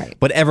be. Right.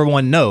 But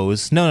everyone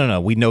knows,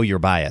 no, we know you're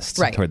biased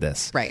toward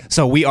this. Right.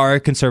 So we are a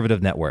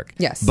conservative network.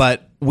 Yes.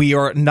 But we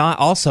are not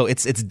also,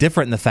 it's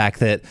different in the fact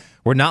that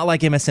we're not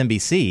like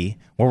MSNBC,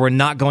 where we're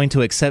not going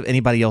to accept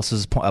anybody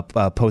else's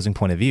opposing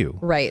point of view.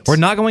 Right. We're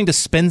not going to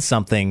spin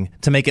something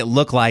to make it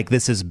look like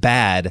this is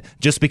bad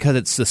just because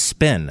it's a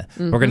spin.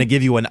 Mm-hmm. We're going to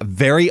give you a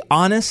very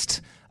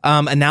honest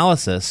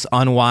analysis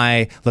on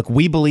why, look,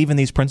 we believe in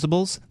these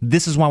principles.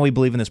 This is why we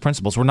believe in these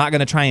principles. We're not going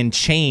to try and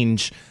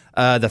change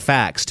the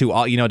facts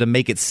to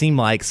make it seem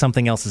like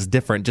something else is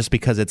different just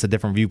because it's a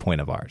different viewpoint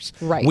of ours.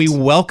 Right. We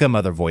welcome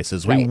other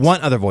voices. We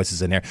want other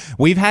voices in here.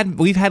 We've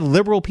had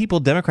liberal people,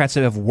 Democrats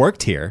that have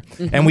worked here,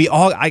 and we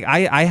all.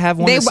 I have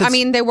one.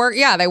 They work.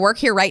 Yeah, they work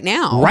here right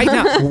now. Right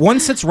now, one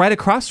sits right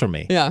across from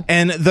me. Yeah,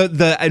 and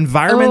the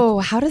environment. Oh,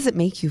 how does it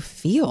make you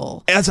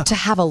feel to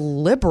have a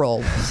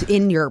liberal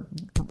in your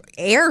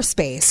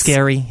airspace?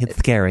 Scary. It's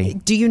scary.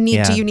 Do you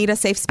need a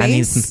safe space? I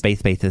need some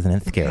space, isn't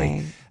it? Scary.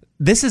 Okay.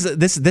 This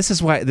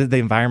is why the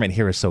environment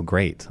here is so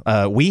great.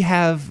 We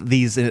have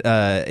these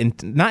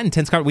not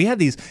intense. We have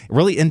these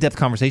really in-depth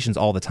conversations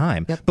all the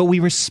time, but we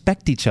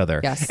respect each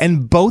other. Yes.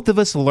 And both of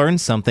us learn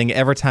something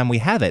every time we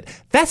have it.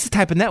 That's the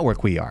type of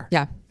network we are.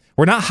 Yeah.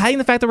 We're not hiding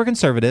the fact that we're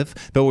conservative,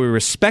 but we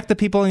respect the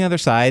people on the other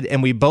side,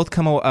 and we both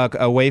come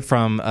away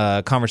from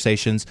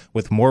conversations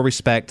with more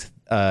respect.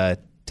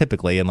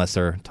 Typically, unless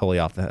they're totally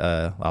off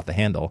the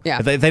handle.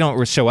 Yeah. They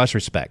don't show us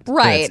respect.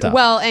 Right.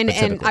 Well,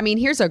 and I mean,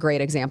 here's a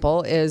great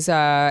example is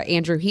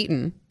Andrew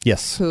Heaton.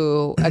 Yes.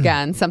 Who,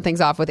 again, Something's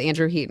Off with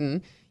Andrew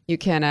Heaton. You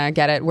can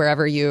get it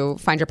wherever you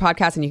find your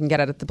podcast, and you can get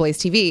it at the Blaze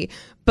TV.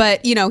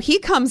 But, he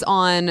comes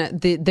on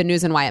the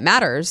News and Why It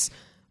Matters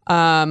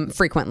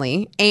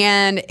frequently,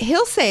 and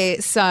he'll say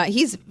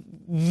he's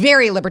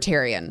very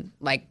libertarian.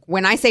 Like,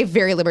 when I say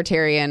very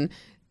libertarian,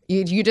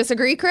 you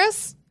disagree,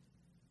 Chris?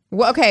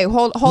 Well, okay,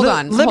 hold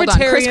on.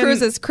 Chris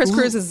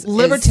Cruz is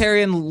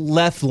libertarian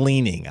left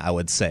leaning, I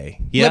would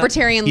say. Yeah?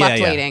 Libertarian left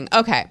leaning. Yeah.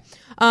 Okay.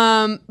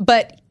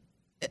 But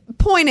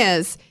point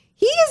is,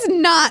 he is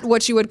not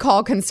what you would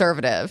call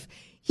conservative.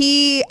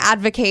 He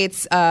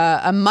advocates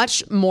a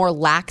much more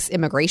lax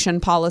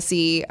immigration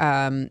policy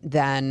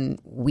than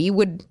we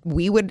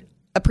would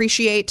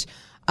appreciate.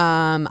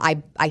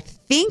 I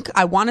think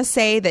I want to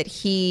say that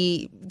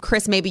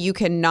Chris, maybe you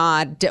can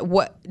nod.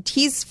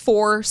 He's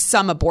for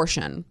some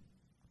abortion.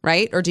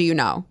 Right? Or do you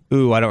know?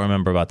 Ooh, I don't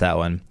remember about that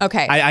one.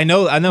 Okay. I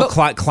know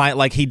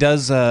like he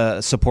does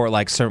support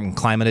like certain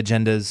climate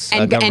agendas.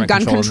 And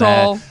gun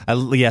control.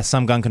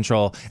 Some gun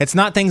control. It's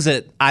not things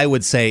that I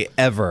would say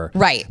ever.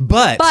 Right.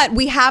 But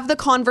we have the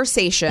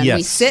conversation. Yes.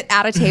 We sit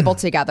at a table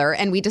together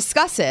and we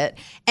discuss it.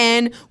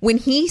 And when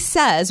he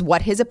says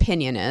what his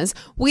opinion is,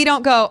 we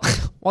don't go,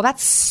 well,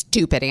 that's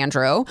stupid,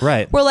 Andrew.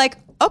 Right. We're like,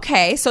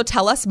 okay, so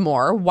tell us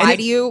more. Why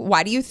do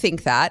you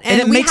think that?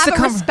 And we have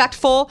a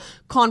respectful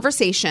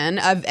conversation,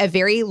 a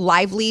very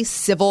lively,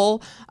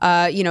 civil,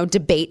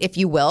 debate, if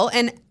you will.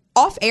 And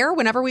off air,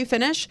 whenever we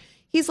finish,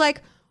 he's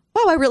like,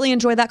 wow, I really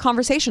enjoyed that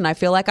conversation. I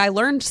feel like I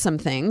learned some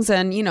things.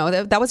 And,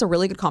 that was a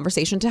really good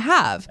conversation to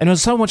have. And it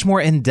was so much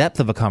more in depth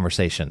of a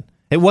conversation.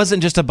 It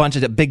wasn't just a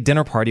big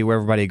dinner party where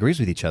everybody agrees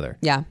with each other.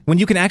 Yeah. When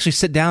you can actually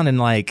sit down and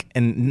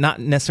not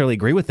necessarily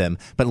agree with them,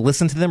 but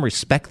listen to them,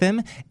 respect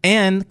them,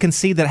 and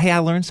concede that, hey, I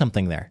learned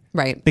something there.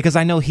 Right. Because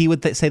I know he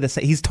would say the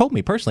same. He's told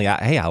me personally,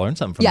 hey, I learned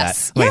something from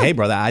that. Like, hey,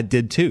 brother, I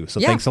did too. So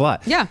thanks a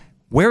lot. Yeah.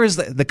 Whereas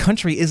the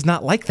country is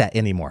not like that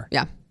anymore.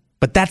 Yeah.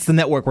 But that's the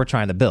network we're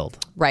trying to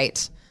build.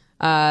 Right.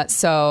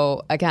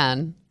 So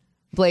again,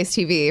 Blaze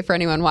TV, for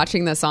anyone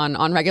watching this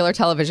on regular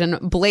television,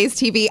 Blaze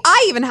TV.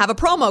 I even have a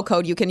promo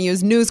code you can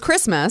use, News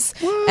Christmas,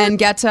 and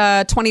get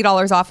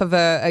 $20 off of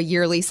a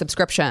yearly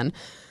subscription.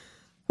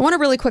 I want to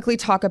really quickly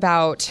talk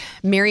about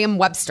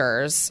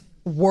Merriam-Webster's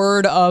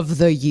Word of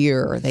the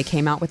Year. They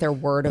came out with their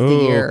Word of the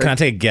Year. Can I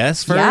take a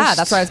guess first? Yeah,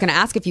 that's what I was going to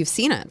ask if you've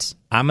seen it.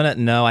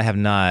 No, I have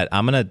not.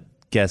 I'm going to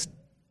guess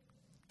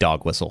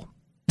dog whistle.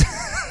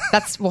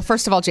 Well,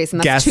 first of all, Jason,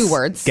 that's 2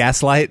 words.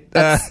 Gaslight.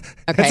 Okay,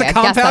 it's a I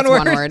compound guess that's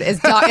word. 1 word.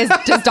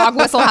 Does dog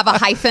whistle have a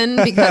hyphen?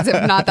 Because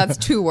if not, that's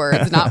 2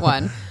 words, not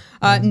 1.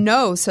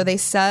 No. So they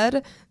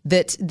said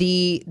that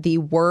the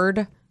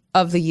word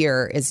of the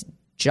year is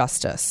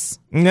justice.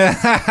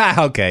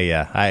 Okay,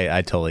 yeah,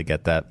 I totally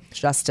get that.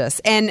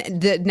 Justice.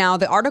 And now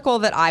the article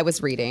that I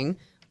was reading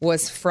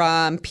was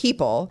from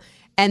People,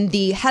 and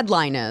the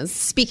headline is,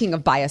 speaking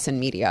of bias in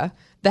media,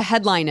 the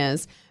headline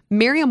is,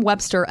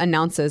 Merriam-Webster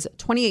announces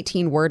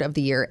 2018 word of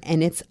the year,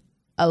 and it's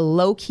a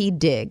low-key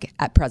dig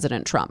at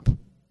President Trump.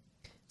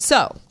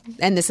 So,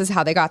 and this is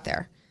how they got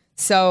there.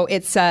 So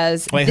it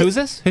says... Wait, who's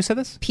this? Who said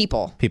this?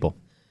 People.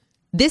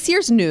 This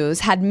year's news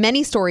had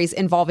many stories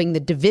involving the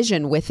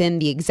division within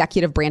the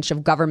executive branch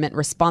of government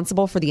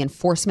responsible for the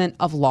enforcement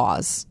of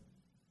laws.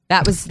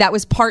 That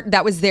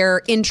was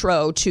their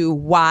intro to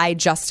why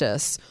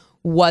justice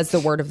was the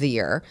word of the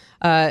year.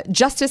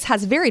 Justice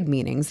has varied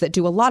meanings that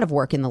do a lot of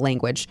work in the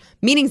language,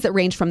 meanings that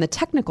range from the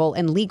technical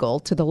and legal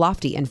to the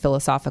lofty and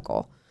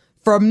philosophical.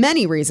 For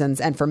many reasons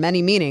and for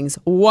many meanings,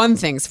 one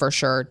thing's for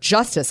sure,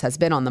 justice has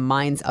been on the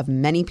minds of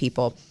many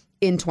people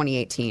in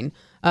 2018.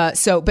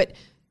 But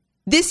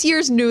this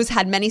year's news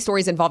had many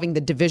stories involving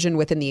the division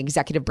within the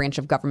executive branch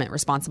of government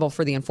responsible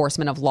for the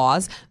enforcement of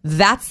laws.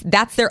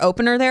 That's their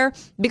opener there.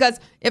 Because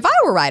if I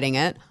were writing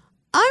it,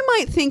 I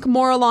might think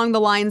more along the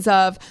lines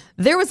of,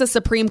 there was a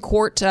Supreme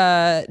Court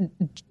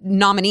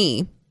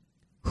nominee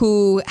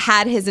who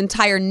had his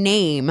entire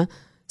name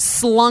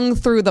slung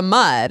through the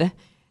mud.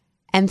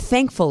 And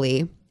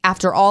thankfully,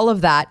 after all of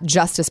that,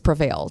 justice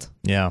prevailed.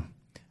 Yeah.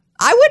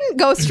 I wouldn't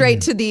go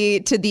straight to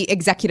the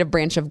executive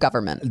branch of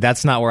government.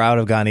 That's not where I would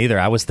have gone either.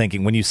 I was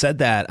thinking, when you said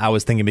that, I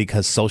was thinking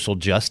because social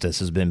justice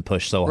has been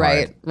pushed so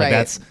hard. Right.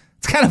 It's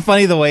kind of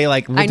funny the way,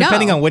 like,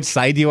 depending on which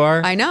side you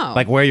are. I know.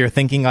 Like, where your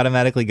thinking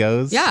automatically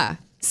goes. Yeah.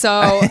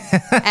 So,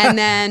 and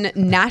then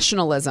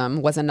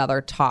nationalism was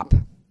another top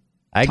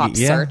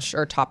search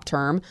or top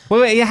term.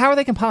 Wait, how are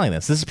they compiling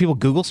this? This is people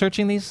Google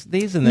searching these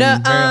and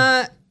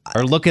then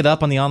or look it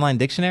up on the online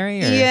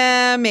dictionary? Or?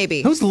 Yeah,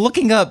 maybe. Who's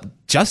looking up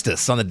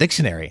justice on the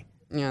dictionary?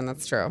 Yeah,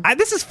 that's true.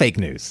 This is fake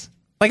news.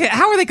 Like,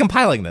 how are they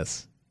compiling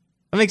this?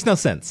 It makes no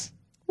sense.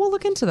 We'll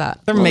look into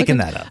that. They're making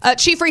that up.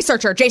 Chief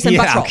researcher Jason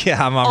Buttrell.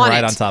 Yeah, I'm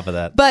right on top of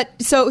that. But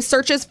so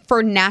searches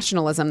for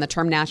nationalism, the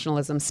term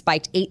nationalism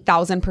spiked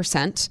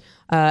 8,000%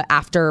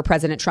 after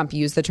President Trump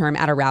used the term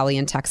at a rally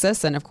in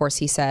Texas. And of course,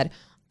 he said,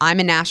 I'm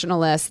a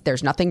nationalist.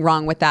 There's nothing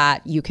wrong with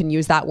that. You can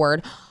use that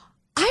word.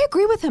 I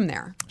agree with him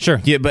there.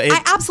 Sure. Yeah, but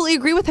I absolutely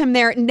agree with him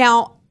there.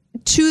 Now,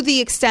 to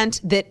the extent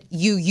that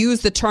you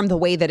use the term the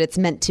way that it's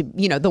meant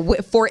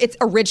to, for its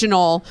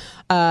original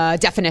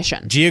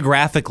definition.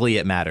 Geographically,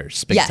 it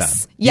matters big time.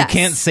 Yes. You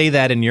can't say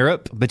that in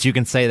Europe, but you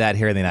can say that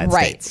here in the United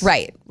States.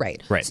 Right.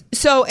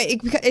 So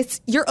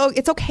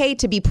it's okay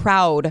to be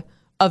proud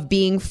of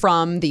being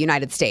from the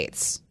United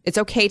States. It's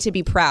okay to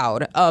be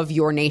proud of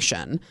your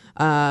nation.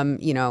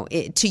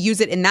 To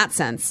use it in that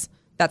sense,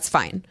 that's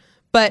fine.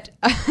 But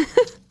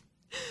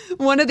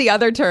one of the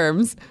other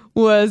terms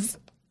was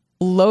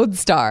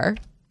Lodestar.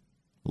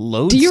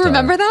 Lodestar. Do you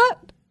remember that?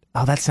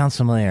 Oh, that sounds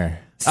familiar.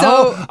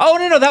 So,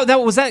 no,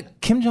 that was that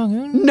Kim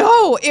Jong-un?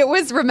 No, it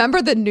was,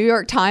 remember the New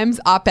York Times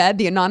op-ed,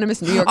 the anonymous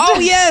New York Times? Oh,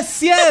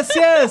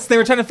 yes. They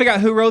were trying to figure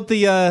out who wrote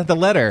the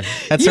letter.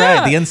 That's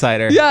right, the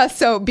insider. Yeah,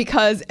 so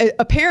because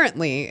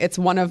apparently it's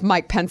one of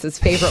Mike Pence's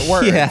favorite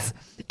words. Yeah.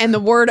 And the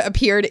word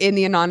appeared in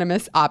the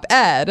anonymous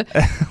op-ed,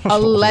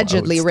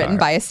 allegedly written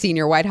by a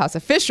senior White House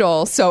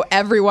official. So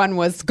everyone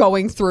was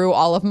going through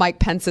all of Mike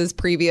Pence's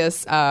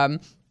previous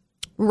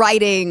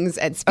writings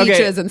and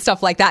speeches and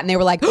stuff like that. And they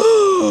were like,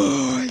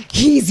 oh,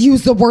 he's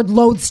used the word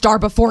Lodestar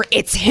before.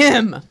 It's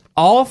him.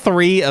 All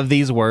 3 of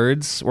these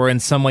words were in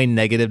some way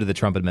negative to the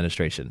Trump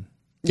administration.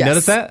 You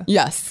notice that?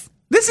 Yes.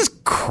 This is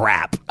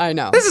crap. I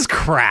know. This is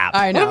crap.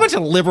 I know. What a bunch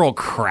of liberal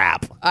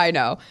crap. I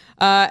know.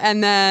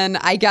 And then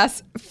I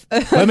guess...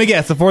 Let me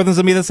guess. The 4th one's going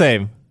to be the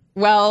same.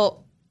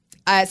 Well,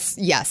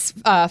 yes.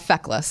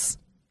 Feckless.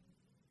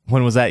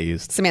 When was that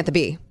used? Samantha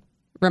Bee.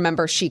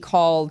 Remember, she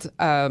called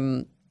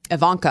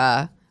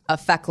Ivanka a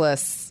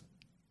feckless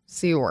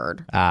C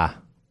word.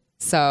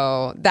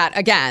 So that,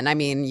 again, I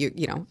mean,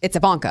 it's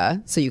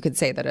Ivanka, so you could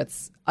say that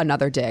it's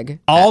another dig.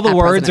 All the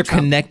words are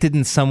Trump. connected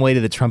in some way to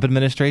the Trump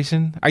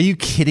administration? Are you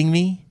kidding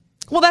me?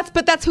 Well,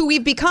 that's who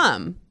we've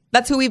become.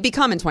 That's who we've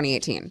become in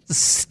 2018.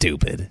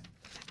 Stupid.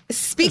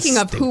 Speaking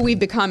of who we've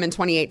become in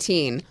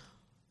 2018,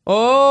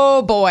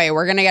 oh boy,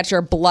 we're going to get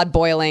your blood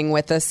boiling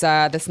with this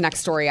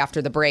next story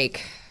after the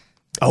break.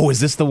 Oh, is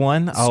this the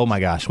one? Oh my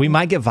gosh, we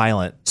might get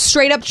violent.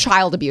 Straight up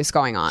child abuse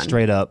going on.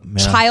 Straight up,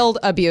 man. Child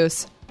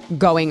abuse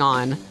going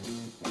on.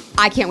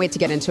 I can't wait to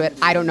get into it.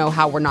 I don't know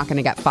how we're not going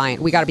to get fined.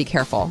 We got to be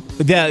careful.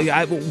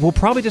 Yeah, we'll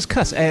probably just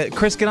cuss.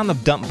 Chris, get on the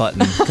dump button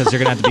because you're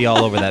going to have to be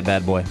all over that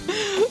bad boy.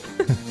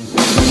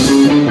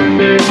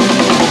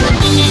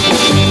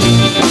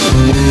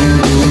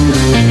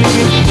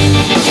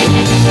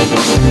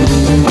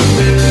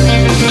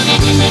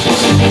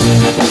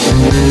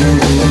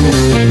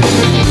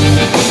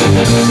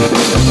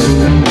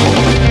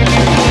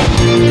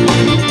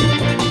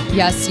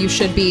 Yes, you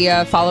should be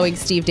following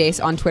Steve Deace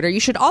on Twitter. You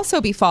should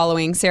also be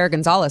following Sarah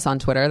Gonzalez on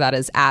Twitter. That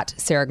is at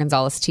Sarah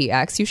Gonzalez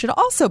TX. You should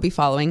also be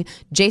following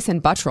Jason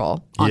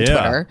Buttrill on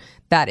Twitter.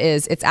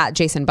 It's at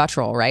Jason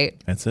Buttrill,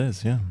 right? It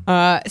is,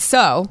 yeah.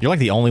 So you're like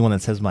the only one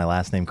that says my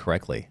last name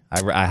correctly.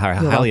 I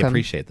highly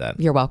appreciate that.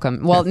 You're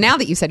welcome. Well, now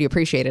that you said you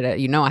appreciated it,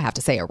 you know I have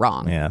to say it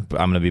wrong. Yeah,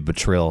 I'm going to be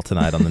Buttrill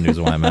tonight on the News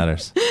and Why It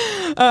Matters.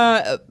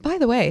 By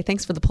the way,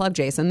 thanks for the plug,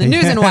 Jason. The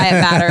News and Why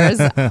It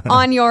Matters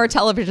on your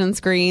television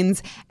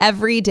screens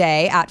every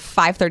day at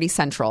 5:30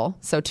 Central.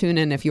 So tune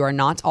in if you are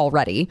not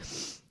already.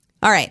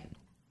 All right.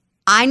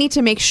 I need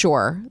to make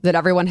sure that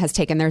everyone has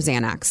taken their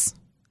Xanax.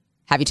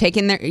 Have you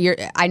taken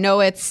I know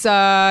it's, it's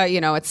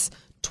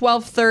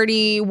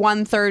 12:30,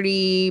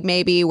 1:30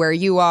 maybe where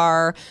you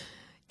are.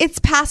 It's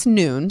past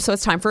noon, so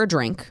it's time for a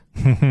drink.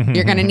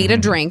 You're going to need a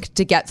drink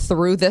to get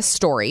through this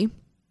story.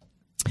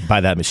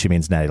 By that, she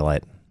means Natty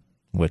Light,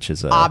 which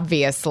is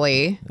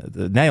obviously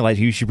Natty Light.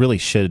 You really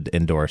should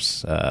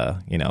endorse,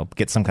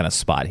 get some kind of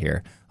spot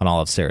here on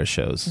all of Sarah's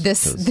shows.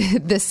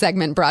 This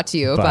segment brought to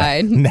you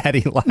by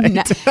Natty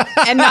Light.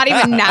 And not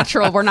even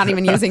natural. We're not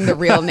even using the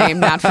real name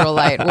Natural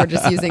Light. We're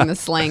just using the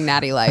slang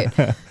Natty Light.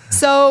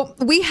 So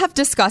we have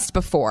discussed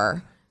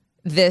before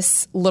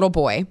this little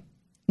boy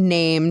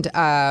named,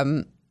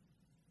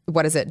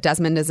 what is it?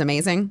 Desmond is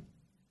Amazing.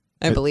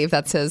 I believe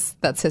that's his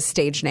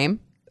stage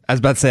name. I was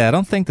about to say, I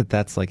don't think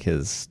that's like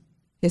his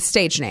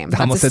stage name.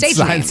 Almost his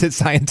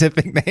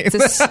scientific name. It's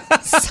a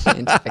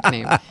scientific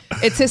name.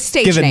 It's his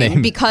stage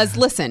name because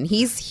listen,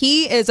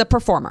 he is a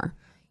performer.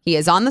 He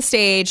is on the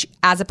stage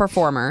as a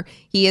performer.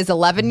 He is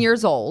 11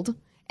 years old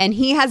and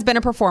he has been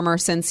a performer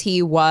since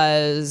he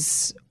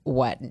was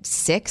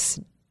 6,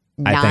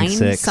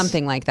 9,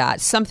 something like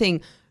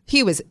that.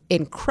 He was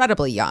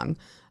incredibly young.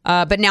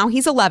 But now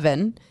he's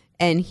 11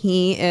 and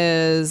he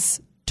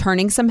is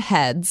turning some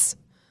heads.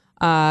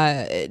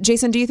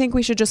 Jason, do you think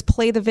we should just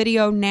play the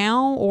video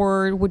now,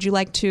 or would you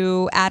like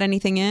to add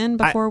anything in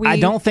before we? I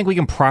don't think we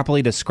can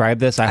properly describe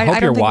this. I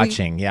hope you're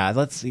watching.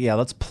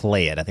 Let's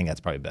play it. I think that's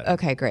probably better.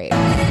 Okay, great.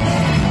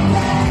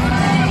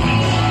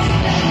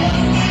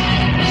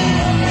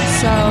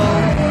 So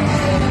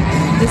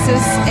this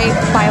is a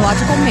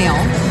biological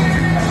male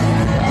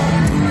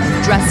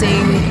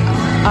dressing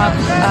up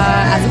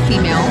as a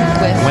female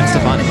with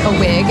a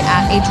wig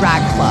at a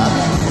drag club.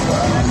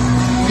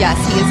 Yes,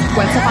 he is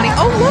Gwen Stefani.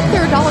 Oh, look,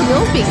 there are dollar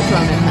bills being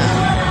thrown at him.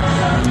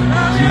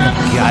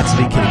 You got to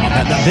be kidding me.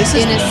 This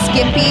is in a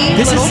skimpy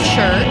little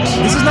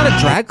shirt. This is not a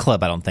drag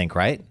club, I don't think,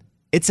 right?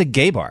 It's a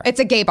gay bar. It's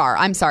a gay bar.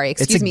 I'm sorry.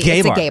 Excuse me.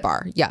 It's a gay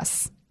bar.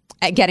 Yes.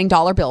 Getting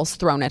dollar bills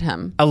thrown at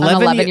him. An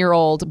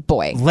 11-year-old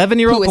boy.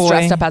 11-year-old boy. Who is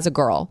dressed up as a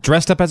girl.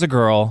 Dressed up as a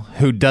girl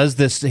who does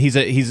this.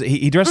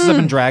 He dresses up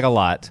in drag a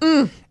lot.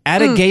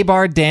 At a gay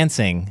bar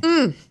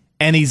dancing.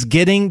 And he's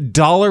getting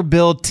dollar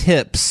bill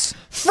tips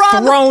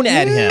thrown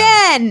at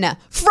him.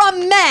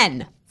 From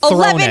men.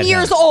 11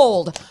 years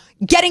old.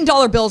 Getting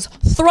dollar bills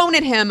thrown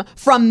at him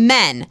from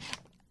men.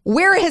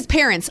 Where are his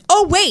parents?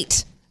 Oh,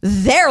 wait.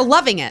 They're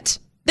loving it.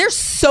 They're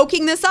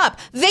soaking this up.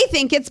 They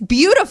think it's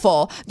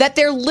beautiful that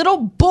their little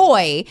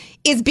boy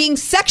is being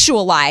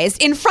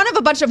sexualized in front of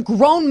a bunch of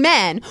grown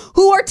men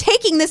who are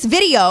taking this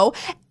video.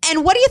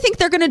 And what do you think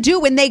they're going to do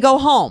when they go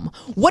home?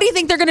 What do you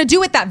think they're going to do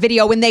with that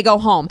video when they go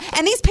home?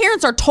 And these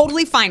parents are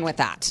totally fine with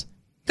that.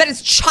 That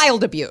is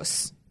child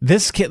abuse.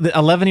 This kid, the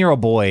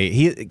 11-year-old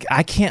boy,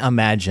 I can't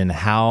imagine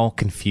how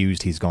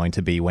confused he's going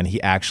to be when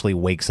he actually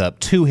wakes up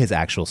to his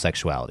actual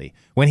sexuality.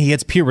 When he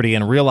hits puberty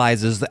and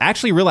realizes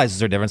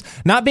their difference.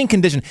 Not being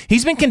conditioned.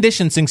 He's been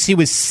conditioned since he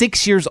was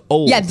 6 years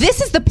old. Yeah,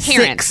 this is the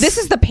parent. This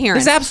is the parent.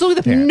 This is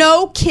absolutely the parent.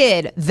 No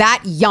kid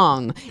that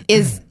young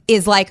is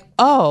like,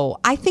 oh,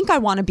 I think I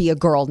want to be a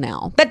girl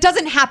now. That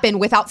doesn't happen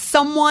without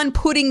someone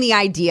putting the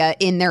idea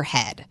in their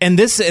head. And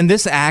this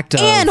act of...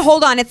 And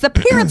hold on, it's the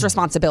parent's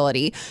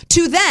responsibility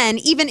to then,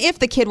 even if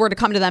the kid were to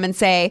come to them and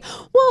say,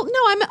 well,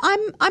 no,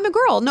 I'm a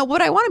girl. No,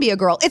 but I want to be a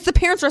girl. It's the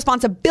parent's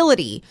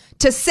responsibility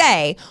to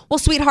say, well,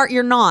 sweetheart,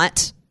 you're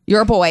not.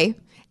 You're a boy.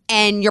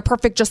 And you're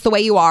perfect just the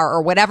way you are,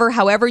 or whatever,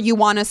 however you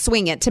want to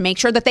swing it, to make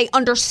sure that they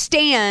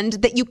understand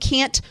that you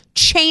can't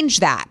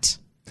change that.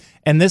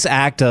 And this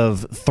act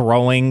of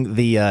throwing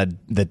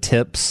the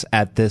tips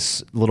at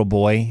this little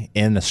boy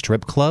in a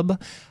strip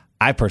club,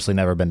 I've personally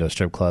never been to a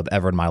strip club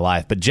ever in my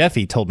life, but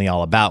Jeffy told me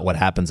all about what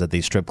happens at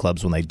these strip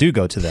clubs when they do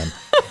go to them.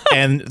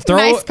 And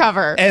nice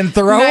cover. And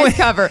nice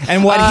cover.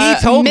 And what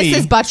he told me,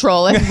 Mrs.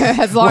 Buttrill,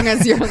 as long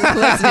as you're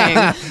listening,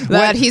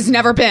 that he's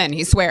never been.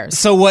 He swears.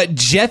 So what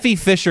Jeffy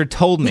Fisher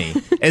told me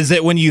is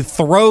that when you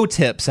throw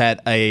tips at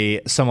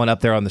someone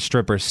up there on the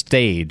stripper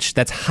stage,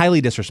 that's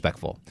highly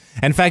disrespectful.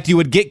 In fact, you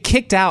would get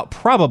kicked out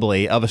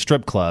probably of a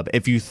strip club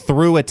if you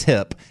threw a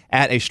tip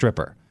at a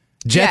stripper.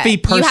 Jeffy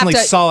personally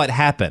saw it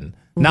happen.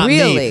 Not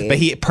really? me, but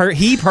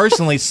he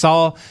personally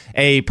saw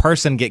a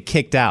person get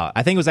kicked out.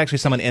 I think it was actually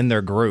someone in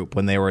their group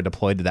when they were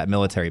deployed to that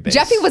military base.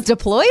 Jeffy was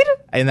deployed?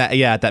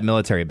 At that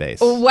military base.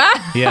 Wow.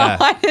 Yeah.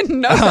 I didn't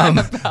know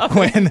that about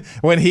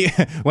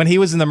when he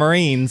was in the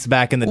Marines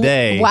back in the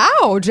day.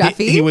 Wow,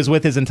 Jeffy. He was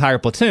with his entire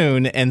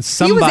platoon, and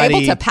somebody... He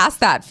was able to pass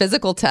that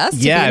physical test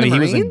to be in the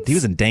Marines? he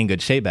was in dang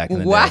good shape back in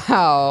the day.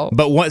 Wow.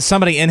 But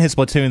somebody in his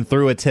platoon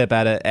threw a tip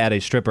at a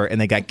stripper,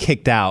 and they got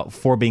kicked out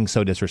for being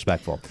so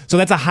disrespectful. So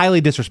that's a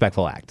highly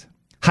disrespectful act.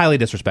 Highly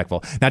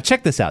disrespectful. Now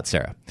check this out,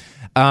 Sarah.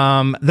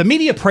 The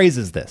media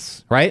praises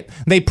this, right?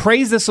 They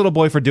praise this little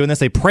boy for doing this.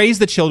 They praise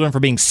the children for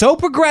being so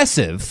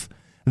progressive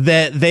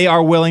that they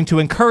are willing to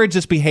encourage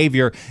this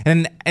behavior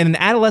in an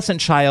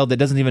adolescent child that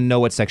doesn't even know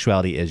what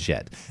sexuality is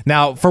yet.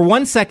 Now, for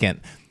 1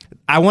 second,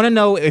 I want to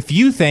know if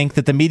you think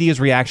that the media's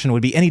reaction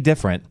would be any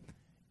different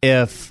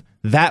if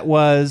that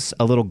was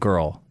a little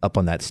girl up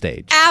on that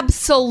stage.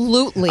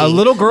 Absolutely. A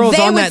little girl's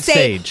they on would that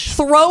say, stage.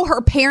 Throw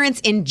her parents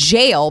in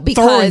jail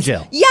because Throw her in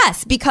jail.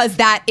 Yes, because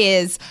that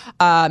is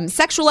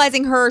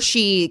sexualizing her.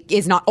 She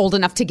is not old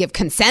enough to give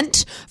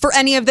consent for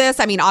any of this.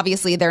 I mean,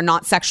 obviously they're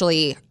not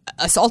sexually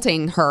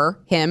assaulting her,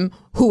 him,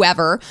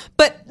 whoever,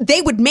 but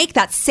they would make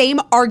that same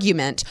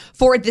argument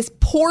for this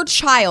poor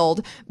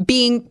child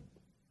being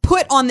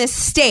put on this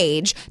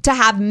stage to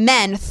have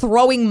men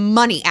throwing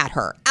money at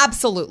her.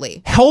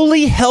 Absolutely.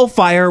 Holy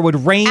hellfire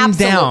would rain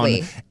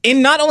Absolutely. down.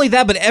 And not only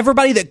that, but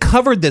everybody that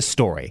covered this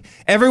story,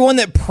 everyone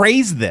that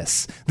praised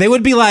this, they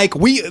would be like,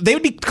 they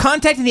would be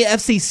contacting the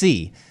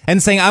FCC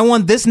and saying, I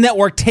want this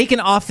network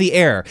taken off the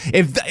air.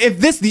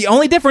 If the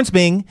only difference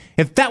being,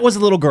 if that was a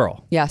little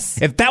girl.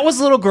 Yes. If that was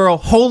a little girl,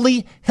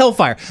 holy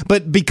hellfire.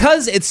 But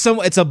because it's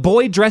a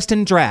boy dressed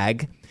in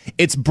drag,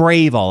 it's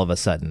brave all of a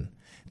sudden.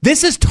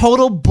 This is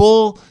total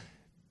bull.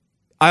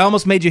 I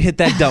almost made you hit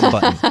that dump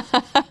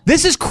button.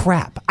 This is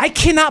crap. I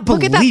cannot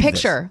believe Look at that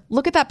picture. This.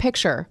 Look at that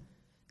picture.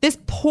 This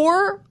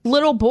poor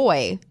little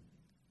boy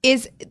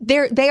is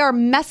there. They are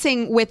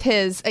messing with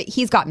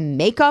he's got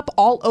makeup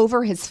all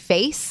over his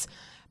face.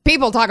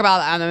 People talk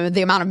about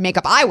the amount of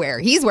makeup I wear.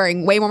 He's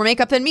wearing way more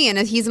makeup than me, and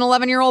he's an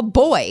 11-year-old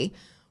boy.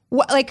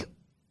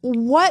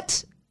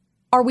 What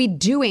are we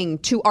doing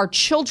to our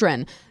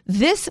children?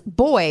 This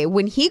boy,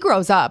 when he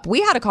grows up, we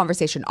had a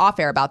conversation off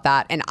air about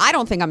that. And I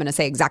don't think I'm going to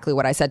say exactly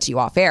what I said to you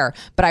off air,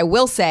 but I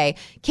will say,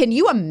 can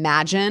you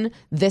imagine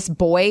this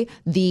boy,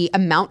 the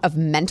amount of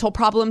mental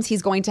problems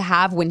he's going to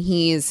have when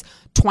he's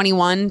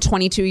 21,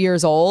 22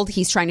 years old?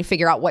 He's trying to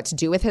figure out what to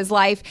do with his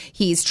life.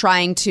 He's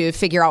trying to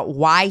figure out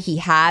why he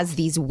has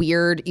these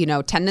weird,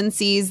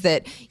 tendencies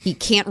that he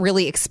can't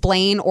really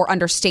explain or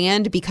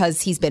understand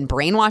because he's been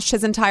brainwashed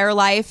his entire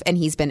life and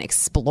he's been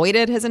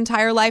exploited his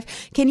entire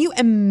life. Can you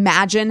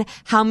imagine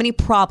how many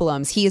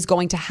problems he is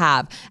going to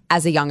have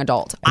as a young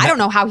adult? I don't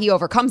know how he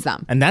overcomes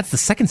them. And that's the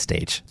second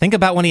stage. Think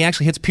about when he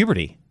actually hits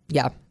puberty.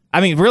 Yeah.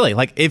 I mean, really,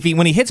 like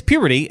when he hits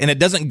puberty and it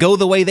doesn't go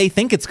the way they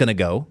think it's going to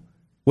go,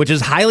 which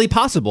is highly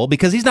possible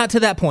because he's not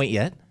to that point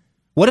yet.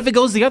 What if it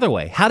goes the other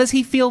way? How does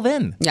he feel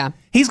then? Yeah.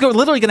 He's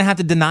literally going to have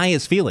to deny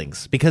his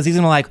feelings because he's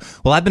going to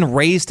well, I've been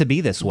raised to be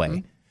this way.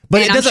 Mm-hmm.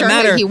 But and it doesn't I'm sure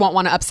matter. That he won't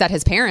want to upset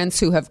his parents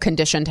who have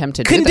conditioned him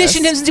to do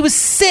Conditioned this. him since he was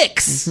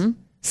 6. Mm-hmm.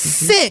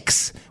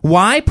 6.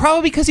 Why?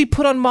 Probably because he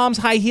put on mom's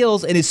high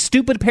heels and his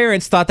stupid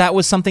parents thought that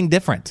was something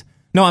different.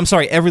 No, I'm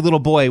sorry. Every little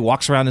boy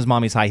walks around his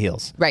mommy's high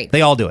heels. Right.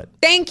 They all do it.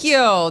 Thank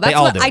you. That's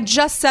what I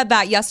just said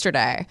that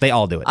yesterday. They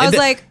all do it. I was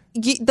like,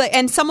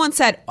 and someone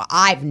said,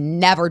 I've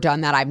never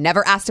done that. I've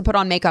never asked to put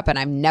on makeup and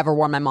I've never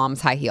worn my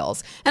mom's high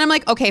heels. And I'm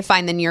like, okay,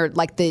 fine. Then you're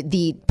like the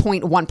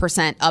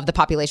 0.1% of the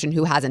population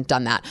who hasn't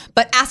done that.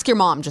 But ask your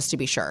mom just to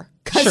be sure.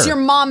 Because your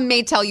mom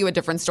may tell you a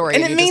different story.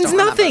 And it means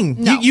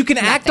nothing. No, you can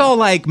act all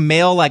like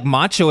male, like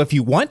macho if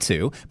you want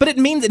to, but it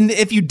means,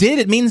 if you did,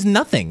 it means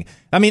nothing.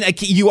 I mean,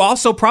 you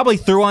also probably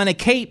threw on a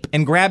cape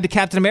and grabbed a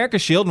Captain America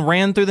shield and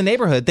ran through the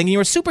neighborhood thinking you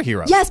were a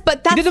superhero. Yes,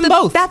 but you did them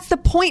both. That's the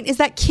point, is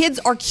that kids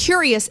are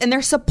curious and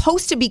they're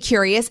supposed to be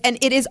curious. And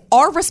it is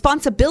our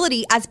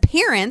responsibility as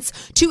parents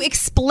to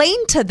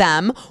explain to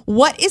them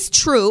what is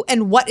true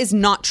and what is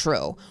not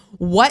true.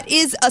 What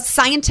is a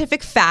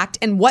scientific fact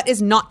and what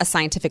is not a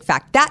scientific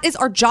fact? That is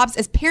our jobs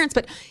as parents.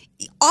 But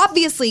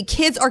obviously,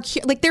 kids are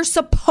they're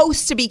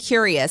supposed to be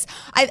curious.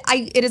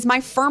 It is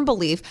my firm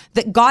belief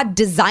that God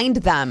designed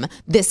them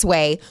this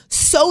way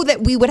so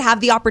that we would have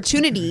the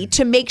opportunity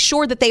to make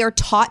sure that they are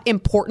taught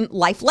important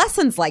life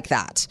lessons like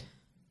that.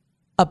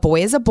 A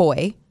boy is a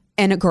boy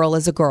and a girl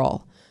is a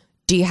girl.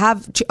 Do you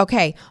have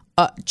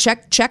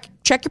check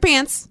your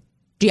pants?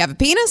 Do you have a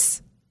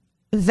penis?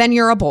 Then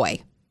you're a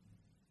boy.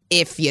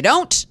 If you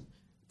don't,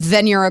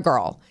 then you're a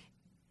girl.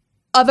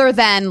 Other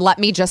than, let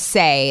me just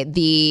say,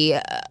 the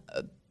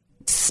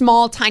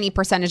small, tiny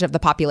percentage of the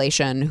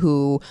population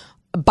who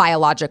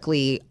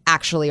biologically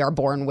actually are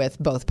born with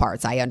both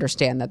parts. I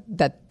understand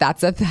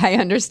that's a thing. I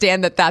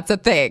understand that that's a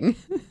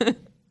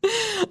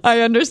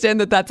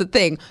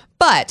thing.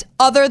 But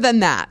other than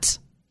that,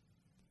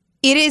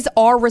 it is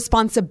our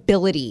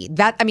responsibility.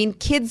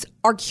 Kids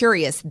are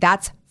curious.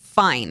 That's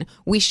fine.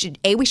 We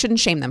shouldn't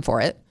shame them for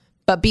it.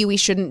 but B, we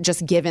shouldn't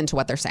just give in to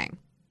what they're saying.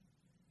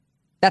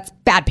 That's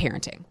bad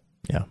parenting.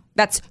 Yeah.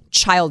 That's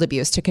child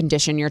abuse to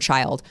condition your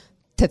child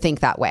to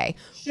think that way.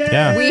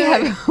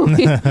 Yeah.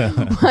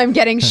 I'm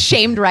getting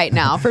shamed right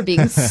now for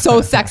being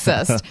so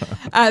sexist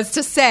as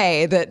to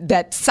say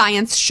that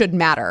science should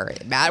matter.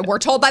 We're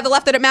told by the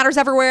left that it matters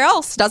everywhere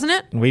else, doesn't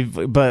it?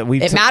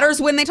 It matters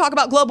when they talk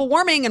about global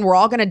warming and we're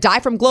all going to die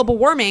from global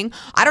warming.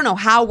 I don't know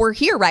how we're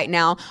here right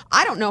now.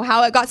 I don't know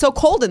how it got so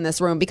cold in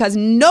this room because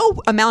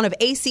no amount of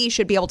AC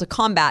should be able to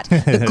combat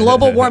the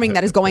global warming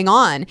that is going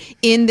on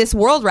in this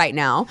world right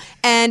now.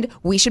 And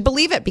we should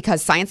believe it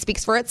because science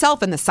speaks for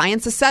itself and the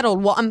science is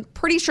settled. Well, I'm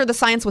pretty sure the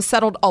science was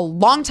settled a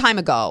long time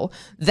ago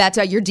that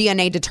your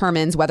DNA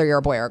determines whether you're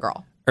a boy or a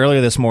girl.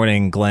 Earlier this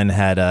morning, Glenn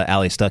had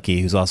Ali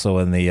Stuckey, who's also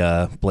in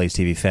the Blaze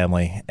TV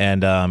family.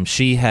 And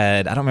she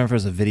had, I don't remember if it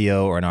was a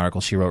video or an article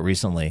she wrote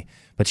recently,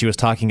 but she was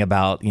talking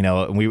about,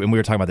 and we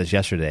were talking about this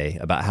yesterday,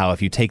 about how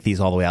if you take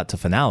these all the way out to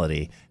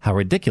finality, how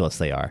ridiculous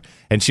they are.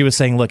 And she was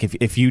saying, look,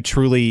 if you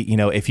truly,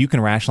 if you can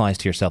rationalize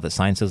to yourself that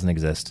science doesn't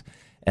exist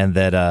and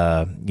that,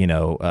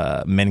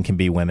 men can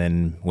be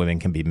women, women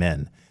can be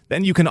men,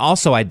 then you can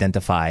also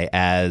identify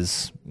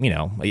as,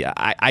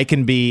 I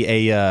can be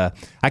a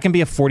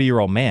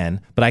 40-year-old man,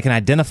 but I can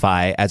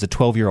identify as a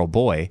 12-year-old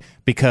boy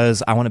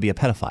because I want to be a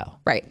pedophile.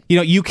 Right.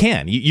 You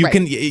can. You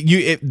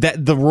right.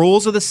 The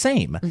rules are the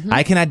same. Mm-hmm.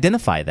 I can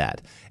identify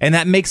that. And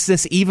that makes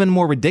this even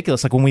more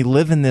ridiculous. Like when we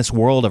live in this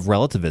world of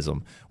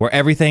relativism where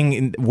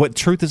what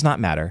truth does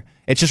not matter.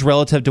 It's just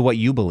relative to what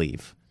you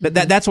believe.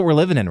 That's what we're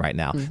living in right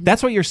now. Mm-hmm.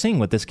 That's what you're seeing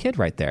with this kid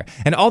right there.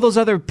 And all those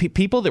other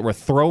people that were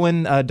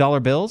throwing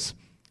dollar bills,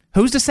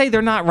 who's to say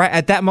they're not right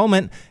at that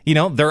moment?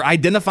 They're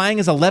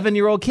identifying as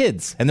 11-year-old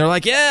kids, and they're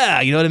like,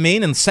 "Yeah, you know what I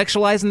mean," and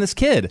sexualizing this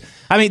kid.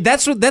 I mean,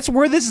 that's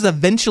where this is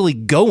eventually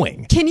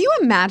going. Can you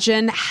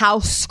imagine how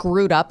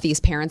screwed up these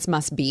parents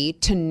must be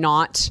to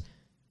not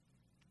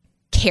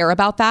care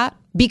about that?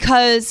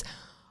 Because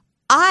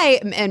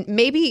and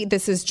maybe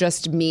this is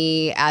just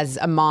me as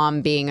a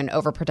mom being an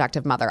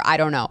overprotective mother. I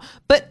don't know,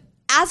 but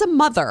as a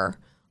mother,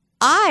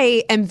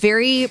 I am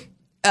very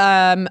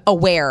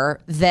aware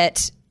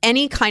that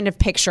any kind of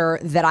picture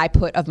that I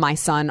put of my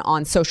son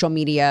on social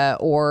media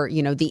or,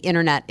 the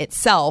internet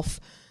itself,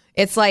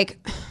 it's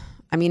like,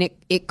 I mean,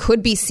 it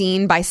could be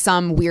seen by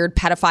some weird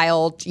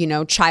pedophile,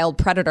 child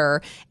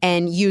predator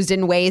and used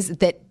in ways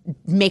that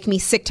make me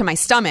sick to my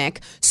stomach.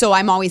 So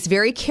I'm always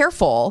very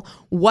careful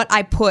what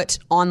I put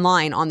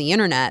online on the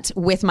internet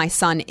with my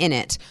son in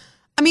it.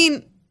 I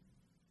mean,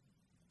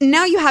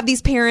 now you have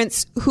these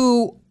parents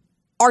who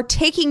are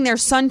taking their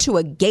son to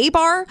a gay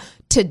bar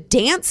to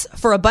dance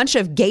for a bunch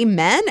of gay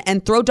men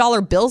and throw dollar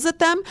bills at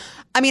them.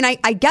 I mean,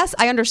 I guess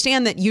I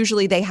understand that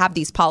usually they have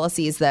these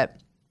policies that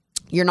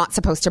you're not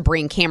supposed to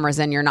bring cameras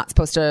in. You're not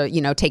supposed to,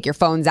 take your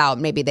phones out.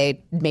 Maybe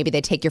they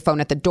take your phone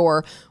at the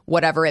door,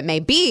 whatever it may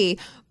be.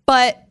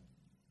 But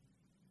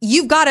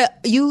you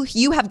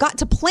have got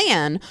to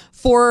plan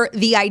for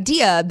the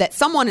idea that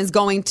someone is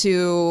going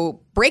to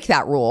break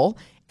that rule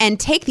and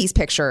take these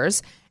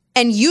pictures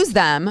and use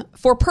them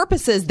for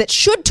purposes that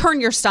should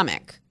turn your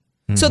stomach.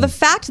 Mm-hmm. So the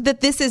fact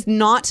that this is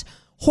not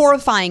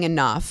horrifying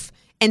enough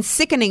and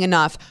sickening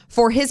enough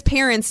for his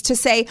parents to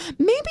say,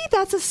 maybe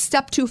that's a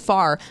step too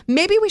far.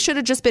 Maybe we should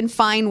have just been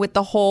fine with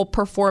the whole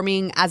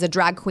performing as a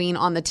drag queen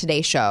on the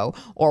Today Show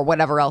or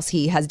whatever else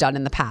he has done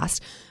in the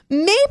past.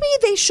 Maybe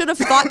they should have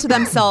thought to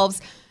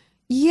themselves,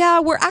 yeah,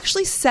 we're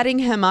actually setting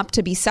him up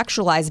to be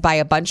sexualized by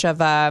a bunch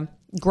of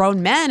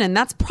grown men, and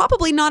that's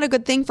probably not a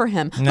good thing for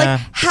him. Nah. Like,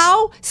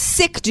 how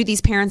sick do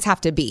these parents have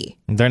to be?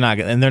 They're not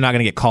going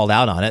to get called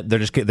out on it.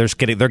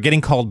 They're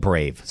getting called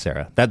brave,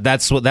 Sarah.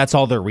 That's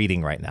all they're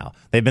reading right now.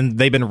 They've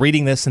been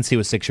reading this since he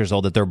was 6 years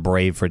old that they're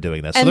brave for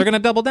doing this. So they're going to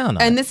double down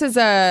on it. And this is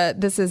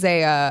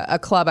a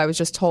club, I was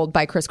just told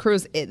by Chris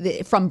Cruz,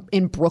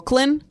 in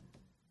Brooklyn.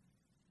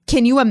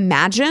 Can you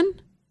imagine?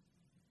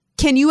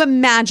 Can you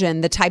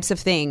imagine the types of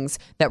things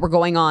that were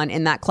going on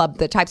in that club,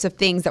 the types of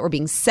things that were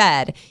being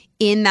said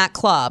in that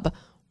club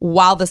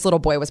while this little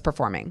boy was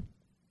performing?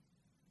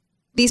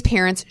 These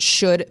parents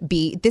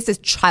this is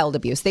child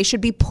abuse. They should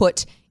be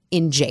put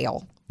in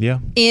jail. Yeah.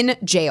 In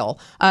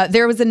jail.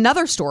 There was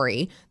another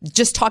story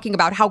just talking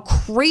about how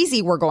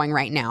crazy we're going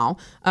right now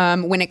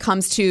when it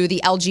comes to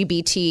the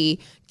LGBTQIZ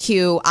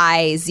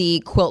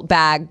quilt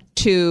bag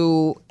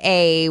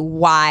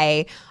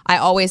 2AY. I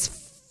always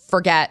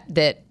forget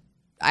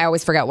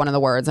one of the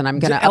words, and I'm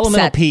going to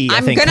upset.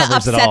 I'm going to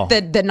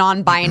upset the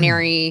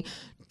non-binary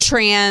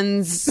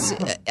trans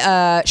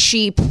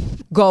sheep,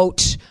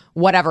 goat,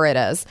 whatever it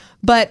is.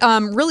 But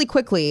really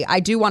quickly, I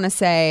do want to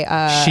say,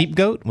 sheep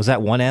goat, was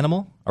that one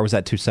animal or was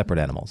that two separate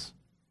animals?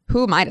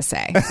 Who am I to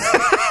say?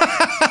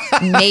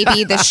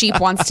 Maybe the sheep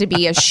wants to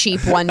be a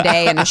sheep one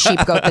day and a sheep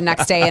goat the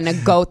next day and a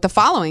goat the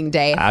following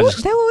day.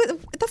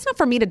 That's not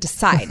for me to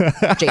decide,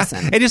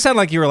 Jason. It just sounded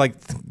like you were like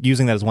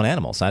using that as one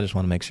animal, so I just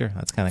want to make sure.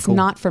 That's kind of cool. It's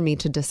not for me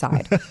to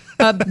decide.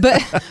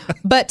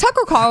 But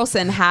Tucker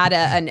Carlson had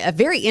a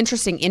very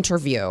interesting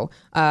interview.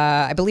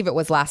 I believe it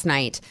was last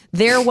night.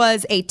 There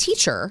was a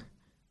teacher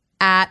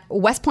at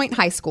West Point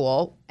High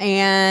School,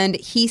 and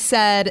he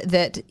said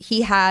that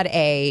he had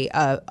a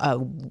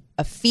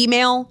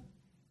female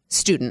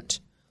student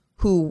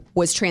who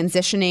was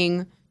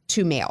transitioning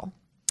to male.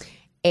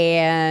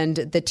 And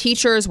the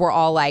teachers were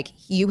all like,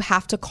 you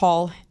have to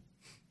call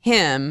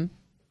him.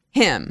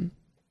 And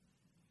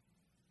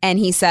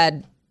he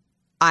said,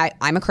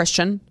 I'm a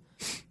Christian.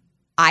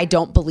 I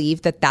don't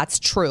believe that that's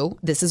true.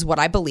 This is what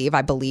I believe.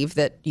 I believe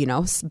that,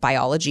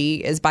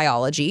 biology is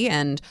biology,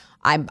 and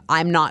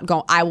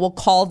I will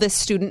call this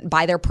student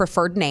by their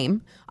preferred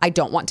name. I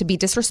don't want to be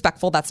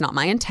disrespectful. That's not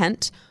my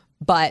intent,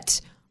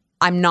 but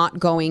I'm not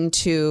going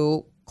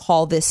to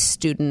call this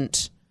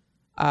student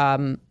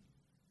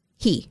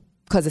he,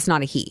 because it's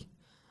not a he.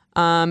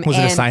 Was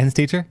it a science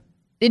teacher?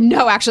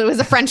 No, actually, it was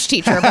a French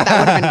teacher, but that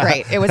would have been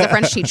great. It was a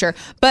French teacher.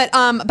 But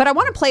I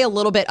want to play a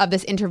little bit of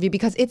this interview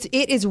because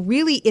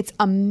it's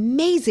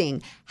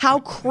amazing how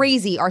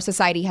crazy our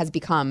society has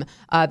become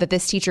that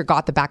this teacher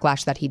got the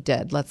backlash that he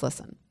did. Let's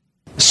listen.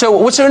 So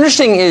what's so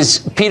interesting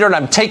is, Peter, and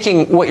I'm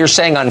taking what you're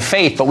saying on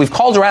faith, but we've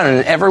called around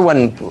and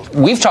everyone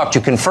we've talked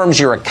to confirms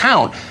your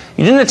account.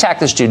 You didn't attack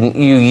the student.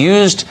 You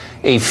used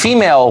a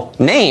female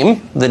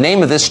name, the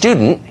name of this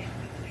student.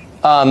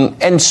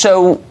 And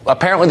so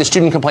apparently the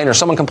student complained or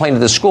someone complained to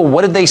the school.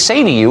 What did they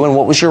say to you and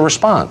what was your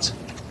response?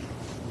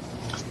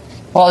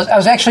 Well, I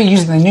was actually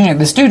using the new name.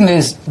 The student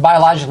is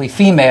biologically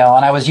female,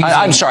 and I was using...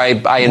 I'm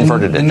sorry, I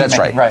inverted it. That's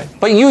right. Right.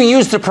 But you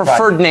used the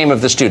preferred name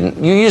of the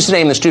student. You used the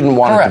name the student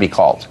wanted to be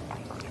called.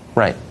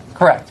 Right.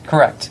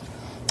 Correct.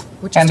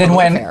 Which is and then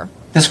totally when fair.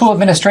 The school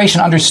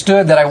administration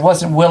understood that I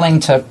wasn't willing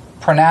to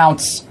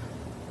pronounce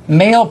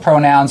male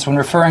pronouns when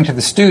referring to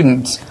the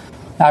students,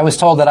 I was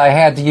told that I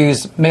had to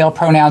use male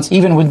pronouns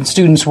even when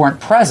students weren't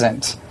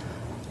present.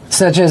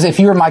 Such as if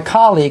you were my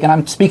colleague and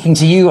I'm speaking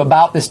to you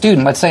about the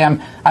student. Let's say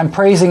I'm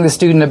praising the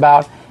student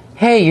about,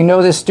 hey,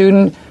 this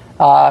student,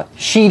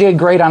 she did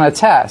great on a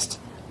test.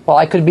 Well,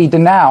 I could be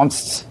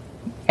denounced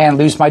and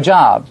lose my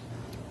job.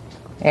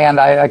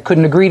 And I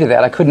couldn't agree to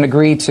that. I couldn't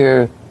agree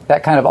to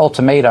that kind of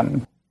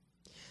ultimatum.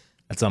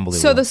 That's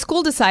unbelievable. So the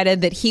school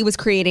decided that he was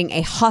creating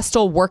a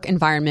hostile work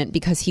environment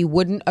because he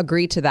wouldn't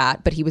agree to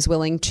that, but he was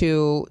willing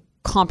to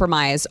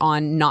compromise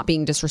on not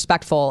being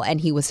disrespectful,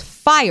 and he was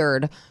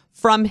fired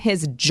from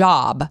his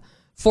job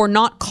for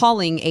not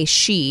calling a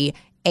she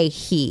a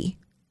he.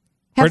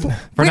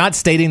 For not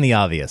stating the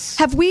obvious.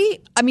 Have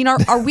we,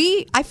 are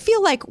we, I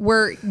feel like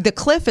the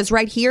cliff is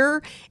right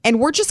here and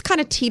we're just kind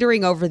of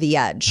teetering over the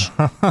edge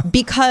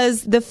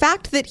because the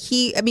fact that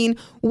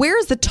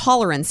where's the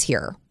tolerance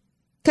here?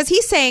 Because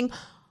he's saying,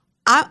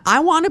 I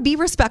want to be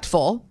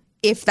respectful.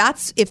 If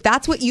that's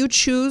what you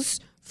choose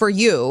for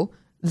you,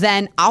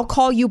 then I'll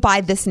call you by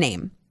this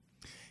name.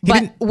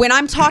 But when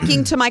I'm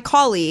talking to my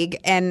colleague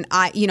and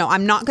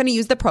I'm not going to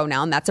use the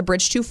pronoun, that's a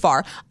bridge too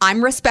far.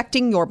 I'm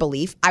respecting your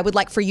belief. I would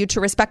like for you to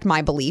respect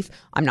my belief.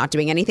 I'm not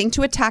doing anything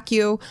to attack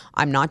you.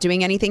 I'm not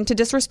doing anything to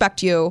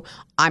disrespect you.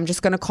 I'm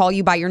just going to call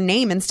you by your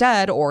name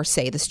instead, or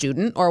say the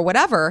student or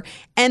whatever.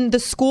 And the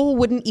school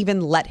wouldn't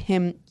even let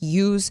him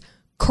use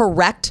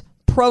correct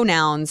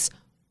pronouns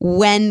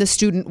when the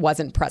student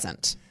wasn't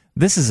present.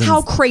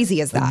 How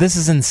crazy is that? This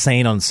is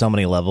insane on so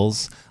many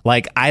levels.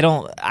 Like,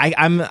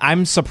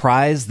 I'm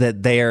surprised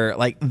that they're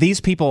like,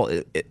 these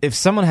people, if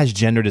someone has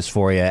gender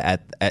dysphoria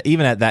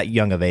even at that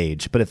young of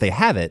age, but if they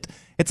have it,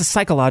 it's a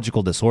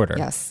psychological disorder.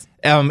 Yes.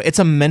 It's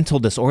a mental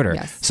disorder.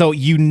 Yes. So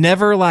you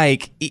never,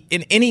 like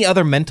in any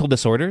other mental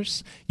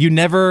disorders, you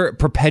never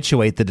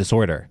perpetuate the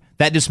disorder.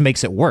 That just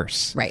makes it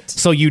worse. Right.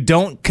 So you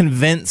don't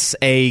convince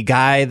a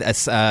guy,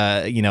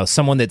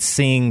 someone that's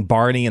seeing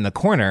Barney in the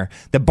corner,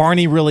 that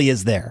Barney really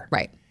is there.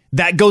 Right.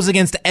 That goes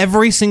against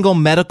every single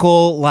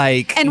medical,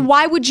 And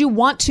why would you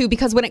want to?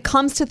 Because when it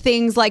comes to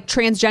things like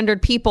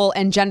transgendered people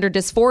and gender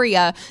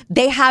dysphoria,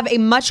 they have a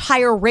much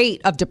higher rate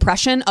of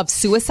depression, of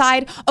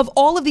suicide, of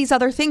all of these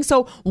other things.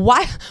 So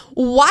why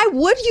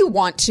would you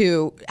want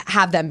to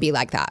have them be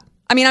like that?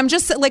 I'm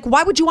just like,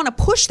 why would you want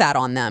to push that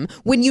on them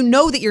when you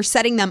know that you're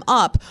setting them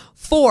up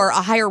for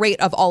a higher rate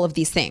of all of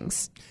these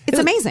things? It's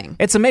amazing.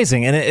 It's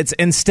amazing. And it's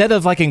instead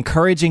of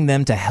encouraging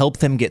them to help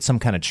them get some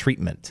kind of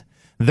treatment,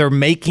 they're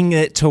making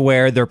it to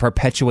where they're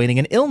perpetuating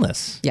an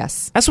illness.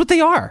 Yes. That's what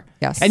they are.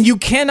 Yes. And you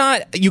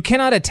cannot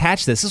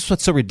attach this. This is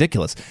what's so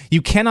ridiculous.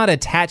 You cannot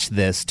attach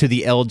this to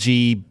the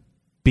LGBTQ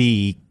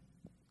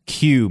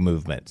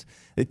movement.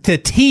 The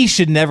T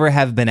should never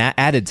have been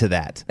added to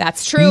that.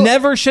 That's true.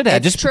 Never should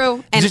have. It's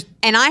true.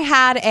 And I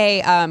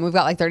had we've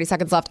got 30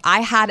 seconds left.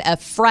 I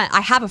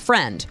have a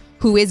friend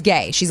who is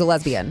gay. She's a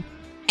lesbian.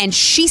 And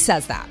she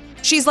says that.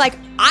 She's like,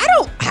 I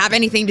don't have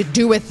anything to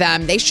do with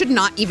them. They should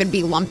not even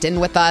be lumped in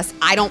with us.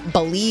 I don't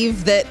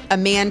believe that a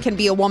man can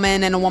be a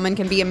woman and a woman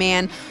can be a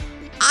man.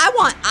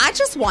 I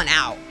just want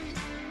out.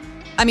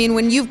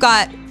 When you've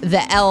got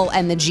the L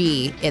and the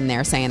G in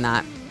there saying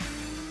that,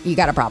 you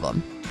got a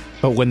problem.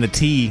 But when the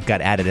T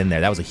got added in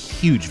there, that was a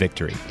huge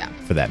victory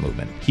for that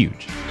movement.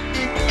 Huge.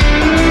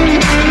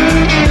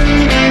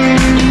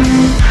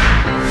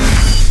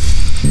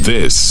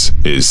 This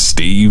is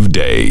Steve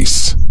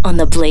Deace on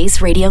the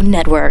Blaze Radio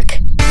Network.